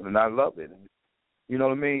 and I love it. You know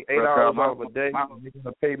what I mean? 8 hours out of a day, you're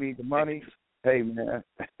gonna pay me the money. Hey, man.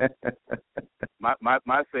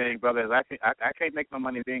 my saying, brother, is I can't make no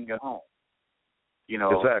money being at home.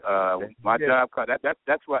 Exactly. My job.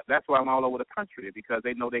 That's why I'm all over the country, because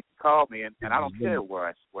they know they can call me, and I don't care where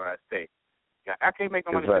I stay. I can't make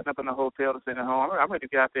no money sitting up in a hotel to sit at home. I'm ready to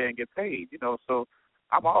get out there and get paid. So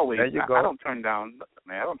I'm always. I don't turn down nothing,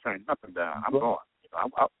 man. I don't turn nothing down. I'm going.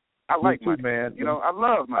 I like money, man. I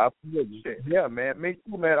love money. Yeah, man. Me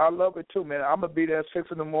too, man. I love it too, man. I'm gonna be there at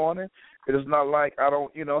 6 in the morning. It is not like I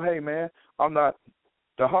don't. Hey, man. I'm not.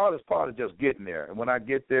 The hardest part is just getting there, and when I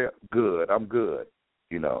get there, good. I'm good.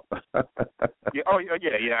 Yeah. Oh,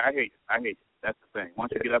 yeah. I hate you. That's the thing.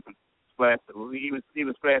 Once you get up and splash,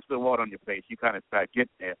 even splash the water on your face, you kind of start getting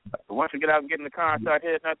there. But once you get out and get in the car and start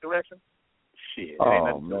heading that direction, shit, ain't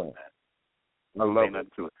nothing to it, man. I love ain't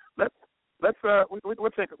nothing to it.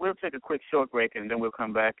 We'll take a quick short break, and then we'll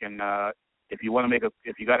come back. And if you want to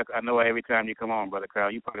I know every time you come on, Brother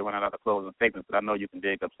Carl, you probably run out of closing statements, but I know you can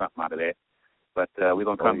dig up something out of there. But we're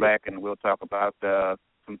gonna come back and we'll talk about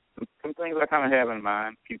some things I kind of have in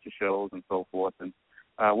mind, future shows and so forth, and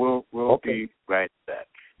we'll be right back.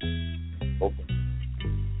 Okay.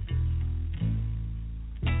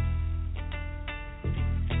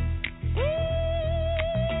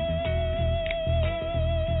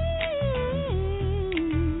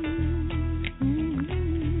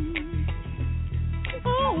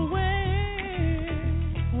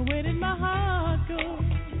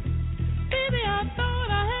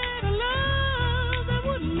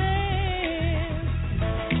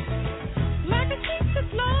 Like a sheep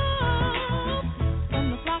that's lost from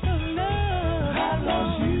the flock of love.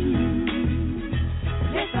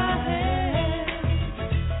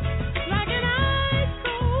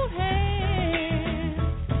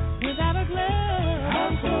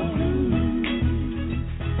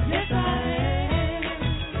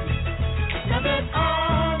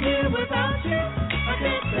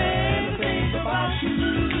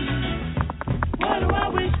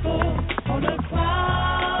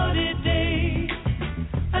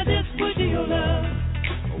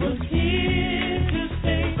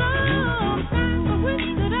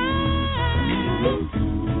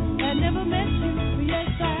 I never met you,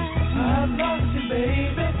 yes I've lost you,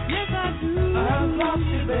 baby. Yes I do. I've lost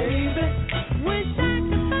you, baby. Wish I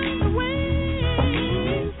could find a way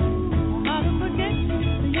how to forget you,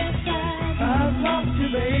 yes I've lost you,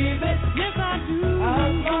 baby. Yes I do.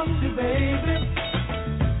 I've lost you, baby.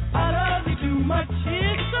 I love you too much.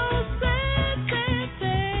 It's so sad, sad,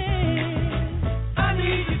 sad. I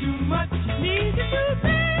need you too much. Need you too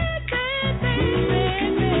bad, bad, bad, bad.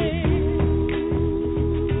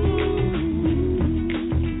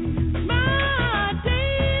 My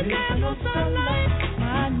days have no sunlight,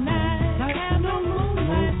 my nights have no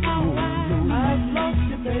moonlight. How I've lost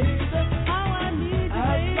you, baby. How I need you,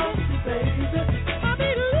 I've lost you, baby. I'll be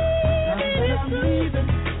leaving.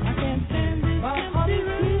 I can't stand this empty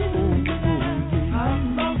room. I've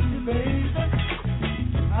lost you, baby.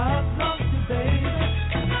 I've lost you, baby.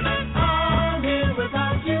 I'm here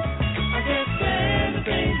without you. I can't stand to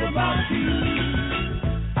think about you.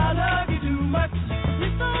 I love you too much.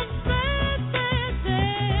 It's so sad, sad, sad.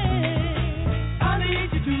 I need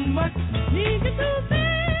you too much. Need you too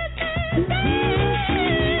bad, bad, bad.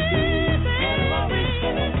 What do I wish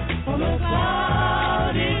for on a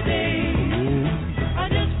cloudy day? I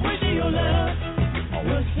just wish your love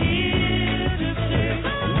was here to stay.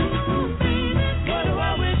 Oh, baby, what do I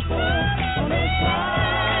wish for on a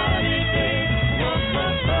cloudy day? Was my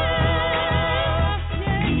love,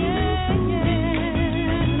 yeah, yeah, yeah.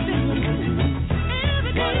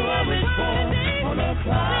 What do I wish for on a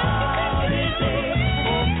cloudy day?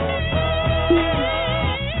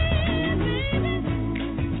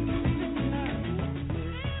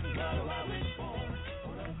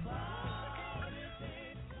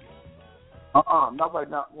 Not right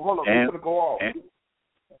now. Hold on, we're going to go off.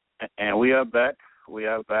 And we are back. We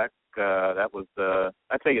are back. That was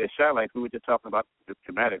I tell you, the shot lights. We were just talking about the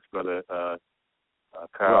dramatics, brother Carl,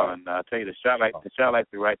 Right. and I tell you, the shot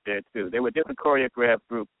lights are right there too. They were different choreographed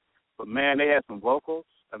groups, but man, they had some vocals.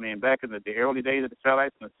 I mean, back in the early days of the shot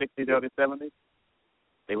lights in the '60s, early '70s,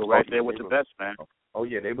 they were right there with the best, man. Oh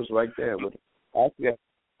yeah, they was right there with it. Actually,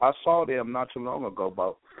 I saw them not too long ago,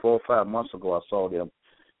 about 4 or 5 months ago. I saw them.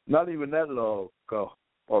 Not even that long ago,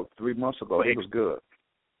 or 3 months ago. It was good.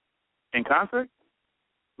 In concert?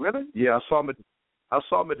 Really? Yeah, I saw them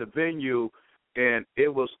at the venue, and it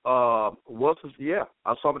was I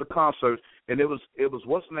saw them at the concert, and it was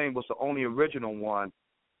what's his name was the only original one.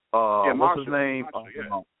 What's his name?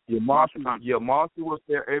 Marshall was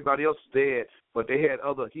there. Everybody else was dead, but he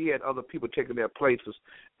had other people taking their places,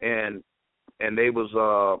 and they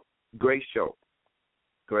was great show.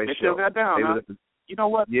 Great they show. Still got down, huh? You know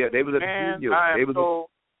what? Yeah, they was at Man, the venue.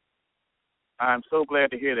 I'm so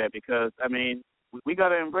glad to hear that, because I mean, we got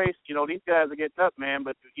to embrace. You know, these guys are getting up, man,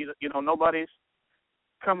 but you know, nobody's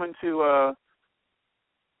coming to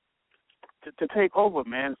take over,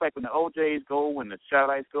 man. It's like when the OJs go, when the Shot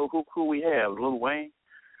Lights go. Who we have? Lil Wayne.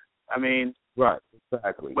 I mean, right,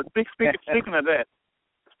 exactly. But speaking of that,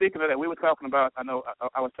 we were talking about. I know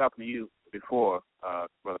I was talking to you before,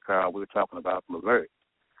 Brother Carl. We were talking about Levert.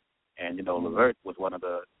 And, you know, Levert was one of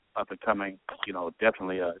the up-and-coming, you know,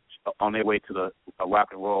 definitely on their way to the Rock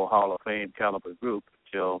and Roll Hall of Fame caliber group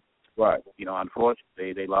until, you know,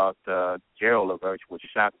 unfortunately they lost Gerald Levert, which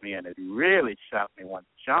shocked me, and it really shocked me when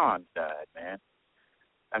Sean died, man.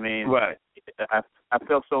 I mean, I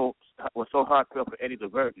felt was so heartfelt for Eddie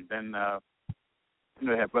Levert, and then, you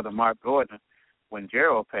know, had Brother Mark Gordon. When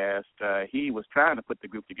Gerald passed, he was trying to put the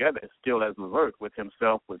group together still as Levert with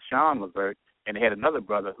himself, with Sean Levert. And they had another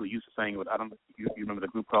brother who used to sing with, I don't know if you remember the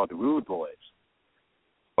group called the Rude Boys.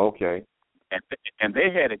 Okay. And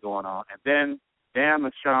they had it going on. And then, damn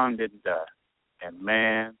if Sean didn't die. And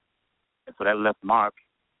man, and so that left Mark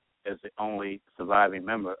as the only surviving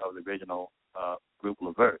member of the original group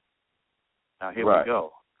Levert. Now here we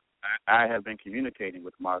go. I have been communicating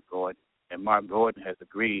with Mark Gordon, and Mark Gordon has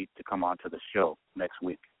agreed to come on to the show next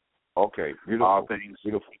week. Okay. Beautiful.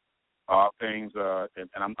 All things, and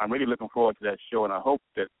I'm really looking forward to that show, and I hope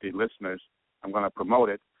that the listeners, I'm going to promote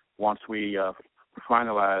it once we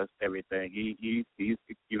finalize everything. He's you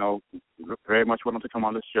know, very much willing to come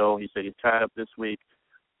on the show. He said he's tied up this week,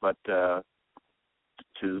 but to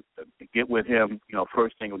get with him, you know,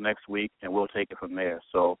 first thing of next week, and we'll take it from there.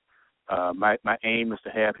 So my aim is to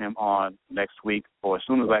have him on next week, or as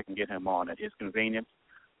soon as I can get him on at his convenience.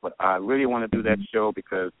 But I really want to do that show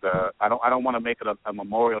because I don't want to make it a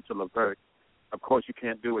memorial to Levert. Of course, you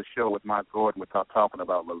can't do a show with Mark Gordon without talking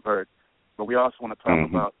about Levert. But we also want to talk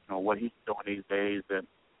about, you know, what he's doing these days, and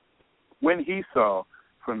when he saw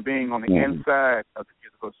from being on the inside of the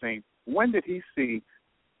musical scene. When did he see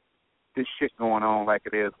this shit going on like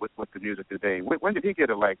it is with the music today? When did he get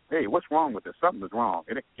it? Like, hey, what's wrong with this? Something is wrong.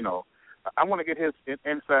 I want to get his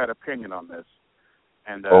inside opinion on this,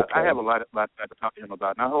 and I have a lot to talk to him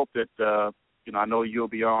about. And I hope that I know you'll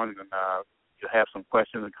be on and you'll have some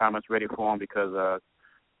questions and comments ready for him because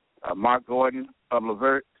Mark Gordon of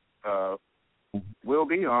Lavert will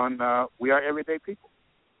be on. We Are Everyday People,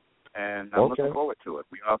 and I'm looking forward to it.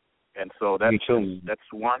 We are, and so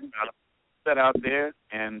that's one set out there.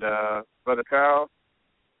 And Brother Carl,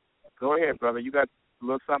 go ahead, brother. You got a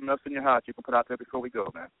little something else in your heart you can put out there before we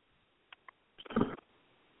go, man.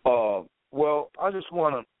 Well, I just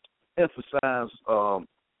want to emphasize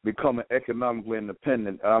becoming economically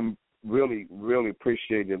independent. I'm really, really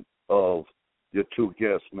appreciative of your two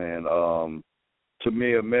guests, man.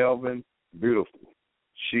 Tomiya Melvin, beautiful.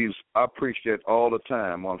 I appreciate all the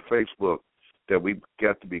time on Facebook that we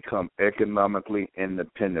got to become economically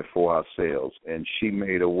independent for ourselves, and she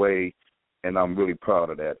made a way, and I'm really proud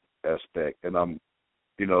of that aspect. And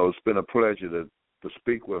it's been a pleasure to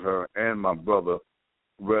speak with her and my brother,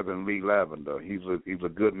 Reverend Lee Lavender. He's a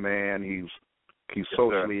good man. He's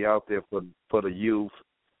socially out there for the youth.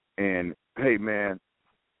 And hey, man,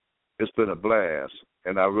 it's been a blast,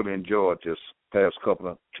 and I really enjoyed this past couple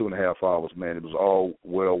of 2.5 hours, man. It was all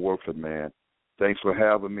well worth it, man. Thanks for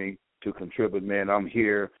having me to contribute, man. I'm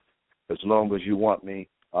here as long as you want me.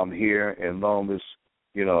 I'm here as long as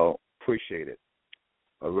appreciate it.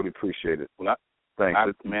 I really appreciate it. Well, thanks,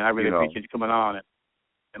 man. I really appreciate you coming on.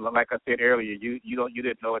 And like I said earlier, you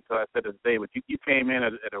didn't know it until I said it today, but you came in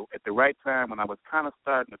at the right time when I was kind of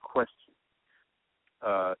starting to question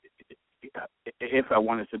if I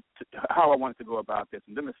wanted to how I wanted to go about this.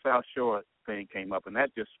 And then the South Shore thing came up, and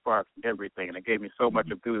that just sparked everything. And it gave me so much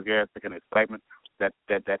enthusiasm and excitement.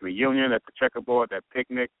 That reunion at the checkerboard, that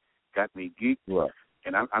picnic, got me geeked. Right.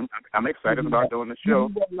 And I'm excited about doing the show.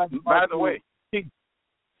 By the way,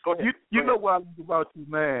 go ahead. You know what I like about you,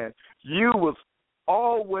 man? You was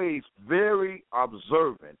always very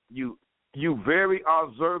observant. You very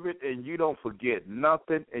observant, and you don't forget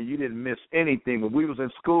nothing, and you didn't miss anything. When we was in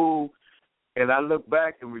school, and I look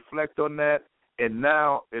back and reflect on that, and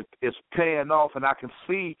now it's paying off, and I can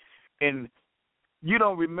see. And you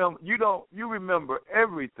remember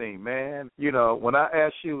everything, man. When I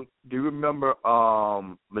asked you, do you remember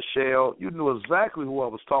Michelle? You knew exactly who I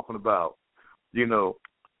was talking about.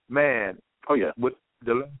 Man. Oh yeah. With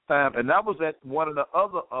the last time, and that was at one of the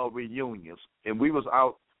other reunions, and we was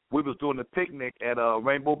doing the picnic at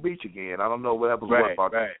Rainbow Beach again. I don't know what that was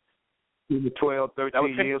about. Right. 12,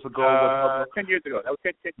 13 years ago. 10 years ago. That was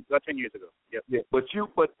 10 years ago. Yep. Yeah.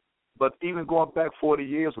 But even going back 40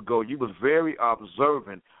 years ago, you was very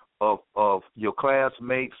observant of your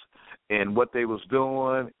classmates and what they was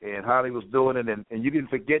doing and how they was doing it, and you didn't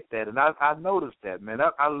forget that. And I noticed that, man.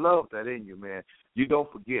 I love that in you, man. You don't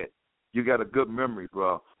forget. You got a good memory,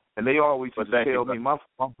 bro. And they always used to tell me, my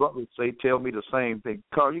brothers tell me the same thing.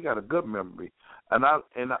 Carl, you got a good memory. And I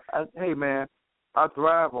hey, man, I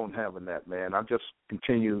thrive on having that, man. I just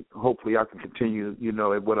continue. Hopefully, I can continue,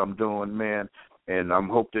 at what I'm doing, man. And I'm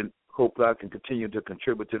hoping I can continue to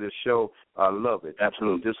contribute to this show. I love it.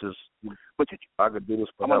 Absolutely. This is. I could do this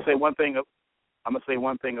forever. I'm gonna say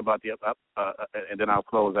one thing about the and then I'll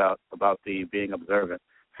close out about the being observant.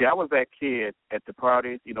 See, I was that kid at the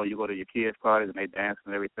parties. You go to your kids' parties and they dance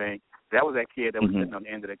and everything. See, I was that kid that was sitting on the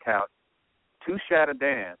end of the couch. Too shy to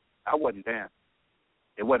dance. I wasn't dancing.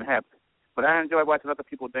 It wasn't happening. But I enjoy watching other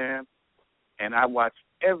people dance, and I watched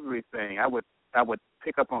everything. I would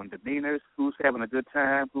pick up on demeanors, who's having a good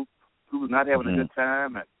time, who's not having a good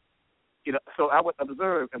time, and so I would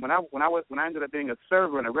observe. And when I ended up being a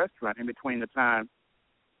server in a restaurant, in between the time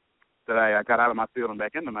that I got out of my field and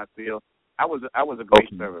back into my field, I was a great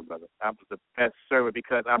server, brother. I was the best server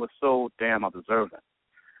because I was so damn observant,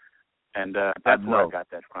 and that's where I got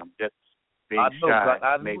that from. Just being shy.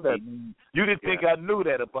 I knew that. You didn't think I knew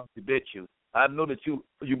that about you, did you? I know that you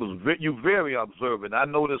very observant. I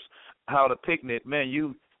noticed how the picnic, man,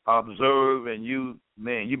 you observe and you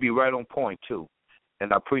be right on point too,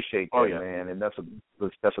 and I appreciate that, man. And that's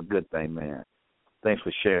a good thing, man. Thanks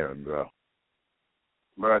for sharing, bro.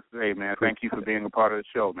 But hey, man, thank you for being a part of the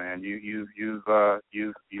show, man. You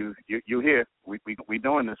here. We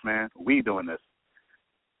doing this, man. We doing this.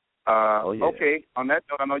 Okay. On that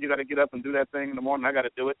note, I know you got to get up and do that thing in the morning. I got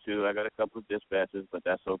to do it too. I got a couple of dispatches, but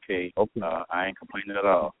that's okay. I ain't complaining at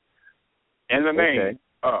all. In the name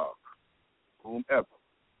of whomever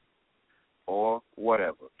or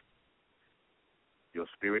whatever, your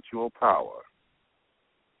spiritual power,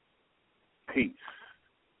 peace,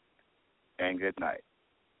 and good night.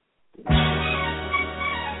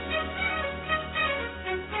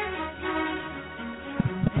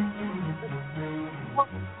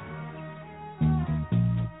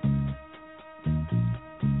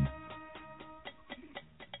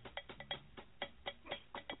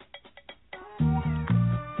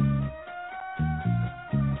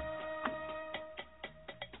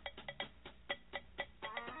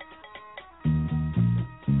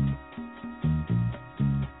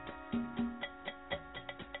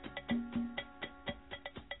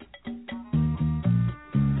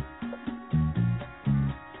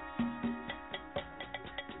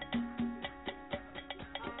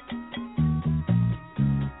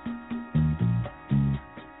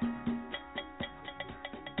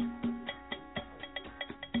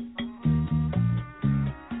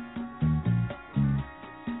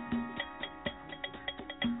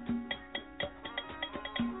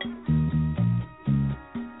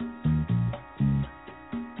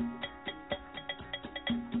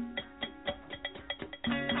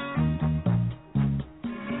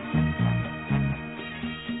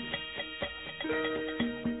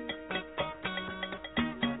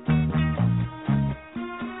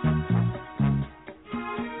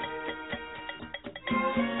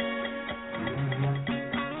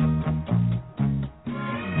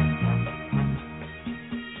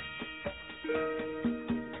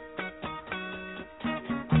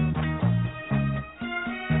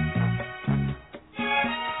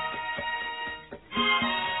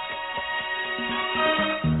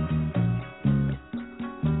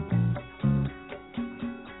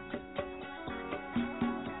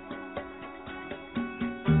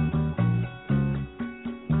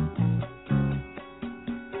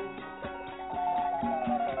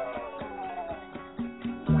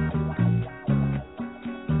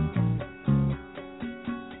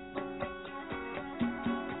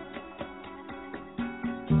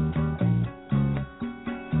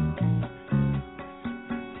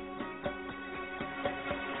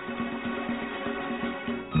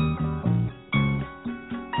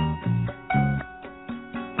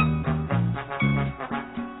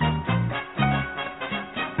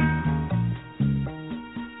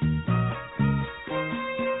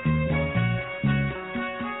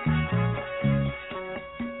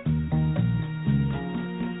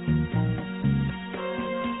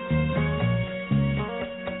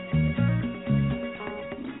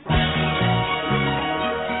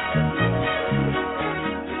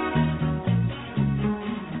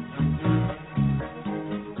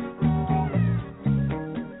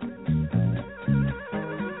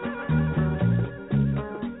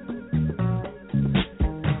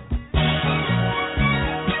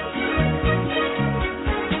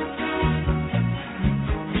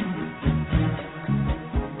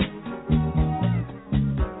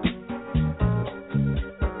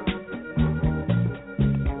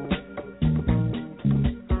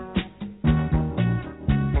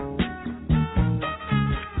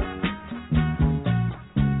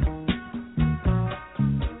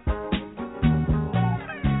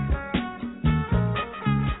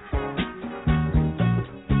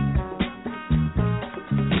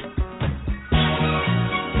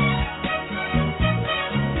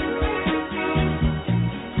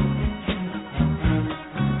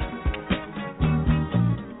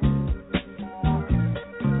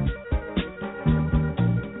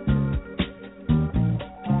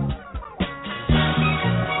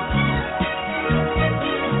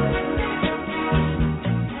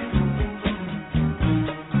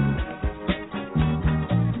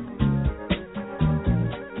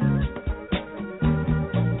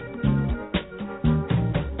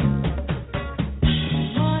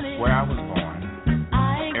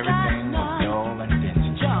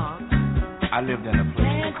 I lived in a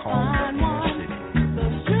place they called Lavender City.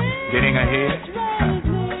 Getting ahead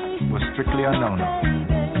was strictly a no-no,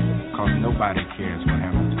 because nobody cares what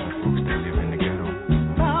happens to the folks that live in the ghetto.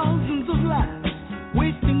 Thousands of lives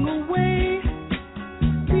wasting away,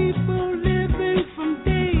 people living from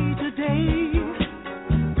day to day.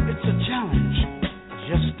 It's a challenge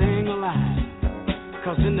just staying alive,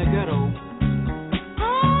 because in the ghetto,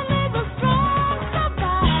 only the strong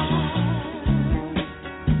survive.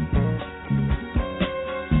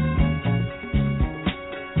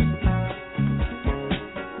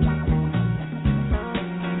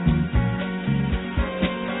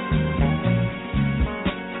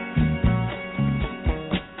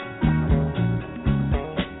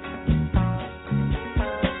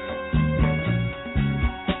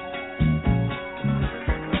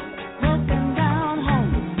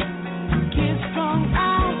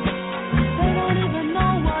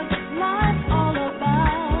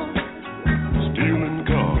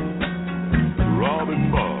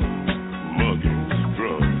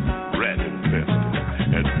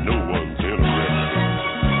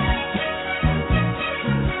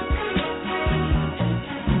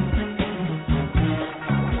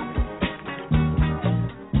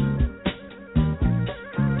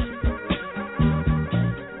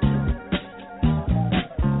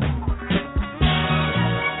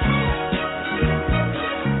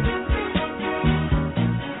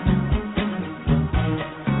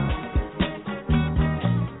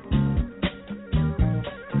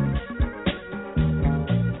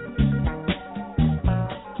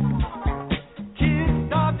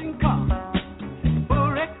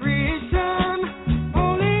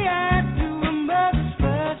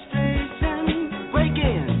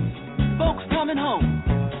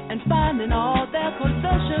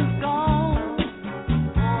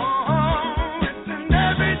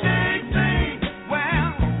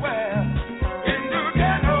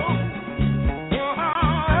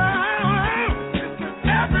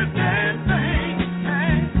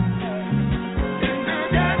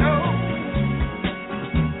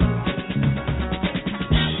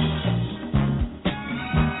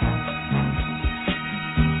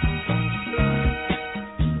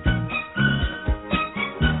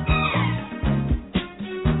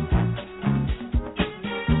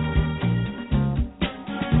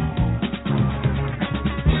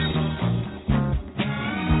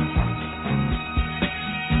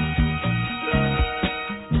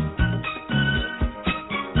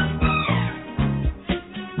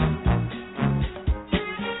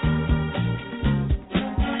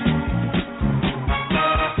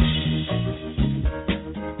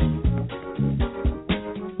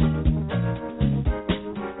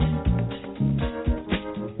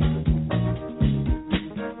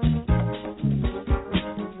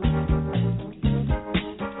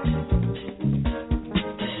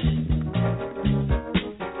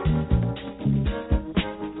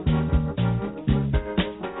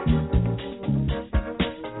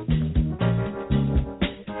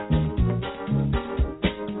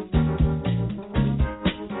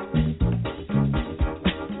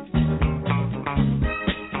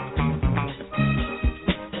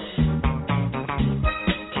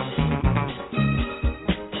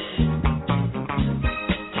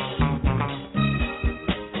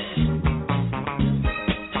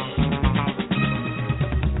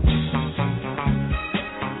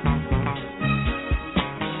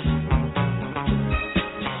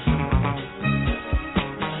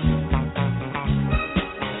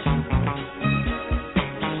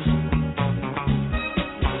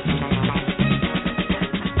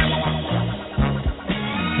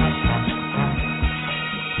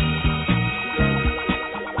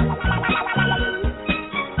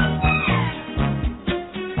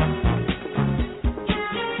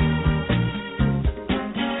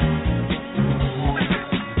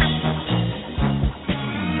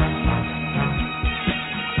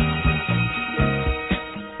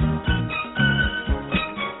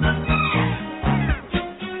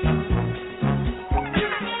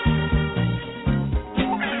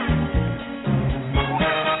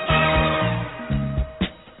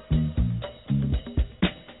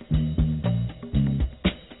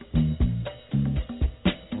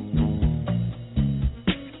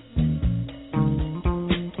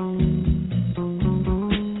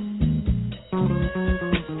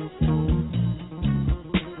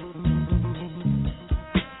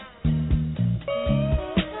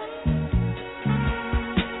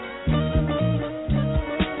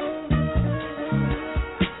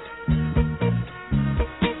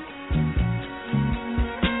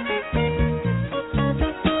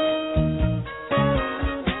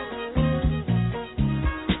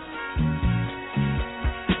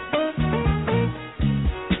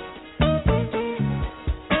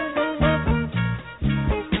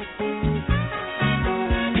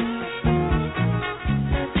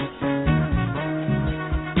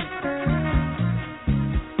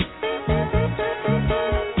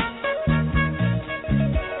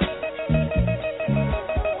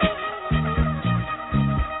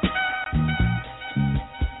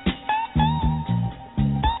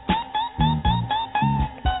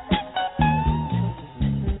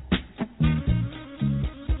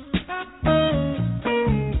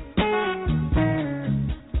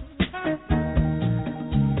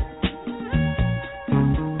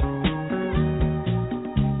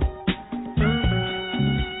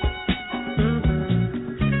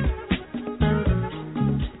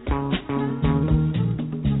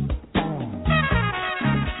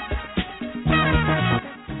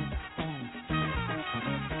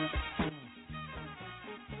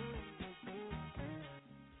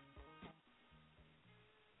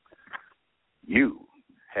 You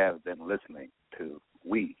have been listening to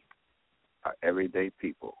We Are Everyday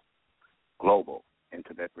People, Global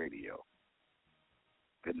Internet Radio.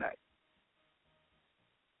 Good night.